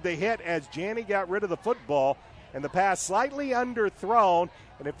delivered the hit as Janney got rid of the football. And the pass slightly underthrown,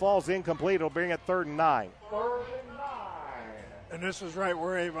 and it falls incomplete. It'll bring it 3rd and 9. And this is right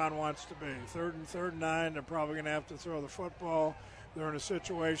where Avon wants to be. 3rd and 9, they're probably going to have to throw the football. They're in a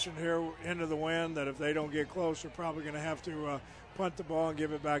situation here into the wind that if they don't get close, they're probably going to have to punt the ball and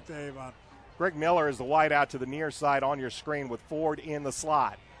give it back to Avon. Greg Miller is the wide out to the near side on your screen with Ford in the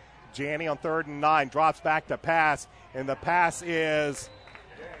slot. Janney on 3rd and 9 drops back to pass, and the pass is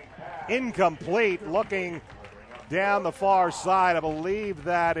incomplete. Looking down the far side, I believe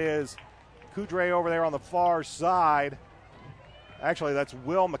that is Coudray over there on the far side. Actually, that's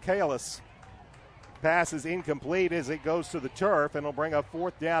Will Michaelis. Pass is incomplete as it goes to the turf, and it'll bring up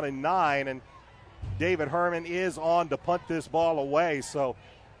 4th down and 9. And David Herman is on to punt this ball away. So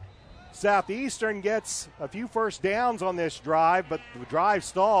Southeastern gets a few first downs on this drive, but the drive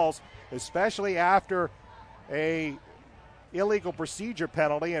stalls, especially after a illegal procedure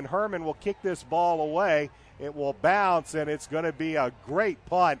penalty, and Herman will kick this ball away. It will bounce, and it's going to be a great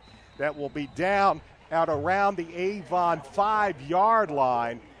punt that will be down out around the Avon 5-yard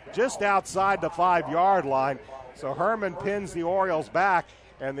line, just outside the 5-yard line. So Herman pins the Orioles back,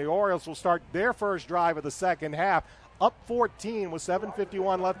 and the Orioles will start their first drive of the second half, up 14 with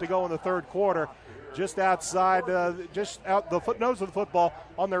 7:51 left to go in the third quarter, just outside, just out the nose of the football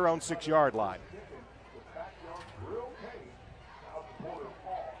on their own 6-yard line.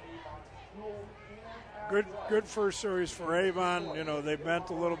 Good first series for Avon. You know, they bent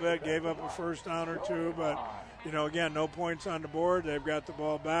a little bit, gave up a first down or two, but, you know, again, no points on the board. They've got the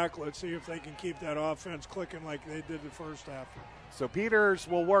ball back. Let's see if they can keep that offense clicking like they did the first half. So Peters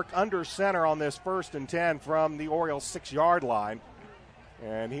will work under center on this 1st and 10 from the Orioles 6-yard line.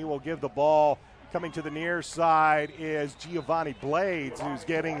 And he will give the ball. Coming to the near side is Giovanni Blades, who's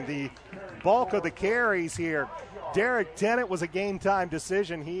getting the bulk of the carries here. Derek Tennant was a game-time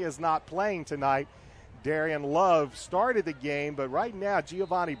decision. He is not playing tonight. Darian Love started the game, but right now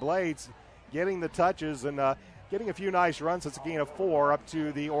Giovanni Blades getting the touches and getting a few nice runs. It's a gain of 4 up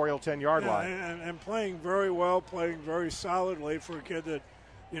to the Oriole 10-yard line. And playing very well, playing very solidly for a kid that,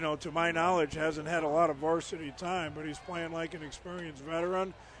 you know, to my knowledge hasn't had a lot of varsity time, but he's playing like an experienced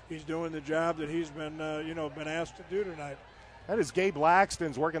veteran. He's doing the job that he's been, been asked to do tonight. That is Gabe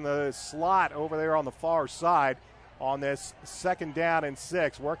Laxton's working the slot over there on the far side on this 2nd down and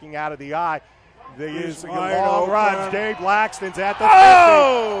 6, working out of the eye. These long runs. Gabe Laxton's at the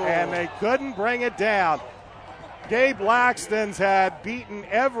 50, and they couldn't bring it down. Gabe Laxton's had beaten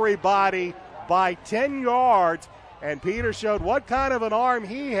everybody by 10 yards, and Peter showed what kind of an arm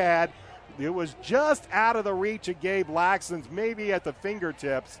he had. It was just out of the reach of Gabe Laxton's, maybe at the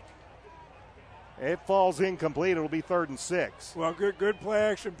fingertips. It falls incomplete. It'll be 3rd and 6. Well, good play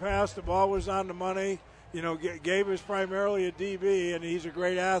action pass. The ball was on the money. You know, Gabe is primarily a DB, and he's a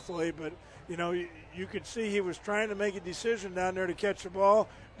great athlete, but you know, you could see he was trying to make a decision down there to catch the ball.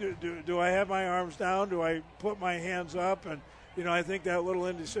 Do I have my arms down? Do I put my hands up? And, you know, I think that little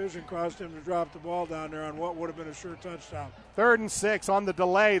indecision caused him to drop the ball down there on what would have been a sure touchdown. 3rd and 6 on the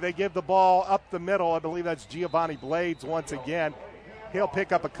delay. They give the ball up the middle. I believe that's Giovanni Blades once again. He'll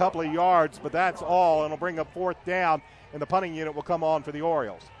pick up a couple of yards, but that's all, and it'll bring up 4th down, and the punting unit will come on for the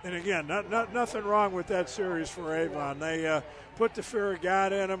Orioles. And again, nothing wrong with that series for Avon. They put the fear of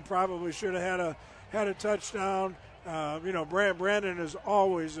God in them. Probably should have had a touchdown. Brandon is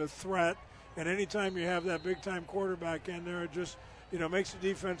always a threat, and anytime you have that big-time quarterback in there, it just makes the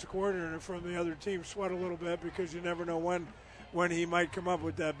defensive coordinator from the other team sweat a little bit because you never know when he might come up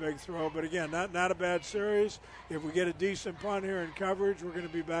with that big throw. But again, not a bad series. If we get a decent punt here in coverage, we're going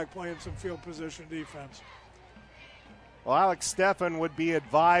to be back playing some field position defense. Well, Alex Steffen would be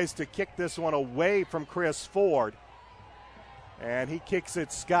advised to kick this one away from Chris Ford, and he kicks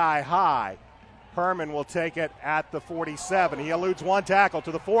it sky high. Herman will take it at the 47. He eludes one tackle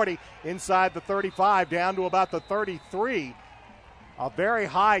to the 40, inside the 35, down to about the 33. A very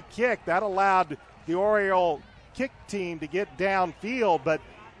high kick. That allowed the Oriole kick team to get downfield, but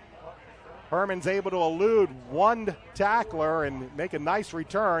Herman's able to elude one tackler and make a nice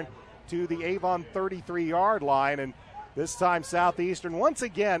return to the Avon 33-yard line. And this time Southeastern, once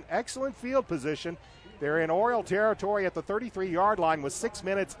again, excellent field position. They're in Oriole territory at the 33-yard line with 6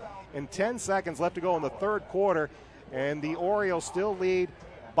 minutes and 10 seconds left to go in the third quarter, and the Orioles still lead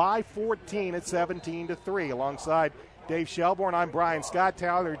by 14 at 17-3. Alongside Dave Shelbourne, I'm Brian Scott.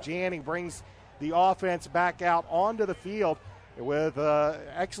 Tyler Janney brings the offense back out onto the field with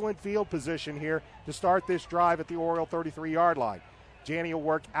excellent field position here to start this drive at the Oriole 33-yard line. Janney will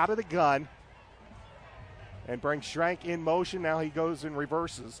work out of the gun and bring Schrank in motion. Now he goes and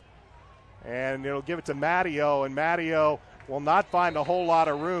reverses. And it'll give it to Matteo, and Matteo will not find a whole lot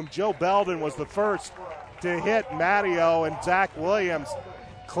of room. Joe Belden was the first to hit Matteo, and Zach Williams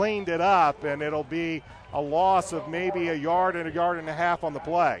cleaned it up, and it'll be a loss of maybe a yard and a half on the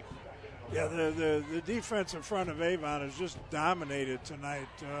play. Yeah, the defense in front of Avon has just dominated tonight.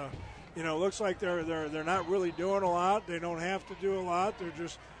 Looks like they're not really doing a lot. They don't have to do a lot. They're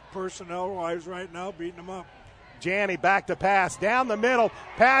just personnel-wise right now beating them up. Janney back to pass, down the middle,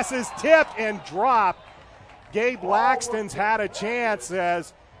 pass is tipped and dropped. Gabe Laxton's had a chance,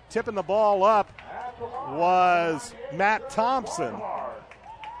 as tipping the ball up was Matt Thompson.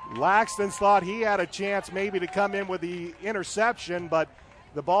 Laxton's thought he had a chance maybe to come in with the interception, but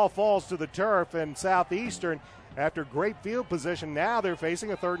the ball falls to the turf, and Southeastern, after great field position, now they're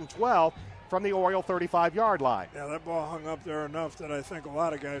facing a 3rd and 12 from the Oriole 35-yard line. Yeah, that ball hung up there enough that I think a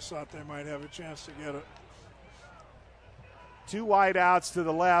lot of guys thought they might have a chance to get it. 2 wideouts to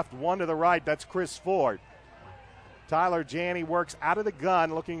the left, 1 to the right. That's Chris Ford. Tyler Janney works out of the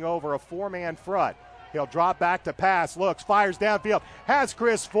gun, looking over a 4-man front. He'll drop back to pass, looks, fires downfield, has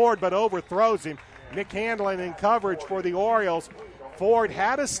Chris Ford, but overthrows him. Nick Handlin in coverage for the Orioles. Ford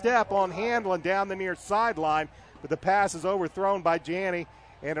had a step on Handlin down the near sideline, but the pass is overthrown by Janney,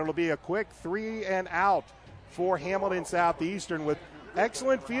 and it'll be a quick 3 and out for Hamilton Southeastern with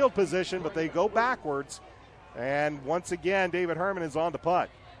excellent field position, but they go backwards. And once again, David Herman is on the punt.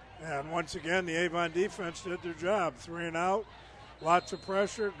 And once again, the Avon defense did their job. 3 and out, lots of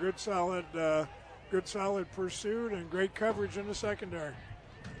pressure, good solid pursuit, and great coverage in the secondary.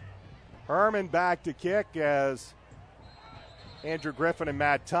 Herman back to kick as Andrew Griffin and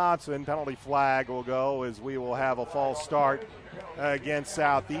Matt Thompson. Penalty flag will go as we will have a false start against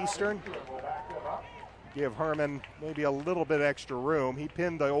Southeastern. Give Herman maybe a little bit extra room. He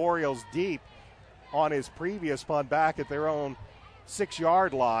pinned the Orioles deep on his previous punt back at their own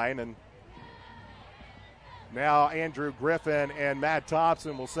 6-yard line. And now Andrew Griffin and Matt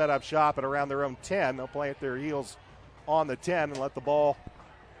Thompson will set up shop at around their own 10. They'll plant their heels on the 10 and let the ball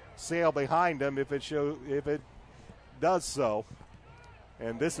sail behind them if it does so.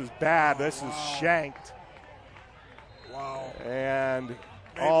 And this is bad. This is shanked. Wow. And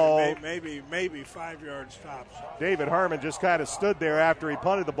maybe 5 yards tops. David Herman just kind of stood there after he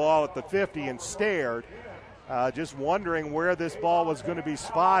punted the ball at the 50 and stared, just wondering where this ball was going to be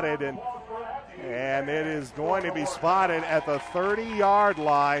spotted, and it is going to be spotted at the 30-yard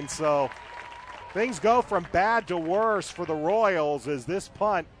line. So things go from bad to worse for the Royals as this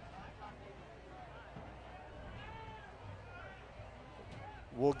punt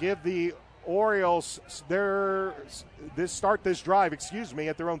will give the Orioles start this drive,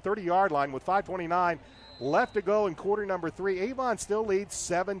 at their own 30-yard line with 5:29 left to go in quarter number 3. Avon still leads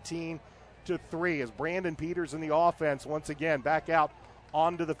 17-3 as Brandon Peters in the offense once again back out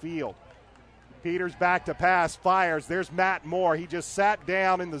onto the field. Peters back to pass, fires. There's Matt Moore. He just sat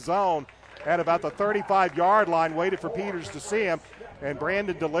down in the zone at about the 35-yard line, waited for Peters to see him, and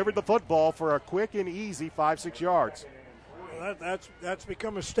Brandon delivered the football for a quick and easy 5-6 yards. That's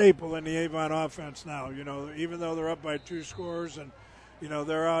become a staple in the Avon offense now. Even though they're up by 2 scores and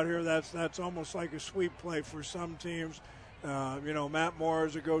they're out here, that's almost like a sweep play for some teams. Matt Moore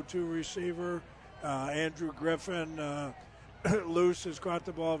is a go-to receiver. Andrew Griffin, Luce has caught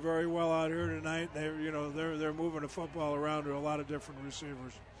the ball very well out here tonight. They're moving the football around to a lot of different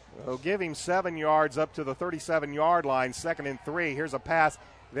receivers. They'll give him 7 yards up to the 37-yard line, 2nd and 3. Here's a pass.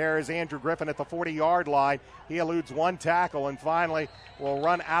 There is Andrew Griffin at the 40-yard line. He eludes 1 tackle and finally will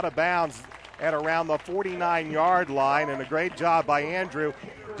run out of bounds at around the 49-yard line. And a great job by Andrew.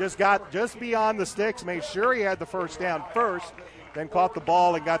 Just got just beyond the sticks, made sure he had the first down first, then caught the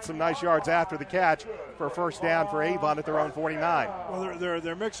ball and got some nice yards after the catch for a first down for Avon at their own 49. Well,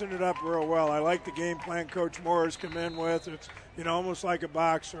 they're mixing it up real well. I like the game plan Coach Moore has come in with. It's almost like a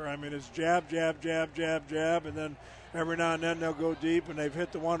boxer. I mean, it's jab, jab, jab, jab, jab, and then every now and then they'll go deep, and they've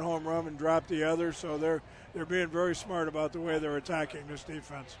hit the one home run and dropped the other. So they're being very smart about the way they're attacking this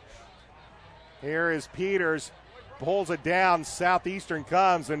defense. Here is Peters, pulls it down. Southeastern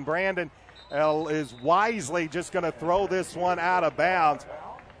comes, and Brandon is wisely just going to throw this one out of bounds.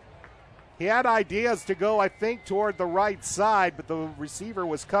 He had ideas to go, I think, toward the right side, but the receiver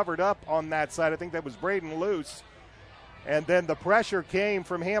was covered up on that side. I think that was Braden Luce. And then the pressure came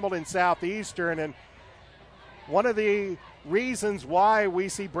from Hamilton Southeastern. And one of the reasons why we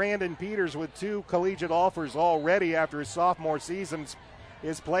see Brandon Peters with 2 collegiate offers already after his sophomore season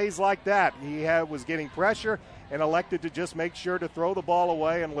is plays like that. He was getting pressure and elected to just make sure to throw the ball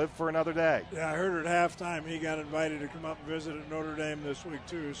away and live for another day. Yeah, I heard at halftime he got invited to come up and visit at Notre Dame this week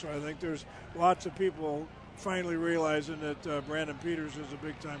too. So I think there's lots of people finally realizing that Brandon Peters is a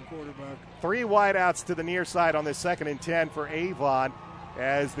big-time quarterback. 3 wideouts to the near side on this 2nd and 10 for Avon.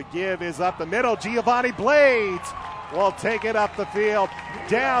 As the give is up the middle, Giovanni Blades will take it up the field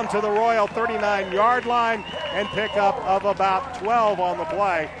down to the Royal 39-yard line and pick up of about 12 on the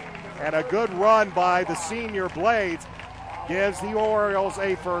play. And a good run by the senior Blades gives the Orioles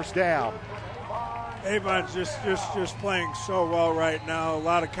a first down. Avon's just playing so well right now. A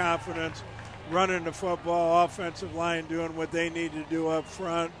lot of confidence, running the football, offensive line doing what they need to do up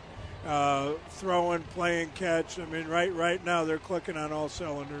front, throwing, playing catch. I mean, right now they're clicking on all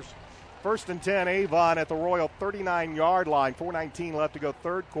cylinders. 1st and 10, Avon at the Royal 39-yard line. 4:19 left to go,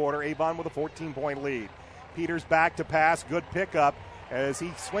 3rd quarter. Avon with a 14-point lead. Peters back to pass, good pickup as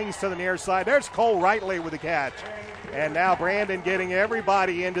he swings to the near side. There's Cole Rightley with the catch. And now Brandon getting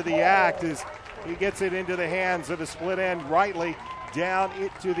everybody into the act as he gets it into the hands of the split end Rightley down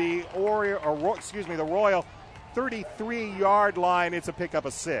into the Royal 33-yard line. It's a pickup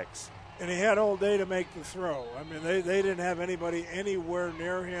of 6. And he had all day to make the throw. I mean, they didn't have anybody anywhere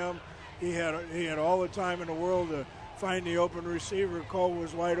near him. He had all the time in the world to find the open receiver. Cole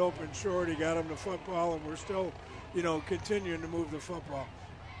was wide open short. He got him the football, and we're still, continuing to move the football.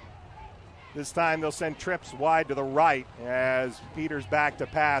 This time they'll send trips wide to the right as Peters back to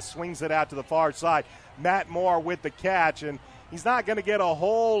pass, swings it out to the far side. Matt Moore with the catch, and he's not going to get a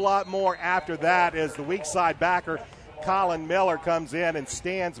whole lot more after that as the weak side backer Colin Miller comes in and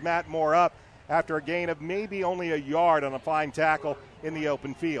stands Matt Moore up after a gain of maybe only a yard on a fine tackle in the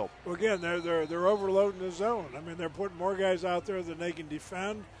open field. Well, again, they're overloading the zone. I mean, they're putting more guys out there than they can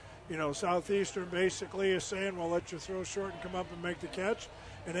defend. Southeastern basically is saying, "We'll let you throw short and come up and make the catch,"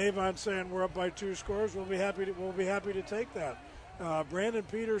 and Avon saying, "We're up by 2 scores. We'll be happy to take that." Brandon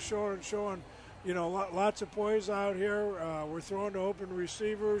Peters showing, lots of poise out here. We're throwing to open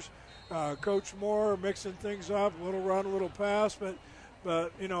receivers. Coach Moore mixing things up, a little run, a little pass, but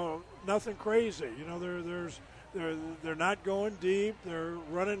nothing crazy. They're not going deep. They're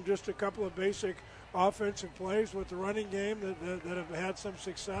running just a couple of basic offensive plays with the running game that have had some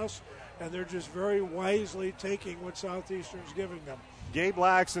success, and they're just very wisely taking what Southeastern's giving them. Gabe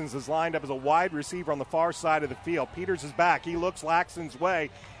Laxons is lined up as a wide receiver on the far side of the field. Peters is back. He looks Laxons' way,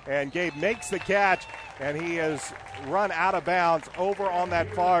 and Gabe makes the catch, and he is run out of bounds over on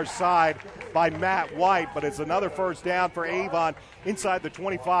that far side by Matt White, but it's another first down for Avon inside the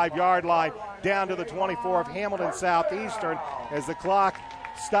 25-yard line down to the 24 of Hamilton Southeastern as the clock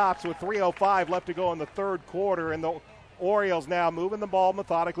stops with 3:05 left to go in the 3rd quarter, and the Orioles now moving the ball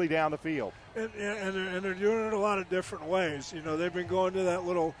methodically down the field. And they're doing it a lot of different ways. They've been going to that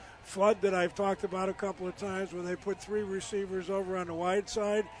little flood that I've talked about a couple of times where they put 3 receivers over on the wide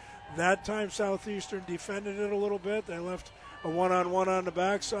side. That time Southeastern defended it a little bit. They left a one-on-one on the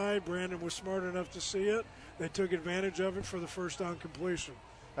backside. Brandon was smart enough to see it. They took advantage of it for the first down completion.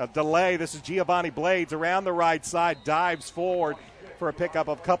 A delay. This is Giovanni Blades around the right side, dives forward for a pickup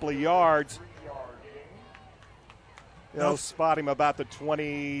of a couple of yards. They'll spot him about the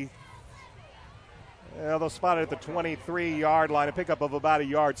 20. They'll spot it at the 23-yard line. A pickup of about a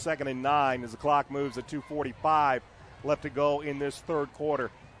yard, 2nd and 9 as the clock moves at 2:45 left to go in this 3rd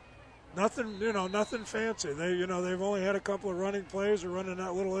quarter. Nothing fancy. They've only had a couple of running plays. They're running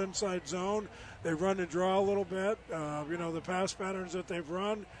that little inside zone. They run the draw a little bit. The pass patterns that they've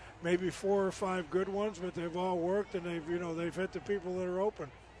run, maybe 4 or 5 good ones, but they've all worked, and they've hit the people that are open.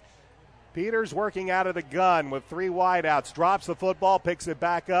 Peters working out of the gun with 3 wideouts, drops the football, picks it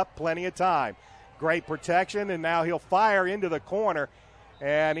back up, plenty of time. Great protection, and now he'll fire into the corner.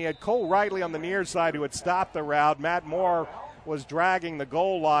 And he had Cole Rightley on the near side who had stopped the route. Matt Moore was dragging the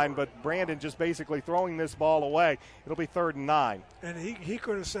goal line, but Brandon just basically throwing this ball away. It'll be 3rd and 9. And he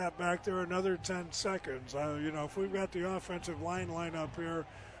could have sat back there another 10 seconds. If we've got the offensive line up here,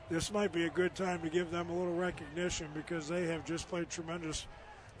 this might be a good time to give them a little recognition because they have just played tremendous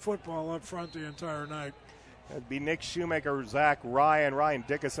football up front the entire night. It'd be Nick Shoemaker, Zach Ryan, Ryan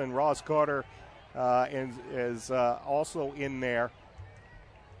Dickinson, Ross Carter is also in there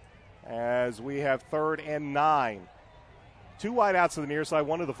as we have 3rd and 9. Two wideouts to the near side,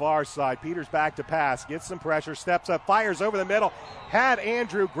 one to the far side. Peters back to pass, gets some pressure, steps up, fires over the middle. Had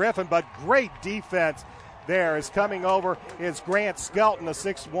Andrew Griffin, but great defense there. Is coming over is Grant Skelton, a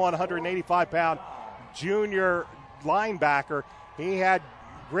 6'1", 185-pound junior linebacker. He had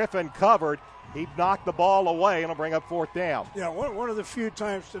Griffin covered. He knocked the ball away, and it'll bring up fourth down. Yeah, one of the few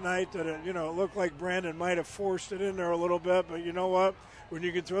times tonight that it looked like Brandon might have forced it in there a little bit, but you know what? When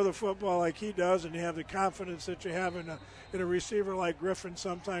you can throw the football like he does and you have the confidence that you have in a receiver like Griffin,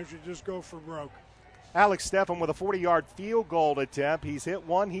 sometimes you just go for broke. Alex Steffen with a 40-yard field goal attempt. He's hit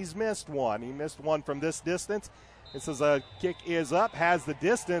one, he's missed one. He missed one from this distance. This is a kick is up, has the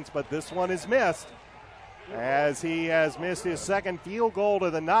distance, but this one is missed, as he has missed his second field goal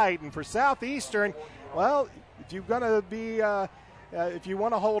of the night. And for Southeastern, well, if you're going to be if you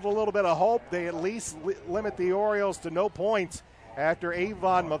want to hold a little bit of hope, they at least limit the Orioles to no points after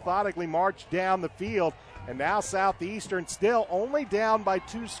Avon methodically marched down the field. And now Southeastern still only down by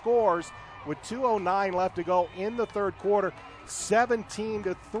 2 scores with 2:09 left to go in the third quarter,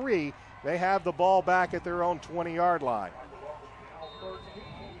 17-3. They have the ball back at their own 20-yard line.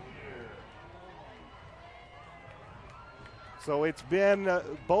 So it's been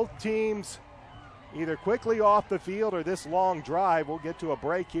both teams either quickly off the field or this long drive. We'll get to a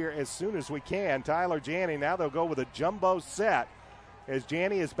break here as soon as we can. Tyler Janney, now they'll go with a jumbo set as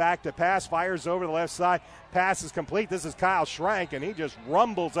Janney is back to pass, fires over the left side. Pass is complete. This is Kyle Schrank, and he just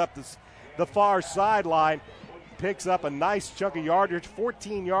rumbles up the far sideline. Picks up a nice chunk of yardage,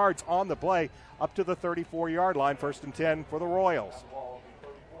 14 yards on the play, up to the 34-yard line, 1st and 10 for the Royals.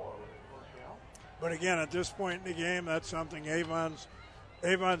 But again, at this point in the game, that's something Avon's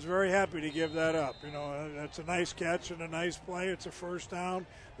very happy to give that up. It's a nice catch and a nice play. It's a first down.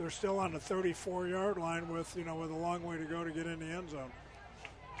 They're still on the 34-yard line with a long way to go to get in the end zone.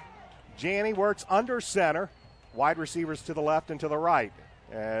 Janney works under center, wide receivers to the left and to the right,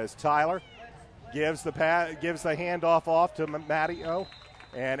 as Tyler gives the handoff off to Matteo,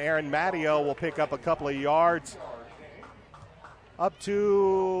 and Aaron Matteo will pick up a couple of yards up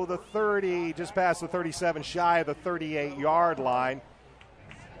to the 30, just past the 37, shy of the 38-yard line.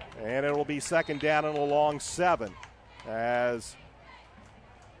 And it will be second down and a long 7 as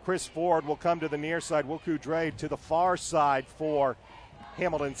Chris Ford will come to the near side. Wilku Dre to the far side for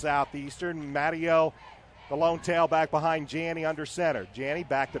Hamilton Southeastern. Matteo, the lone tailback behind Janney under center. Janney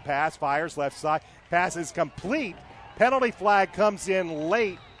back to pass, fires left side. Pass is complete. Penalty flag comes in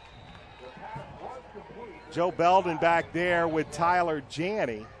late. Joe Belden back there with Tyler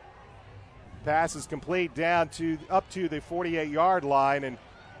Janney. Pass is complete up to the 48-yard line, and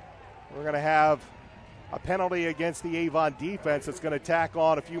we're going to have a penalty against the Avon defense that's going to tack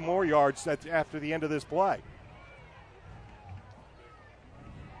on a few more yards after the end of this play.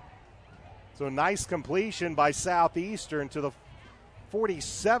 So nice completion by Southeastern to the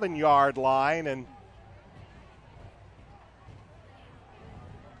 47-yard line,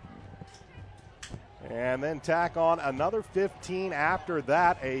 and then tack on another 15 after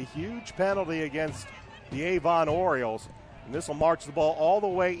that. A huge penalty against the Avon Orioles. And this will march the ball all the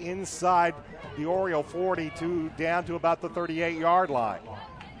way inside the Oriole 40 down to about the 38-yard line.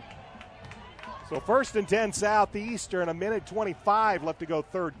 So 1st and 10 Southeastern, a minute 25 left to go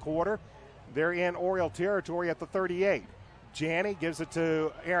third quarter. They're in Oriole territory at the 38. Janney gives it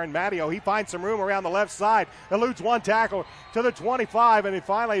to Aaron Matteo. He finds some room around the left side. Eludes one tackle to the 25, and he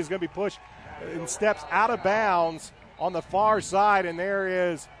finally is going to be pushed and steps out of bounds on the far side, and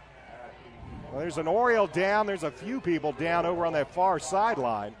there's an Oriole down. There's a few people down over on that far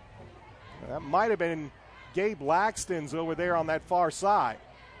sideline. That might have been Gabe Laxton's over there on that far side.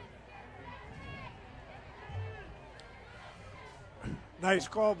 Nice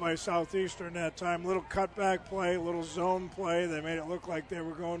call by Southeastern that time. Little cutback play, little zone play. They made it look like they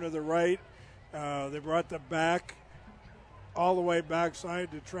were going to the right. They brought the back all the way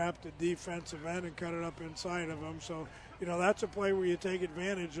backside to trap the defensive end and cut it up inside of them. So, that's a play where you take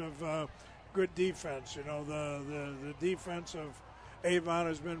advantage of good defense. The defense of Avon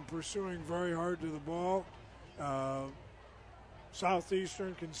has been pursuing very hard to the ball.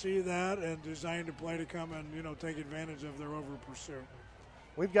 Southeastern can see that and designed a play to come and, take advantage of their over pursuit.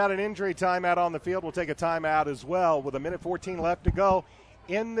 We've got an injury timeout on the field. We'll take a timeout as well with a minute 14 left to go.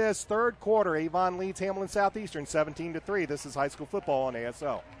 In this third quarter, Avon leads Hamilton Southeastern 17-3. This is high school football on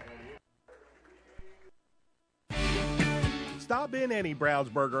ASO. Stop in any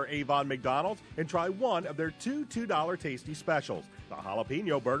Brownsburg or Avon McDonald's and try one of their two $2 tasty specials, the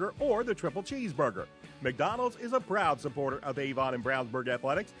jalapeno burger or the triple cheeseburger. McDonald's is a proud supporter of Avon and Brownsburg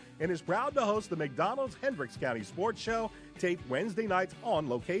athletics and is proud to host the McDonald's Hendricks County Sports Show taped Wednesday nights on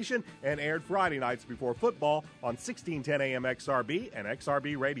location and aired Friday nights before football on 1610 AM XRB and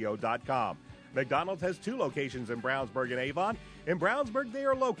xrbradio.com. McDonald's has 2 locations in Brownsburg and Avon. In Brownsburg, they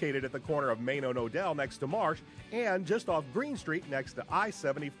are located at the corner of Main and Odell next to Marsh and just off Green Street next to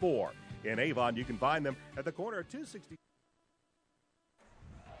I-74. In Avon, you can find them at the corner of 260.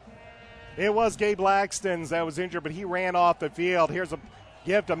 It was Gabe Laxton that was injured, but he ran off the field. Here's a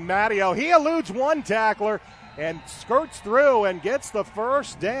give to Matteo. He eludes one tackler and skirts through and gets the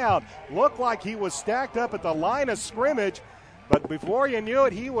first down. Looked like he was stacked up at the line of scrimmage, but before you knew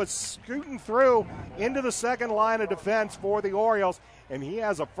it, he was scooting through into the second line of defense for the Orioles, and he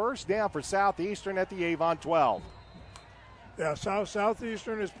has a first down for Southeastern at the Avon 12. Yeah,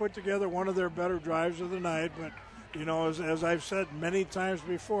 Southeastern has put together one of their better drives of the night, but, you know, as I've said many times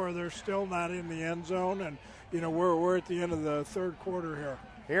before, they're still not in the end zone, and, you know, we're at the end of the third quarter here.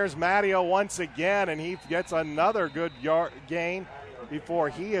 Here's Matteo once again, and he gets another good yard gain before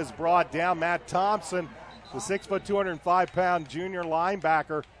he is brought down. Matt Thompson, the 6', 205-pound junior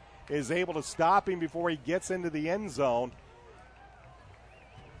linebacker, is able to stop him before he gets into the end zone.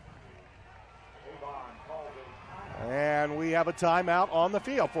 And we have a timeout on the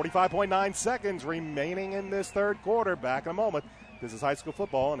field. 45.9 seconds remaining in this third quarter. Back in a moment. This is high school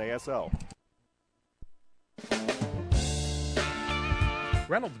football on ASL.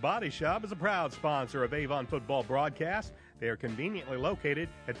 Reynolds Body Shop is a proud sponsor of Avon football broadcast. They are conveniently located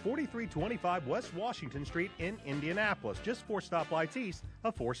at 4325 West Washington Street in Indianapolis, just 4 stoplights east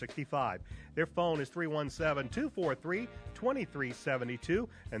of 465. Their phone is 317-243-2372,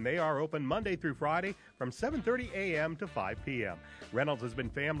 and they are open Monday through Friday from 7:30 a.m. to 5 p.m. Reynolds has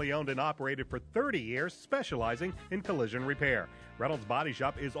been family-owned and operated for 30 years, specializing in collision repair. Reynolds Body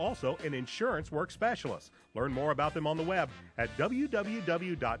Shop is also an insurance work specialist. Learn more about them on the web at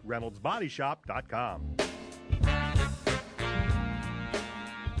www.reynoldsbodyshop.com.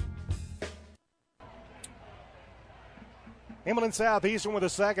 Hamilton Southeastern with a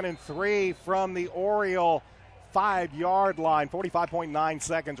 2nd and 3 from the Oriole 5-yard line. 45.9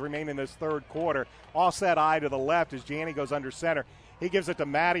 seconds remain in this third quarter. Offset eye to the left as Janney goes under center. He gives it to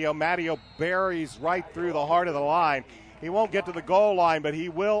Matteo. Matteo buries right through the heart of the line. He won't get to the goal line, but he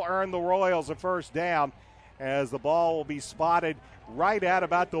will earn the Royals a first down as the ball will be spotted right at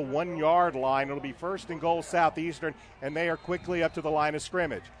about the 1-yard line. It'll be 1st and goal Southeastern, and they are quickly up to the line of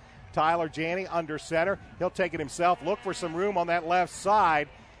scrimmage. Tyler Janney under center. He'll take it himself. Look for some room on that left side.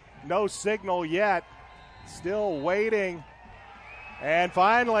 No signal yet. Still waiting. And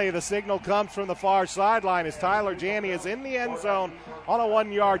finally, the signal comes from the far sideline as Tyler Janney is in the end zone on a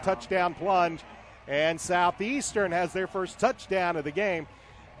 1-yard touchdown plunge. And Southeastern has their first touchdown of the game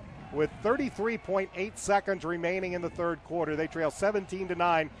with 33.8 seconds remaining in the third quarter. They trail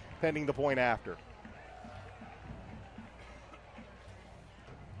 17-9 pending the point after.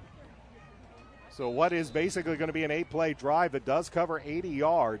 So what is basically going to be an 8-play drive that does cover 80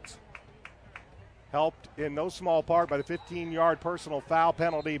 yards. Helped in no small part by the 15-yard personal foul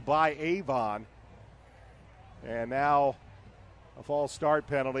penalty by Avon. And now a false start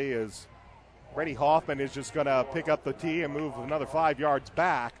penalty is Freddie Hoffman is just going to pick up the tee and move another 5 yards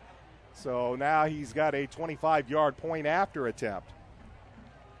back. So now he's got a 25-yard point after attempt.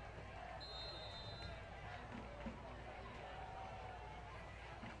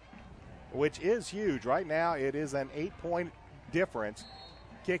 Which is huge. Right now it is an 8-point difference.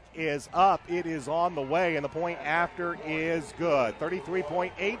 Kick is up. It is on the way, and the point after is good.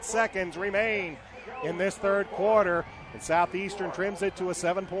 33.8 seconds remain in this third quarter, and Southeastern trims it to a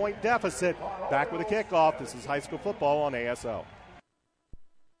 7-point deficit. Back with a kickoff. This is high school football on ASL.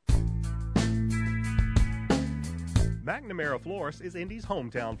 McNamara Florist is Indy's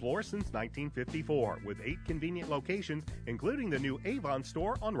hometown florist since 1954, with 8 convenient locations, including the new Avon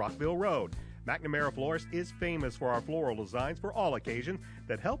store on Rockville Road. McNamara Florist is famous for our floral designs for all occasions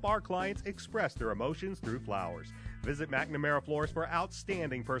that help our clients express their emotions through flowers. Visit McNamara Florist for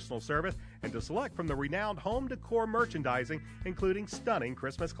outstanding personal service and to select from the renowned home decor merchandising, including stunning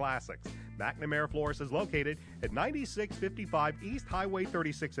Christmas classics. McNamara Florist is located at 9655 East Highway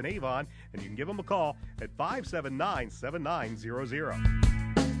 36 in Avon, and you can give them a call at 579-7900.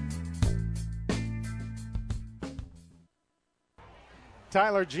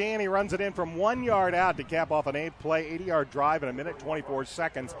 Tyler Janney runs it in from 1 yard out to cap off an 8-play, 80-yard drive in a minute 24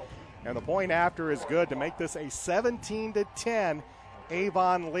 seconds. And the point after is good to make this a 17-10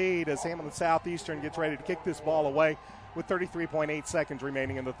 Avon lead as Hamilton Southeastern gets ready to kick this ball away with 33.8 seconds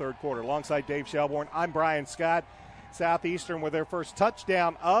remaining in the third quarter. Alongside Dave Shelbourne, I'm Brian Scott. Southeastern with their first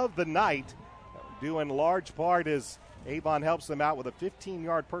touchdown of the night, due in large part as Avon helps them out with a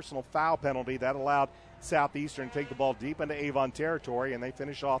 15-yard personal foul penalty that allowed Southeastern take the ball deep into Avon territory, and they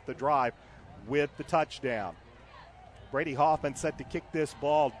finish off the drive with the touchdown. Brady Hoffman set to kick this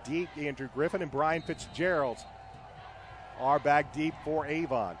ball deep. Andrew Griffin and Brian Fitzgerald are back deep for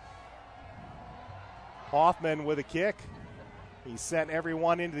Avon. Hoffman with a kick. He sent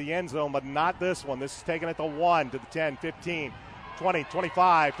everyone into the end zone, but not this one. This is taken at the 1 to the 10, 15, 20,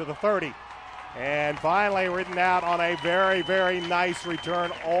 25 to the 30. And finally written out on a very, very nice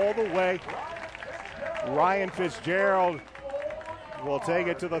return all the way. Ryan Fitzgerald will take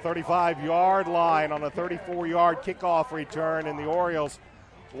it to the 35-yard line on a 34-yard kickoff return, and the Orioles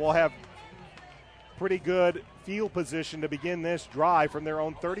will have pretty good field position to begin this drive from their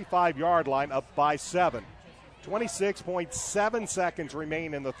own 35-yard line, up by 7. 26.7 seconds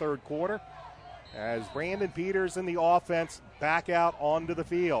remain in the third quarter as Brandon Peters and the offense back out onto the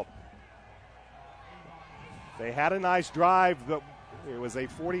field. They had a nice drive, but it was a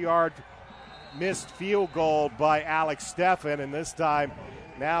 40-yard missed field goal by Alex Steffen, and this time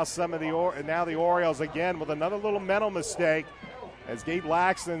now the Orioles again with another little mental mistake as Gabe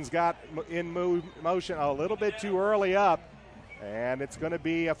Laxton's got in motion a little bit too early up, and it's going to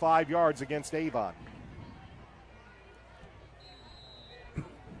be a 5 yards against Avon.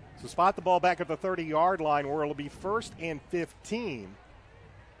 So spot the ball back at the 30-yard line where it'll be 1st and 15.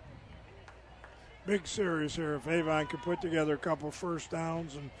 Big series here. If Avon can put together a couple first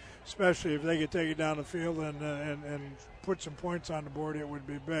downs, and especially if they could take it down the field and put some points on the board, it would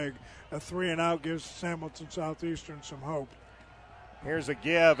be big. A 3-and-out gives Hamilton Southeastern some hope. Here's a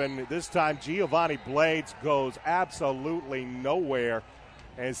give, and this time Giovanni Blades goes absolutely nowhere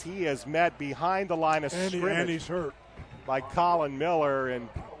as he is met behind the line of scrimmage. And he's hurt. By Colin Miller, and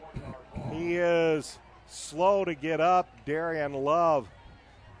he is slow to get up. Darian Love,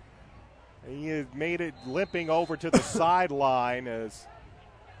 he has made it limping over to the sideline as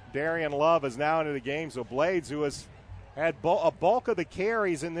Darian Love is now into the game. So Blades, who has had a bulk of the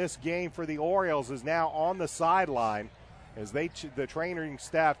carries in this game for the Orioles, is now on the sideline as the training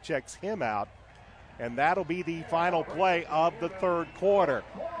staff checks him out. And that'll be the final play of the third quarter.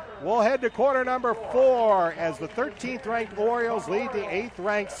 We'll head to quarter number 4 as the 13th-ranked Orioles lead the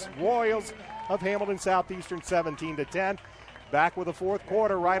 8th-ranked Royals of Hamilton Southeastern 17-10. Back with the fourth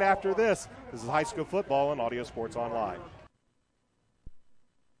quarter right after this. This is high school football on Audio Sports Online.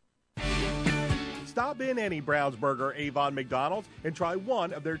 Stop in any Brownsburg or Avon McDonald's and try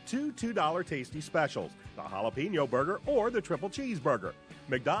one of their two $2 tasty specials, the jalapeno burger or the triple cheeseburger.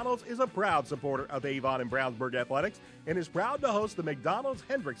 McDonald's is a proud supporter of Avon and Brownsburg athletics and is proud to host the McDonald's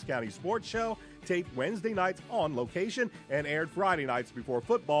Hendricks County Sports Show, taped Wednesday nights on location and aired Friday nights before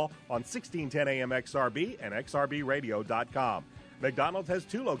football on 1610 AM XRB and XRBradio.com. McDonald's has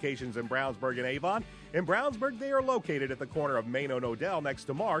 2 locations in Brownsburg and Avon. In Brownsburg, they are located at the corner of Main and Odell next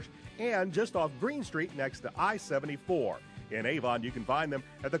to Marsh and just off Green Street next to I-74. In Avon, you can find them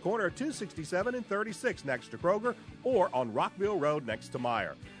at the corner of 267 and 36 next to Kroger or on Rockville Road next to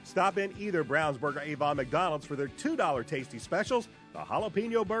Meyer. Stop in either Brownsburg or Avon McDonald's for their $2 tasty specials, the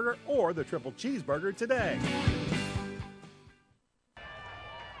jalapeno burger or the triple cheeseburger today.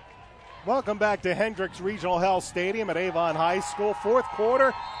 Welcome back to Hendricks Regional Health Stadium at Avon High School. Fourth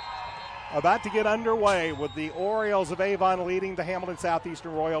quarter about to get underway with the Orioles of Avon leading the Hamilton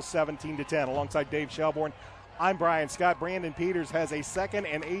Southeastern Royals 17-10. Alongside Dave Shelbourne, I'm Brian Scott. Brandon Peters has a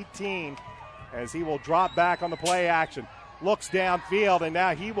 2nd and 18 as he will drop back on the play action. Looks downfield, and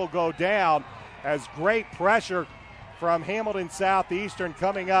now he will go down as great pressure from Hamilton Southeastern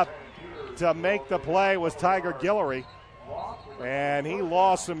coming up to make the play was Tiger Guillory. And he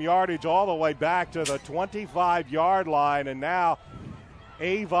lost some yardage all the way back to the 25-yard line, and now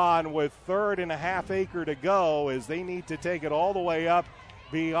Avon with 3.5 acres to go as they need to take it all the way up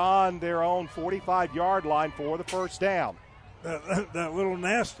beyond their own 45-yard line for the first down. That little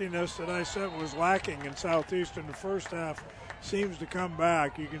nastiness that I said was lacking in Southeastern the first half seems to come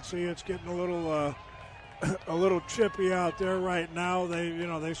back. You can see it's getting a little chippy out there right now.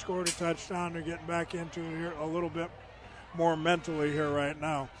 They scored a touchdown. They're getting back into it here a little bit more mentally here right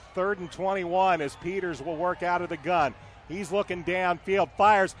now. 3rd and 21 as Peters will work out of the gun. He's looking downfield,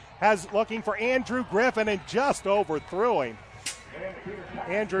 fires, looking for Andrew Griffin and just overthrew him.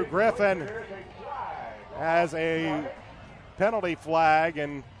 Andrew Griffin has a penalty flag,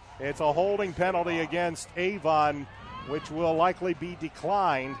 and it's a holding penalty against Avon, which will likely be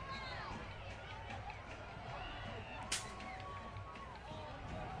declined.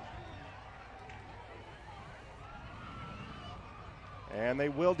 And they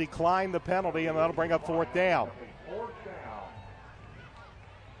will decline the penalty, and that'll bring up 4th down.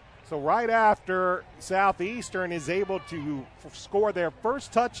 So right after Southeastern is able to score their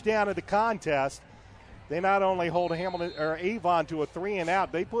first touchdown of the contest, they not only hold Avon to a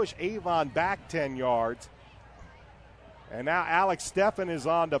 3-and-out, they push Avon back 10 yards. And now Alex Steffen is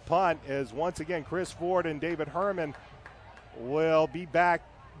on to punt, as once again Chris Ford and David Herman will be back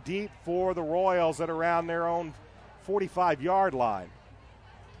deep for the Royals at around their own 45-yard line.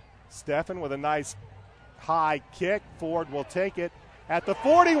 Steffen with a nice high kick. Ford will take it at the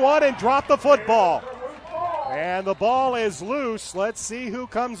 41 and drop the football. And the ball is loose. Let's see who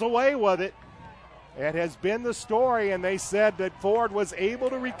comes away with it. It has been the story, and they said that Ford was able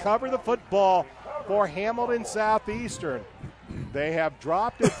to recover the football for Hamilton Southeastern. They have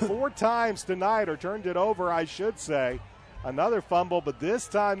dropped it 4 times tonight, or turned it over, I should say. Another fumble, but this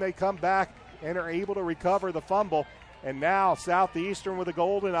time they come back and are able to recover the fumble. And now Southeastern with a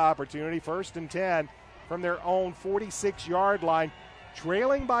golden opportunity, 1st and 10 from their own 46-yard line,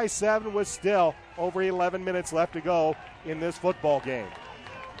 trailing by 7 with still over 11 minutes left to go in this football game.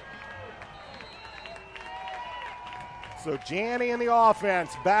 So Janney and the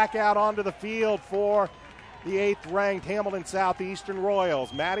offense back out onto the field for the 8th-ranked Hamilton Southeastern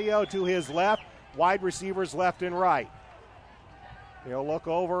Royals. Matteo to his left, wide receivers left and right. He'll look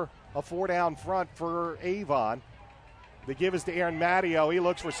over a 4-down front for Avon. The give is to Aaron Matteo. He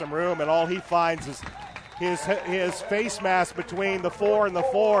looks for some room, and all he finds is his face mask between the 4 and the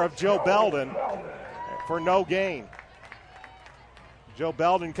 4 of Joe Belden for no gain. Joe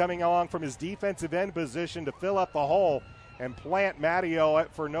Belden coming along from his defensive end position to fill up the hole and plant Matteo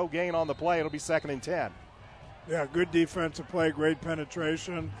for no gain on the play. It'll be 2nd and 10. Yeah, good defensive play, great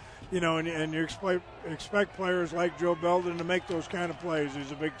penetration. You know, and you expect players like Joe Belden to make those kind of plays.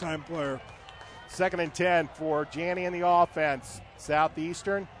 He's a big-time player. 2nd and 10 for Janney and the offense.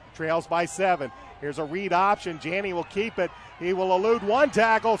 Southeastern trails by 7. Here's a read option. Janney will keep it. He will elude one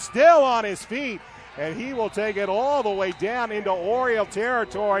tackle, still on his feet, and he will take it all the way down into Oriole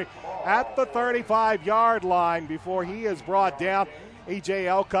territory at the 35-yard line before he is brought down. A.J.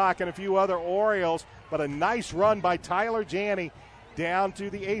 Elcock and a few other Orioles, but a nice run by Tyler Janney down to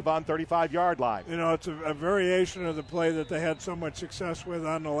the Avon 35-yard line. You know, it's a variation of the play that they had so much success with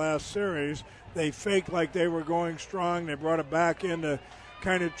on the last series. They faked like they were going strong. They brought it back in to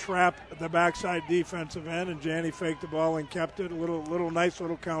kind of trap the backside defensive end, and Janney faked the ball and kept it. A nice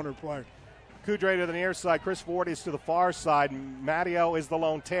little counter play. Kudre to the near side. Chris Ford is to the far side. Matteo is the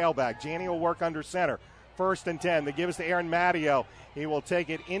lone tailback. Janney will work under center. 1st and 10. The give is to Aaron Matteo. He will take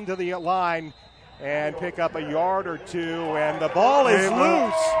it into the line and pick up a yard or two, and the ball is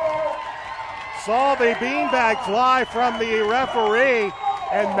loose. Saw the beanbag fly from the referee,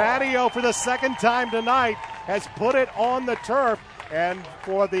 and Matteo, for the 2nd time tonight, has put it on the turf. And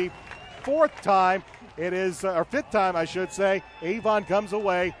for the 4th time, it is, or 5th time, I should say, Avon comes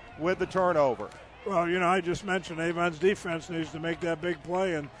away with the turnover. Well, you know, I just mentioned Avon's defense needs to make that big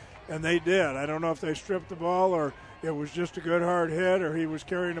play, and they did. I don't know if they stripped the ball or it was just a good hard hit or he was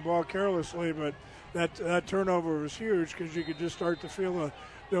carrying the ball carelessly, but that turnover was huge because you could just start to feel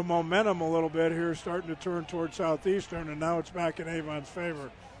the momentum a little bit here starting to turn towards Southeastern, and now it's back in Avon's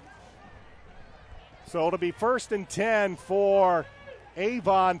favor. So it'll be 1st and 10 for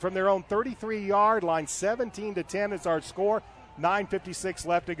Avon from their own 33-yard line. 17-10 is our score. 9:56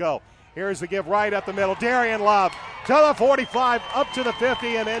 left to go. Here's the give right up the middle. Darian Love to the 45, up to the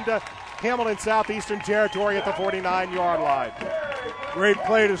 50, and into Hamilton Southeastern territory at the 49-yard line. Great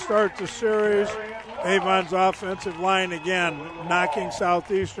play to start the series. Avon's offensive line again knocking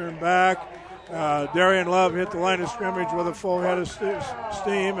Southeastern back. Darian Love hit the line of scrimmage with a full head of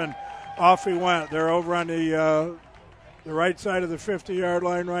steam, and off he went. They're over on the right side of the 50-yard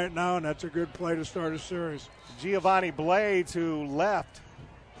line right now, and that's a good play to start a series. Giovanni Blades, who left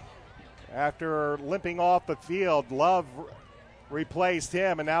after limping off the field. Love replaced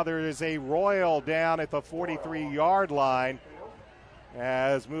him, and now there is a Royal down at the 43-yard line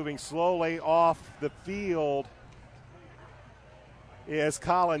as moving slowly off the field is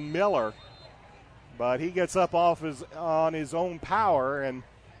Colin Miller, but he gets up on his own power, and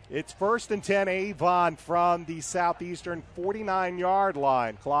it's 1st and 10 Avon from the Southeastern 49-yard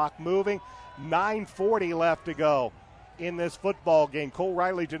line. Clock moving, 9:40 left to go in this football game. Cole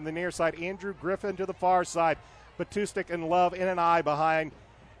Riley to the near side, Andrew Griffin to the far side, Batustik and Love in an eye behind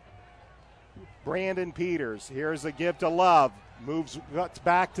Brandon Peters. Here's a give to Love, moves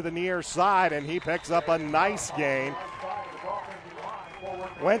back to the near side, and he picks up a nice gain.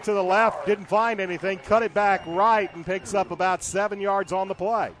 Went to the left, didn't find anything, cut it back right, and picks up about 7 yards on the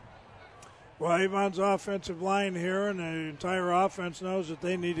play. Well, Avon's offensive line here and the entire offense knows that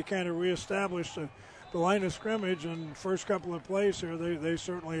they need to kind of reestablish the line of scrimmage, and first couple of plays here, they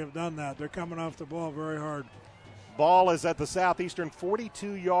certainly have done that. They're coming off the ball very hard. Ball is at the Southeastern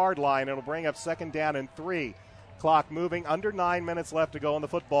 42-yard line. It'll bring up 2nd down and 3. Clock moving, under 9 minutes left to go in the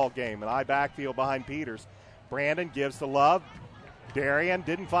football game. An I backfield behind Peters. Brandon gives to Love. Darian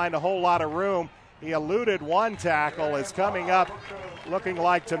didn't find a whole lot of room. He eluded one tackle. Is coming up looking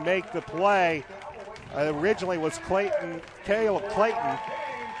like to make the play. Originally was Caleb Clayton,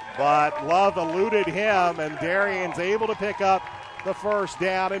 but Love eluded him, and Darian's able to pick up the first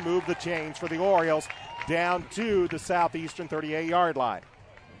down and move the chains for the Orioles down to the Southeastern 38-yard line.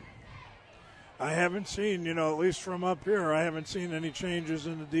 I haven't seen, at least from up here, I haven't seen any changes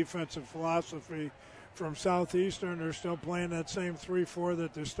in the defensive philosophy from Southeastern. They're still playing that same 3-4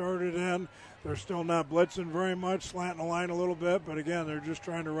 that they started in. They're still not blitzing very much, slanting the line a little bit, but again, they're just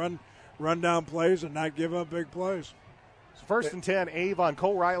trying to run down plays and not give up big plays. So 1st and 10, Avon.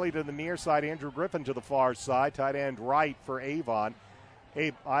 Cole Riley to the near side, Andrew Griffin to the far side, tight end right for Avon.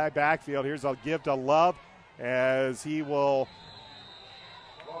 I backfield. Here's a give to Love as he will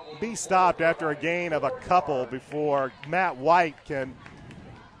be stopped after a gain of a couple before Matt White can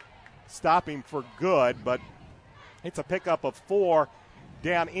stop him for good, but it's a pickup of 4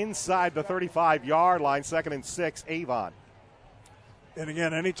 down inside the 35-yard line, 2nd and 6, Avon. And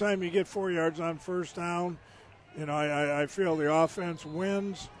again, anytime you get 4 yards on first down, I feel the offense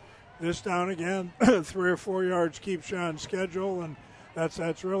wins. This down again, 3 or 4 yards keeps you on schedule, and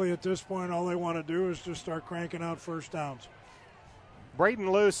that's really at this point all they want to do is just start cranking out first downs. Braden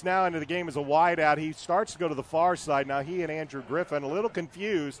Luce now into the game as a wideout. He starts to go to the far side. Now he and Andrew Griffin a little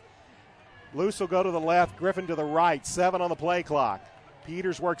confused. Luce will go to the left, Griffin to the right. 7 on the play clock.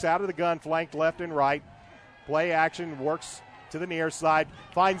 Peters works out of the gun, flanked left and right. Play action, works to the near side.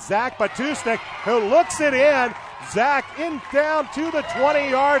 Finds Zach Batusnik, who looks it in. Zach in down to the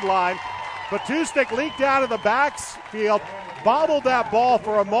 20-yard line. Batusnik leaked out of the backfield, bobbled that ball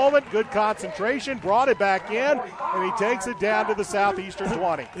for a moment. Good concentration, brought it back in, and he takes it down to the Southeastern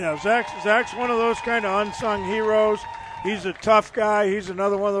 20. Yeah, Zach's one of those kind of unsung heroes. He's a tough guy. He's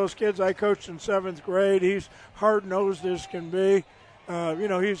another one of those kids I coached in 7th grade. He's hard-nosed as can be.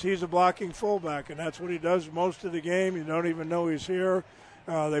 He's a blocking fullback, and that's what he does most of the game. You don't even know he's here.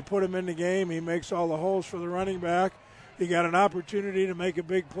 They put him in the game. He makes all the holes for the running back. He got an opportunity to make a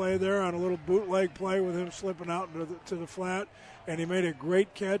big play there on a little bootleg play with him slipping out to the flat, and he made a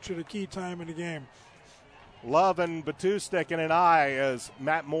great catch at a key time in the game. Love and Batusnik in an eye as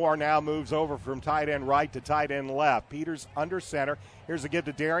Matt Moore now moves over from tight end right to tight end left. Peters under center. Here's a give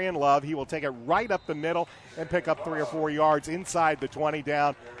to Darian Love. He will take it right up the middle and pick up 3 or 4 yards inside the 20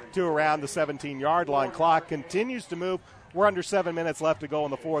 down to around the 17-yard line. Clock continues to move. We're under 7 minutes left to go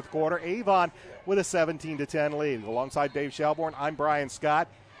in the fourth quarter. Avon with a 17-10 lead. Alongside Dave Shelbourne, I'm Brian Scott.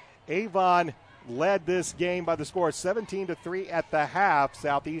 Avon led this game by the score of 17-3 at the half.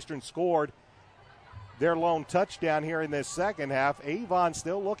 Southeastern scored their lone touchdown here in this second half. Avon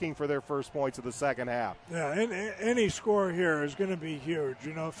still looking for their first points of the second half. Yeah, any score here is going to be huge.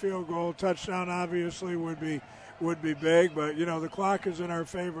 Field goal, touchdown obviously would be big, but the clock is in our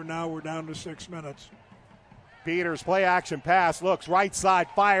favor now. We're down to 6 minutes. Peters, play action pass, looks right side,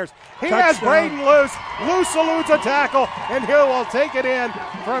 fires. He Touchdown. has Braden Luce. Luce eludes a tackle, and Hill will take it in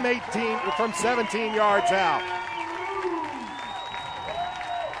from 17 yards out.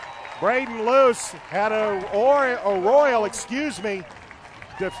 Braden Luce had a Royal,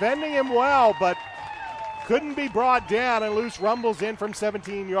 defending him well, but couldn't be brought down, and Luce rumbles in from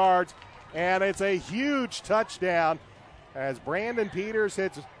 17 yards, and it's a huge touchdown as Brandon Peters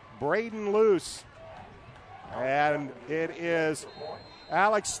hits Braden Luce. And it is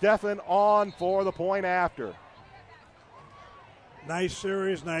Alex Steffen on for the point after. Nice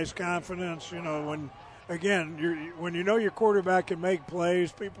series, nice confidence. When your quarterback can make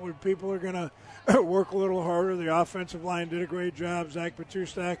plays, people are going to work a little harder. The offensive line did a great job. Zach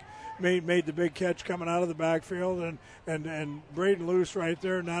Batustak made the big catch coming out of the backfield, and Braden Luce right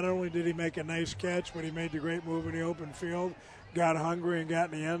there. Not only did he make a nice catch, but he made the great move in the open field, got hungry and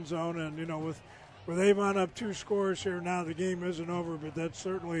got in the end zone. And with Avon up 2 scores here now, the game isn't over, but that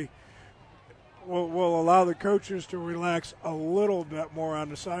certainly will allow the coaches to relax a little bit more on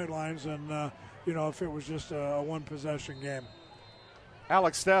the sidelines than, if it was just a one-possession game.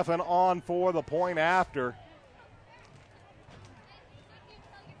 Alex Steffen on for the point after.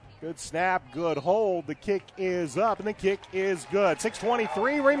 Good snap, good hold. The kick is up, and the kick is good.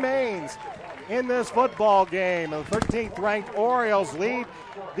 6:23 remains in this football game. The 13th-ranked Orioles lead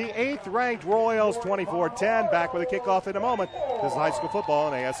the 8th-ranked Royals 24-10. Back with a kickoff in a moment. This is high school football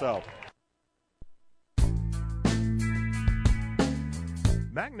on ASO.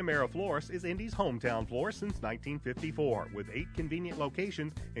 McNamara Florist is Indy's hometown florist since 1954, with 8 convenient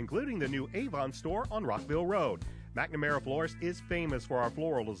locations, including the new Avon store on Rockville Road. McNamara Florist is famous for our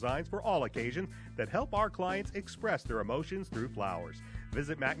floral designs for all occasions that help our clients express their emotions through flowers.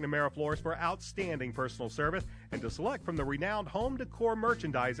 Visit McNamara Florist for outstanding personal service and to select from the renowned home decor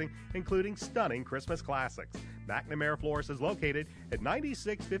merchandising, including stunning Christmas classics. McNamara Florist is located at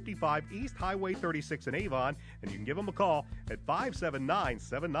 9655 East Highway 36 in Avon, and you can give them a call at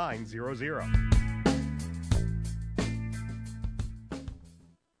 579-7900.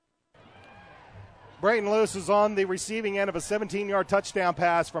 Brayton Lewis is on the receiving end of a 17-yard touchdown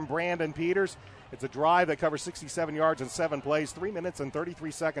pass from Brandon Peters. It's a drive that covers 67 yards in 7 plays, 3 minutes and 33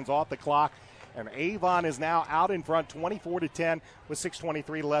 seconds off the clock. And Avon is now out in front 24-10 with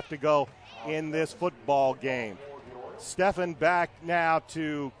 6:23 left to go in this football game. Steffen back now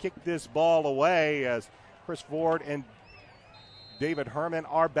to kick this ball away as Chris Ford and David Herman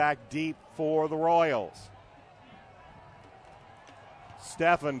are back deep for the Royals.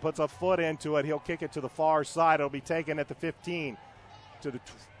 Steffen puts a foot into it. He'll kick it to the far side. It'll be taken at the 15 to the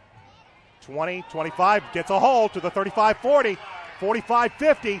 20, 25. Gets a hold to the 35, 40, 45,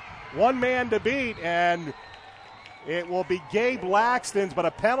 50. One man to beat, and it will be Gabe Laxton's, but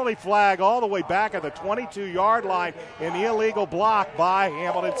a penalty flag all the way back at the 22-yard line in the illegal block by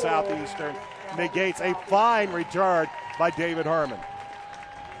Hamilton Southeastern negates a fine return by David Herman.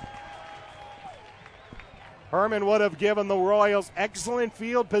 Herman would have given the Royals excellent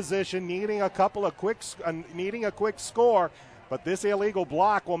field position, needing a quick score, but this illegal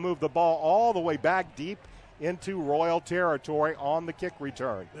block will move the ball all the way back deep into Royal territory on the kick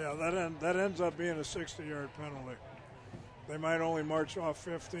return. Yeah, that ends up being a 60-yard penalty. They might only march off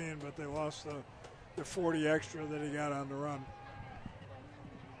 15, but they lost the 40 extra that he got on the run.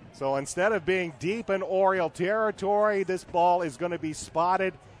 So instead of being deep in Oriole territory, this ball is going to be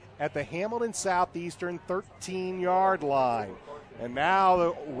spotted at the Hamilton Southeastern 13-yard line. And now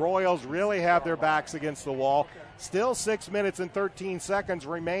the Royals really have their backs against the wall. Still 6 minutes and 13 seconds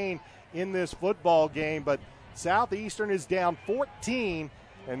remain in this football game, but Southeastern is down 14,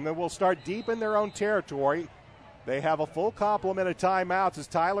 and then will start deep in their own territory. They have a full complement of timeouts as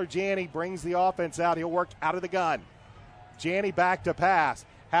Tyler Janney brings the offense out. He'll work out of the gun. Janney back to pass.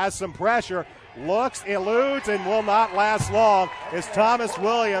 Has some pressure, looks, eludes, and will not last long as Thomas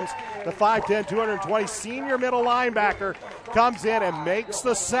Williams, the 5'10", 220 senior middle linebacker, comes in and makes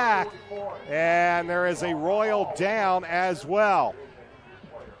the sack, and there is a Royal down as well.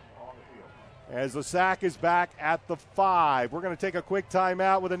 As the sack is back at the 5. We're going to take a quick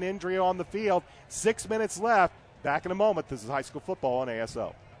timeout with an injury on the field. 6 minutes left. Back in a moment. This is high school football on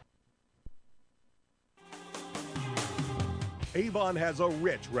ASO. Avon has a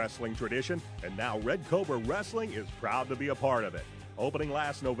rich wrestling tradition, and now Red Cobra Wrestling is proud to be a part of it. Opening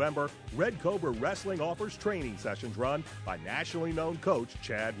last November, Red Cobra Wrestling offers training sessions run by nationally known coach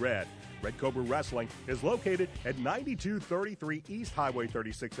Chad Redd. Red Cobra Wrestling is located at 9233 East Highway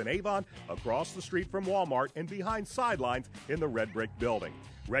 36 in Avon, across the street from Walmart and behind sidelines in the Red Brick Building.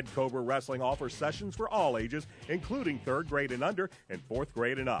 Red Cobra Wrestling offers sessions for all ages, including 3rd grade and under and 4th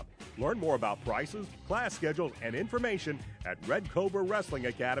grade and up. Learn more about prices, class schedules, and information at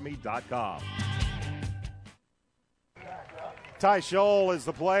RedCobraWrestlingAcademy.com. Ty Scholl is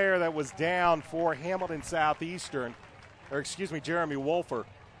the player that was down for Hamilton Southeastern, Jeremy Wolfer,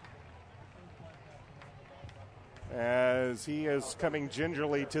 as he is coming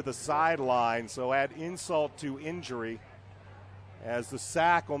gingerly to the sideline. So add insult to injury, as the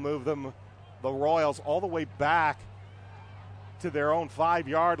sack will move the Royals all the way back to their own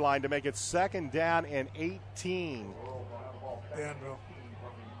 5-yard line to make it 2nd down and 18. Danville.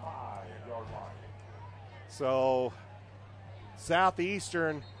 So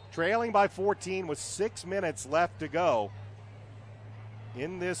Southeastern trailing by 14 with 6 minutes left to go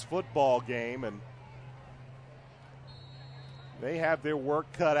in this football game, and they have their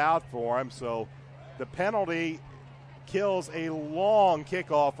work cut out for them. So the penalty kills a long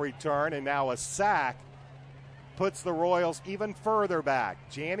kickoff return, and now a sack puts the Royals even further back.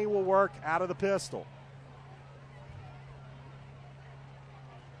 Janney will work out of the pistol.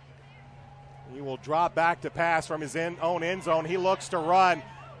 He will drop back to pass from his own end zone. He looks to run,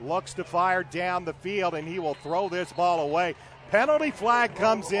 looks to fire down the field, and he will throw this ball away. Penalty flag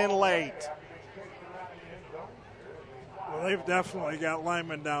comes in late. Well, they've definitely got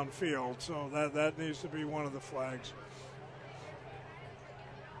linemen downfield, so that needs to be one of the flags.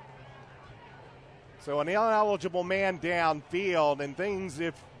 So an ineligible man downfield, and things,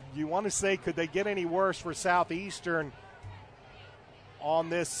 if you want to say, could they get any worse for Southeastern on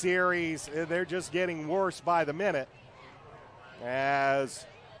this series? They're just getting worse by the minute, as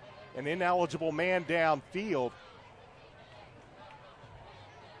an ineligible man downfield.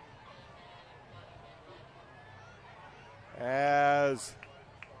 because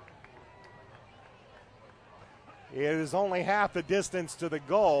it is only half the distance to the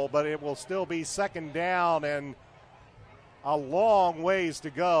goal, but it will still be second down and a long ways to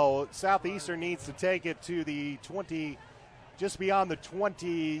go. Southeastern needs to take it to the 20, just beyond the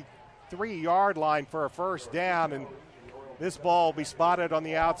 23-yard line for a first down, and this ball will be spotted on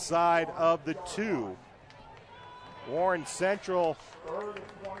the outside of the 2. Warren Central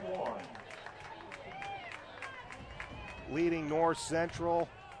leading North Central.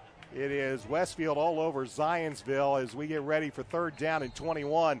 It is Westfield all over Zionsville as we get ready for third down and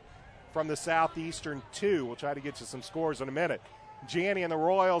 21 from the Southeastern 2. We'll try to get you some scores in a minute. Janney and the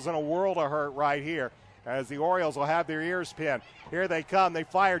Royals in a world of hurt right here as the Orioles will have their ears pinned. Here they come. They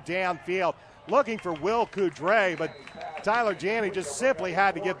fire downfield looking for Will Coudray, but Tyler Janney just simply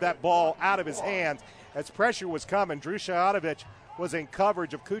had to get that ball out of his hands as pressure was coming. Drew Shayatovich was in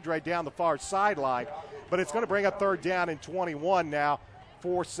coverage of Coudray down the far sideline, but it's going to bring up third down and 21 now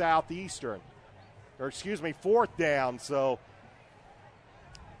for Southeastern. Or excuse me, fourth down, so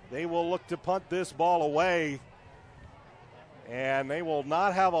they will look to punt this ball away, and they will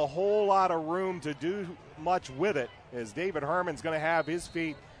not have a whole lot of room to do much with it as David Herman's going to have his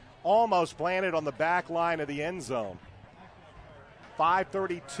feet almost planted on the back line of the end zone.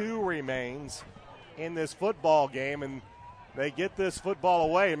 5:32 remains in this football game, and they get this football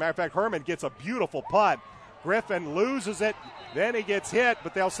away. As a matter of fact, Herman gets a beautiful punt. Griffin loses it, then he gets hit,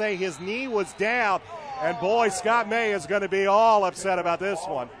 but they'll say his knee was down, and boy, Scott May is going to be all upset about this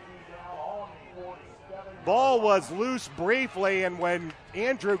one. Ball was loose briefly, and when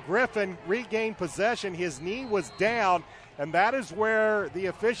Andrew Griffin regained possession, his knee was down, and that is where the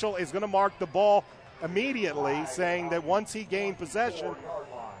official is going to mark the ball immediately, saying that once he gained possession,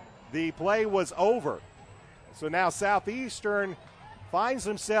 the play was over. So now Southeastern finds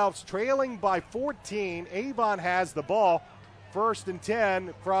themselves trailing by 14. Avon has the ball, 1st and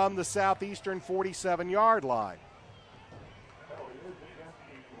 10 from the Southeastern 47-yard line.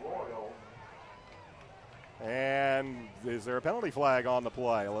 And is there a penalty flag on the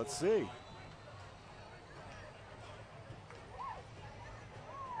play? Let's see.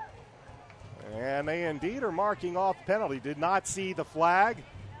 And they indeed are marking off penalty. Did not see the flag,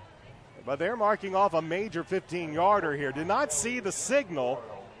 but they're marking off a major 15-yarder here. Did not see the signal.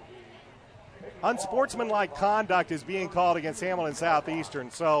 Unsportsmanlike conduct is being called against Hamilton Southeastern.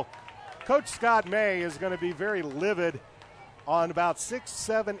 So Coach Scott May is going to be very livid on about 6,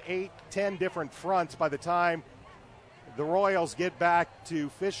 7, 8, 10 different fronts by the time the Royals get back to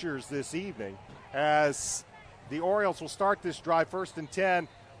Fishers this evening, as the Orioles will start this drive 1st and 10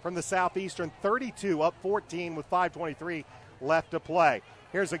 from the Southeastern 32, up 14 with 5:23 left to play.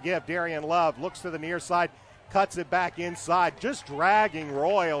 Here's a give. Darian Love looks to the near side, cuts it back inside, just dragging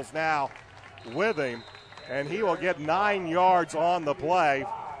Royals now with him, and he will get 9 yards on the play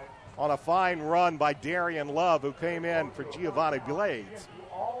on a fine run by Darian Love, who came in for Giovanni Blades.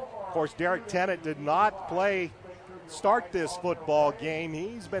 Of course, Derek Tennant did not start this football game.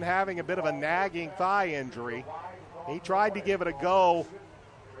 He's been having a bit of a nagging thigh injury. He tried to give it a go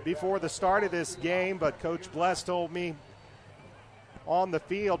before the start of this game, but Coach Bless told me on the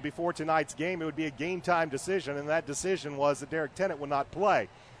field before tonight's game it would be a game-time decision, and that decision was that Derek Tennant would not play.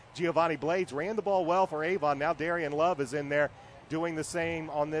 Giovanni Blades ran the ball well for Avon. Now Darian Love is in there doing the same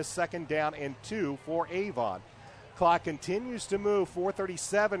on this 2nd down and 2 for Avon. Clock continues to move.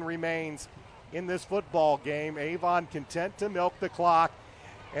 4:37 remains in this football game. Avon content to milk the clock,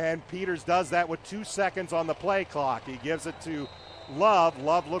 and Peters does that with 2 seconds on the play clock. He gives it to Love.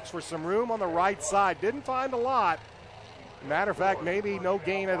 Love looks for some room on the right side. Didn't find a lot. Matter of fact, maybe no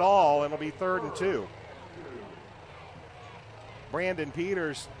gain at all, and it'll be 3rd and 2. Brandon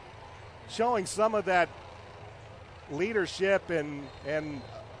Peters showing some of that leadership and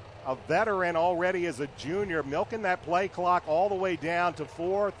a veteran already as a junior, milking that play clock all the way down to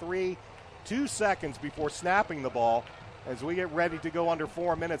 4, 3, 2 seconds before snapping the ball as we get ready to go under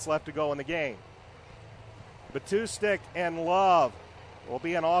 4 minutes left to go in the game. Batustik and Love will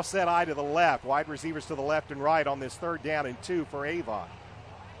be an offset eye to the left. Wide receivers to the left and right on this 3rd down and 2 for Avon.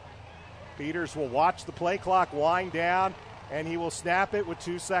 Peters will watch the play clock wind down, and he will snap it with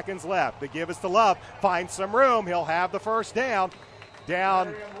 2 seconds left. The give is to Love. Finds some room. He'll have the first down.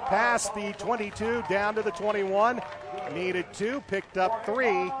 Down past the 22, down to the 21. Needed 2, picked up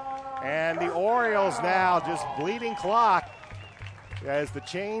 3. And the Orioles now just bleeding clock as the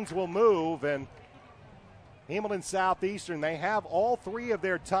chains will move. And Hamilton Southeastern, they have all 3 of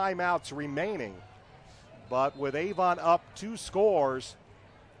their timeouts remaining. But with Avon up 2 scores,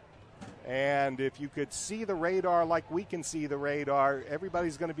 and if you could see the radar like we can see the radar,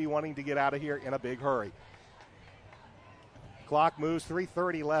 everybody's going to be wanting to get out of here in a big hurry. Clock moves,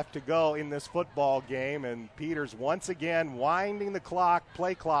 3:30 left to go in this football game, and Peters once again winding the clock,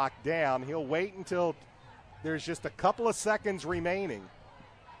 play clock down. He'll wait until there's just a couple of seconds remaining.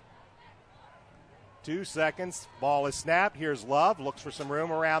 2 seconds, ball is snapped. Here's Love, looks for some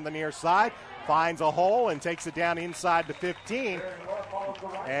room around the near side, finds a hole and takes it down inside the 15.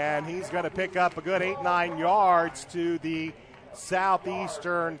 And he's going to pick up a good 8-9 yards to the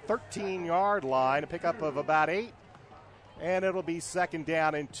Southeastern 13-yard line, a pickup of about 8. And it'll be 2nd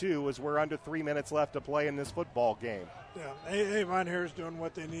down and 2 as we're under 3 minutes left to play in this football game. Yeah, Avon here is doing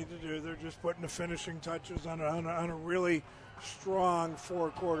what they need to do. They're just putting the finishing touches on a really strong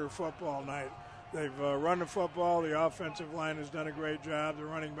four-quarter football night. They've run the football. The offensive line has done a great job. The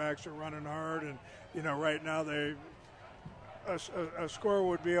running backs are running hard. And, right now a score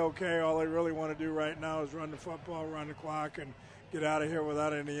would be okay. All they really want to do right now is run the football, run the clock, and get out of here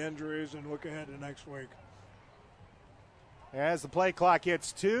without any injuries and look ahead to next week. As the play clock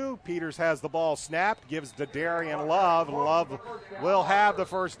hits 2, Peters has the ball snapped, gives to Darian Love. Love will have the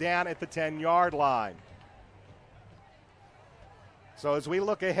first down at the 10-yard line. So as we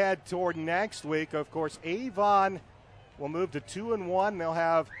look ahead toward next week, of course, Avon will move to 2-1. They'll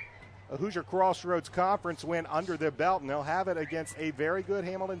have a Hoosier Crossroads Conference win under their belt, and they'll have it against a very good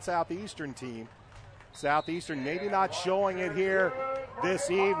Hamilton Southeastern team. Southeastern maybe not showing it here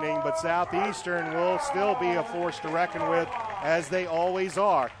this evening, but Southeastern will still be a force to reckon with, as they always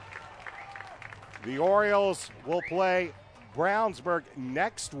are. The Orioles will play Brownsburg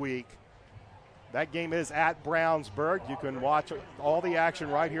next week. That game is at Brownsburg. You can watch all the action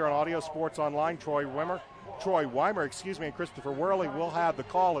right here on Audio Sports Online. Troy Weimer, and Christopher Worley will have the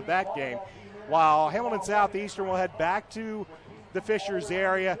call of that game. While Hamilton Southeastern will head back to the Fishers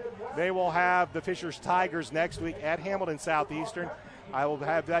area. They will have the Fishers Tigers next week at Hamilton Southeastern. I will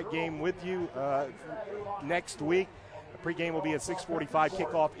have that game with you next week. The pregame will be at 6:45.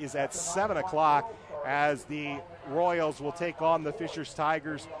 Kickoff is at 7 o'clock as the Royals will take on the Fishers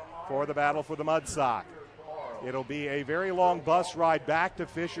Tigers for the battle for the Mud Sock. It'll be a very long bus ride back to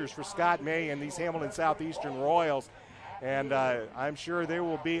Fishers for Scott May and these Hamilton Southeastern Royals. And I'm sure there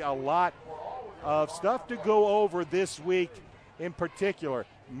will be a lot of stuff to go over this week in particular.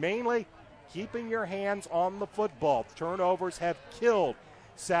 Mainly keeping your hands on the football. Turnovers have killed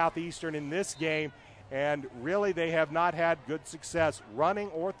Southeastern in this game, and really they have not had good success running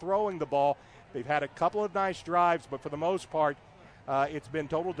or throwing the ball. They've had a couple of nice drives, but for the most part, it's been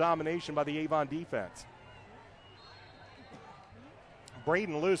total domination by the Avon defense.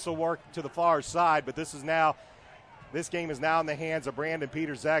 Braden Luce will work to the far side, but this game is now in the hands of Brandon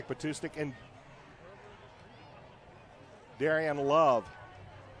Peters, Zach Patustik, and Darian Love.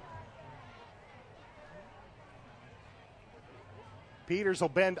 Peters will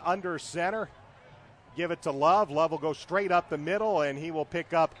bend under center, give it to Love. Love will go straight up the middle, and he will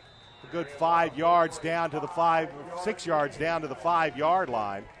pick up a good 6 yards down to the 5-yard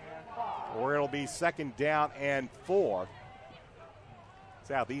line, or it'll be 2nd down and 4.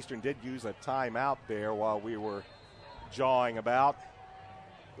 Southeastern did use a timeout there while we were jawing about.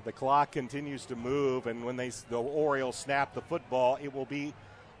 But the clock continues to move, and when the Orioles snap the football, it will be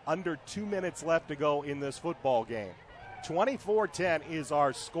under 2 minutes left to go in this football game. 24-10 is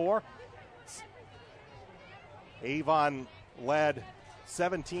our score. Avon led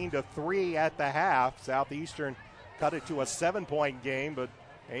 17-3 at the half. Southeastern cut it to a 7-point game, but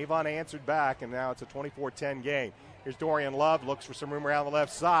Avon answered back, and now it's a 24-10 game. Here's Dorian Love, looks for some room around the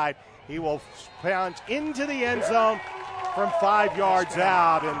left side. He will punch into the end zone from 5 yards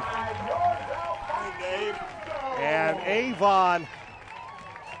out, and Avon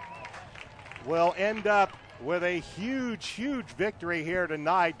will end up with a huge victory here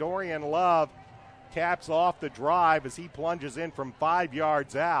tonight. Dorian Love caps off the drive as he plunges in from 5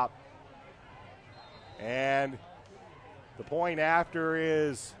 yards out. And the point after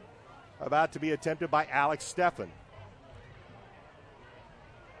is about to be attempted by Alex Steffen.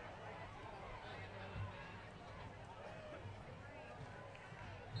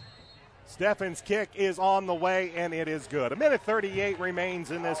 Steffen's kick is on the way, and it is good. 1:38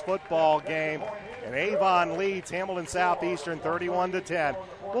 remains in this football game, and Avon leads Hamilton Southeastern 31-10.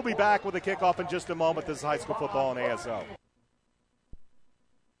 We'll be back with the kickoff in just a moment. This is high school football on ASO.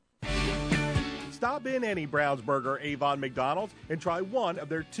 Stop in any Brownsburg or Avon McDonald's and try one of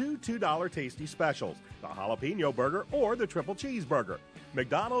their two $2 tasty specials, the jalapeno burger or the triple cheeseburger.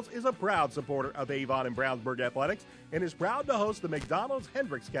 McDonald's is a proud supporter of Avon and Brownsburg athletics and is proud to host the McDonald's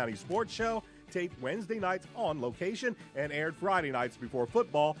Hendricks County Sports Show, taped Wednesday nights on location and aired Friday nights before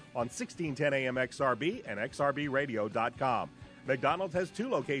football on 1610 AM XRB and XRBradio.com. McDonald's has 2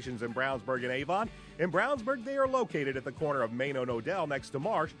 locations in Brownsburg and Avon. In Brownsburg, they are located at the corner of Main and Odell next to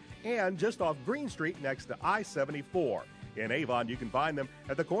Marsh and just off Green Street next to I-74. In Avon, you can find them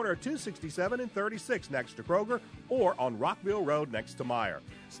at the corner of 267 and 36 next to Kroger or on Rockville Road next to Meyer.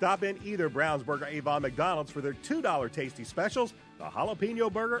 Stop in either Brownsburg or Avon McDonald's for their $2 tasty specials, the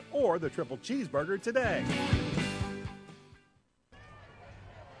jalapeno burger or the triple cheeseburger today.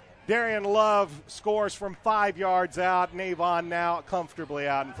 Darian Love scores from 5 yards out, and Avon now comfortably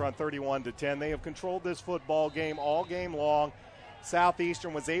out in front, 31-10. They have controlled this football game all game long.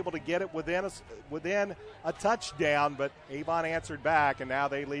 Southeastern was able to get it within a touchdown, but Avon answered back, and now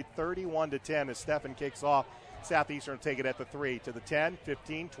they lead 31-10 as Stephen kicks off. Southeastern will take it at the 3 to the 10,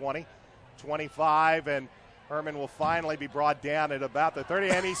 15, 20, 25, and Herman will finally be brought down at about the 30,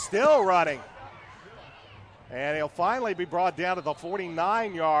 and he's still running. And he'll finally be brought down to the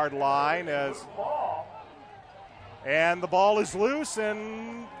 49-yard line and the ball is loose,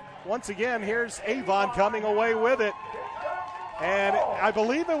 and once again, here's Avon coming away with it. And I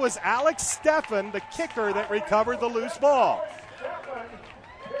believe it was Alex Steffen, the kicker, that recovered the loose ball.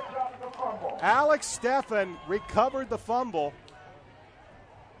 Alex Steffen recovered the fumble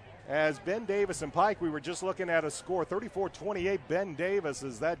as Ben Davis and Pike, we were just looking at a score, 34-28, Ben Davis,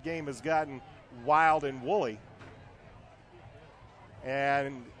 as that game has gotten wild and woolly.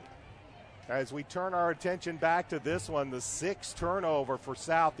 And as we turn our attention back to this one, the 6th turnover for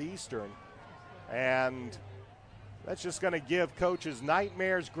Southeastern. And that's just going to give coaches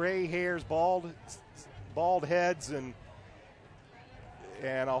nightmares, gray hairs, bald heads, and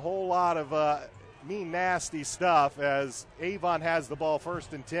a whole lot of mean, nasty stuff as Avon has the ball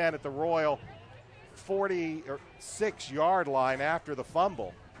 1st and 10 at the Royal 46-yard line after the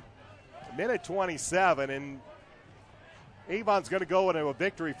fumble. Minute 27, and Avon's going to go into a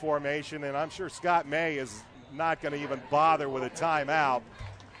victory formation, and I'm sure Scott May is not going to even bother with a timeout,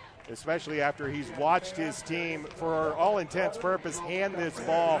 especially after he's watched his team, for all intents and purposes, hand this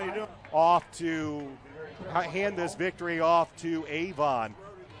victory off to Avon.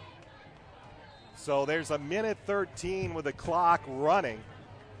 So there's a minute 13 with the clock running.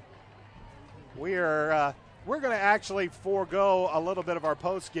 We're going to actually forego a little bit of our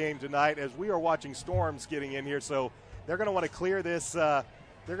post game tonight as we are watching storms getting in here. So they're going to want to clear this. They're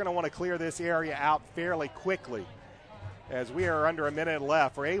going to want to clear this area out fairly quickly, as we are under a minute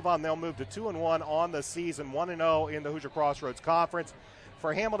left. For Avon, they'll move to 2-1 on the season, 1-0 in the Hoosier Crossroads Conference.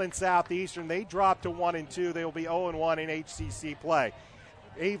 For Hamilton Southeastern, they drop to 1-2. They will be 0-1 in HCC play.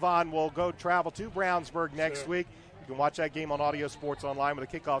 Avon will go travel to Brownsburg next week. You can watch that game on Audio Sports Online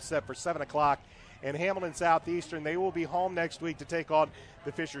with a kickoff set for 7 o'clock. And Hamilton Southeastern, they will be home next week to take on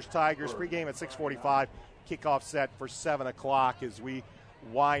the Fishers Tigers. Pregame at 6:45, kickoff set for 7 o'clock as we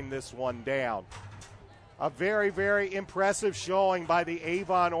wind this one down. A very, very impressive showing by the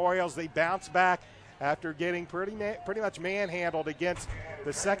Avon Orioles. They bounce back after getting pretty much manhandled against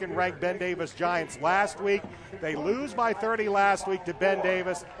the 2nd-ranked Ben Davis Giants last week. They lose by 30 last week to Ben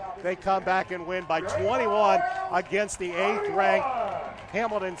Davis. They come back and win by 21 against the 8th-ranked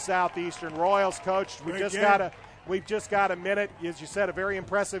Hamilton Southeastern Royals. Coach, we've just got a minute. As you said, a very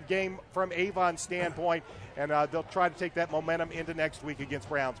impressive game from Avon's standpoint, and they'll try to take that momentum into next week against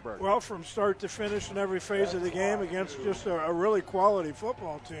Brownsburg. Well, from start to finish in every phase of the game against just a really quality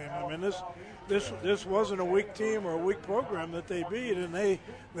football team. I mean, this wasn't a weak team or a weak program that they beat, and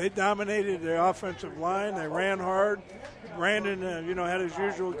they dominated the offensive line. They ran hard. Brandon, had his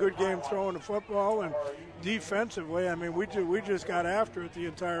usual good game throwing the football, and defensively, I mean, we just got after it the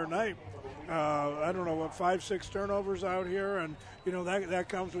entire night. I don't know, 5-6 turnovers out here, and that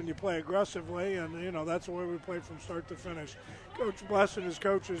comes when you play aggressively, and that's the way we play from start to finish. Coach Bless and his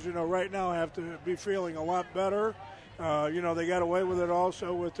coaches, right now have to be feeling a lot better. They got away with it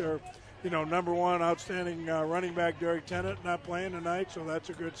also with their number one outstanding running back, Derek Tennant, not playing tonight, so that's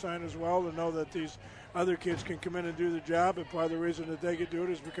a good sign as well to know that these other kids can come in and do the job, and part of the reason that they could do it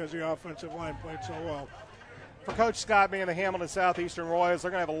is because the offensive line played so well. For Coach Scott May and the Hamilton Southeastern Royals,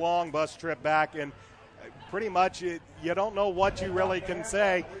 they're going to have a long bus trip back, and pretty much you don't know what you really can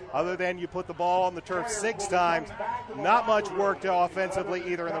say other than you put the ball on the turf 6 times. Not much work offensively,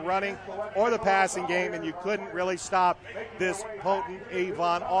 either in the running or the passing game, and you couldn't really stop this potent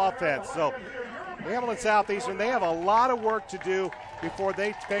Avon offense. So Hamilton Southeastern, they have a lot of work to do before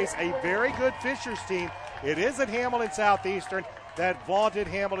they face a very good Fishers team. It is at Hamilton Southeastern, that vaunted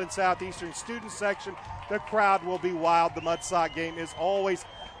Hamilton Southeastern student section. The crowd will be wild. The Mudsock game is always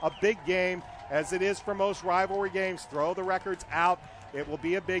a big game, as it is for most rivalry games. Throw the records out. It will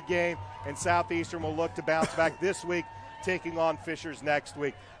be a big game, and Southeastern will look to bounce back this week taking on Fishers next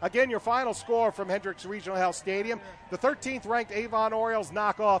week. Again, your final score from Hendricks Regional Health Stadium. The 13th ranked Avon Orioles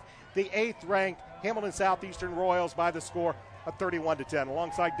knock off the 8th ranked Hamilton Southeastern Royals by the score of 31-10.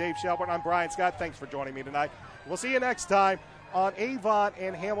 Alongside Dave Shelburne, I'm Brian Scott. Thanks for joining me tonight. We'll see you next time on Avon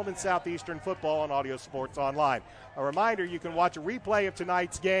and Hamilton Southeastern football on Audio Sports Online. A reminder, you can watch a replay of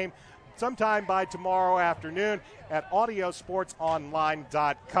tonight's game sometime by tomorrow afternoon at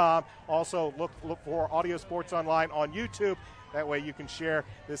audiosportsonline.com. Also, look for Audio Sports Online on YouTube. That way you can share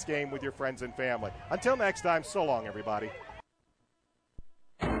this game with your friends and family. Until next time, so long, everybody.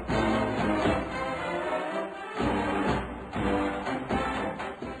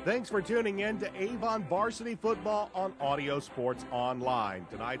 Thanks for tuning in to Avon Varsity Football on Audio Sports Online.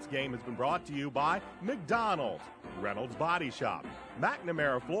 Tonight's game has been brought to you by McDonald's, Reynolds Body Shop,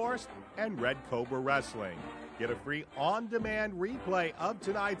 McNamara Florist, and Red Cobra Wrestling. Get a free on-demand replay of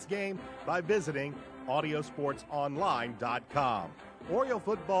tonight's game by visiting audiosportsonline.com. Oriole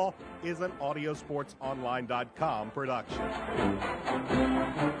football is an audiosportsonline.com production.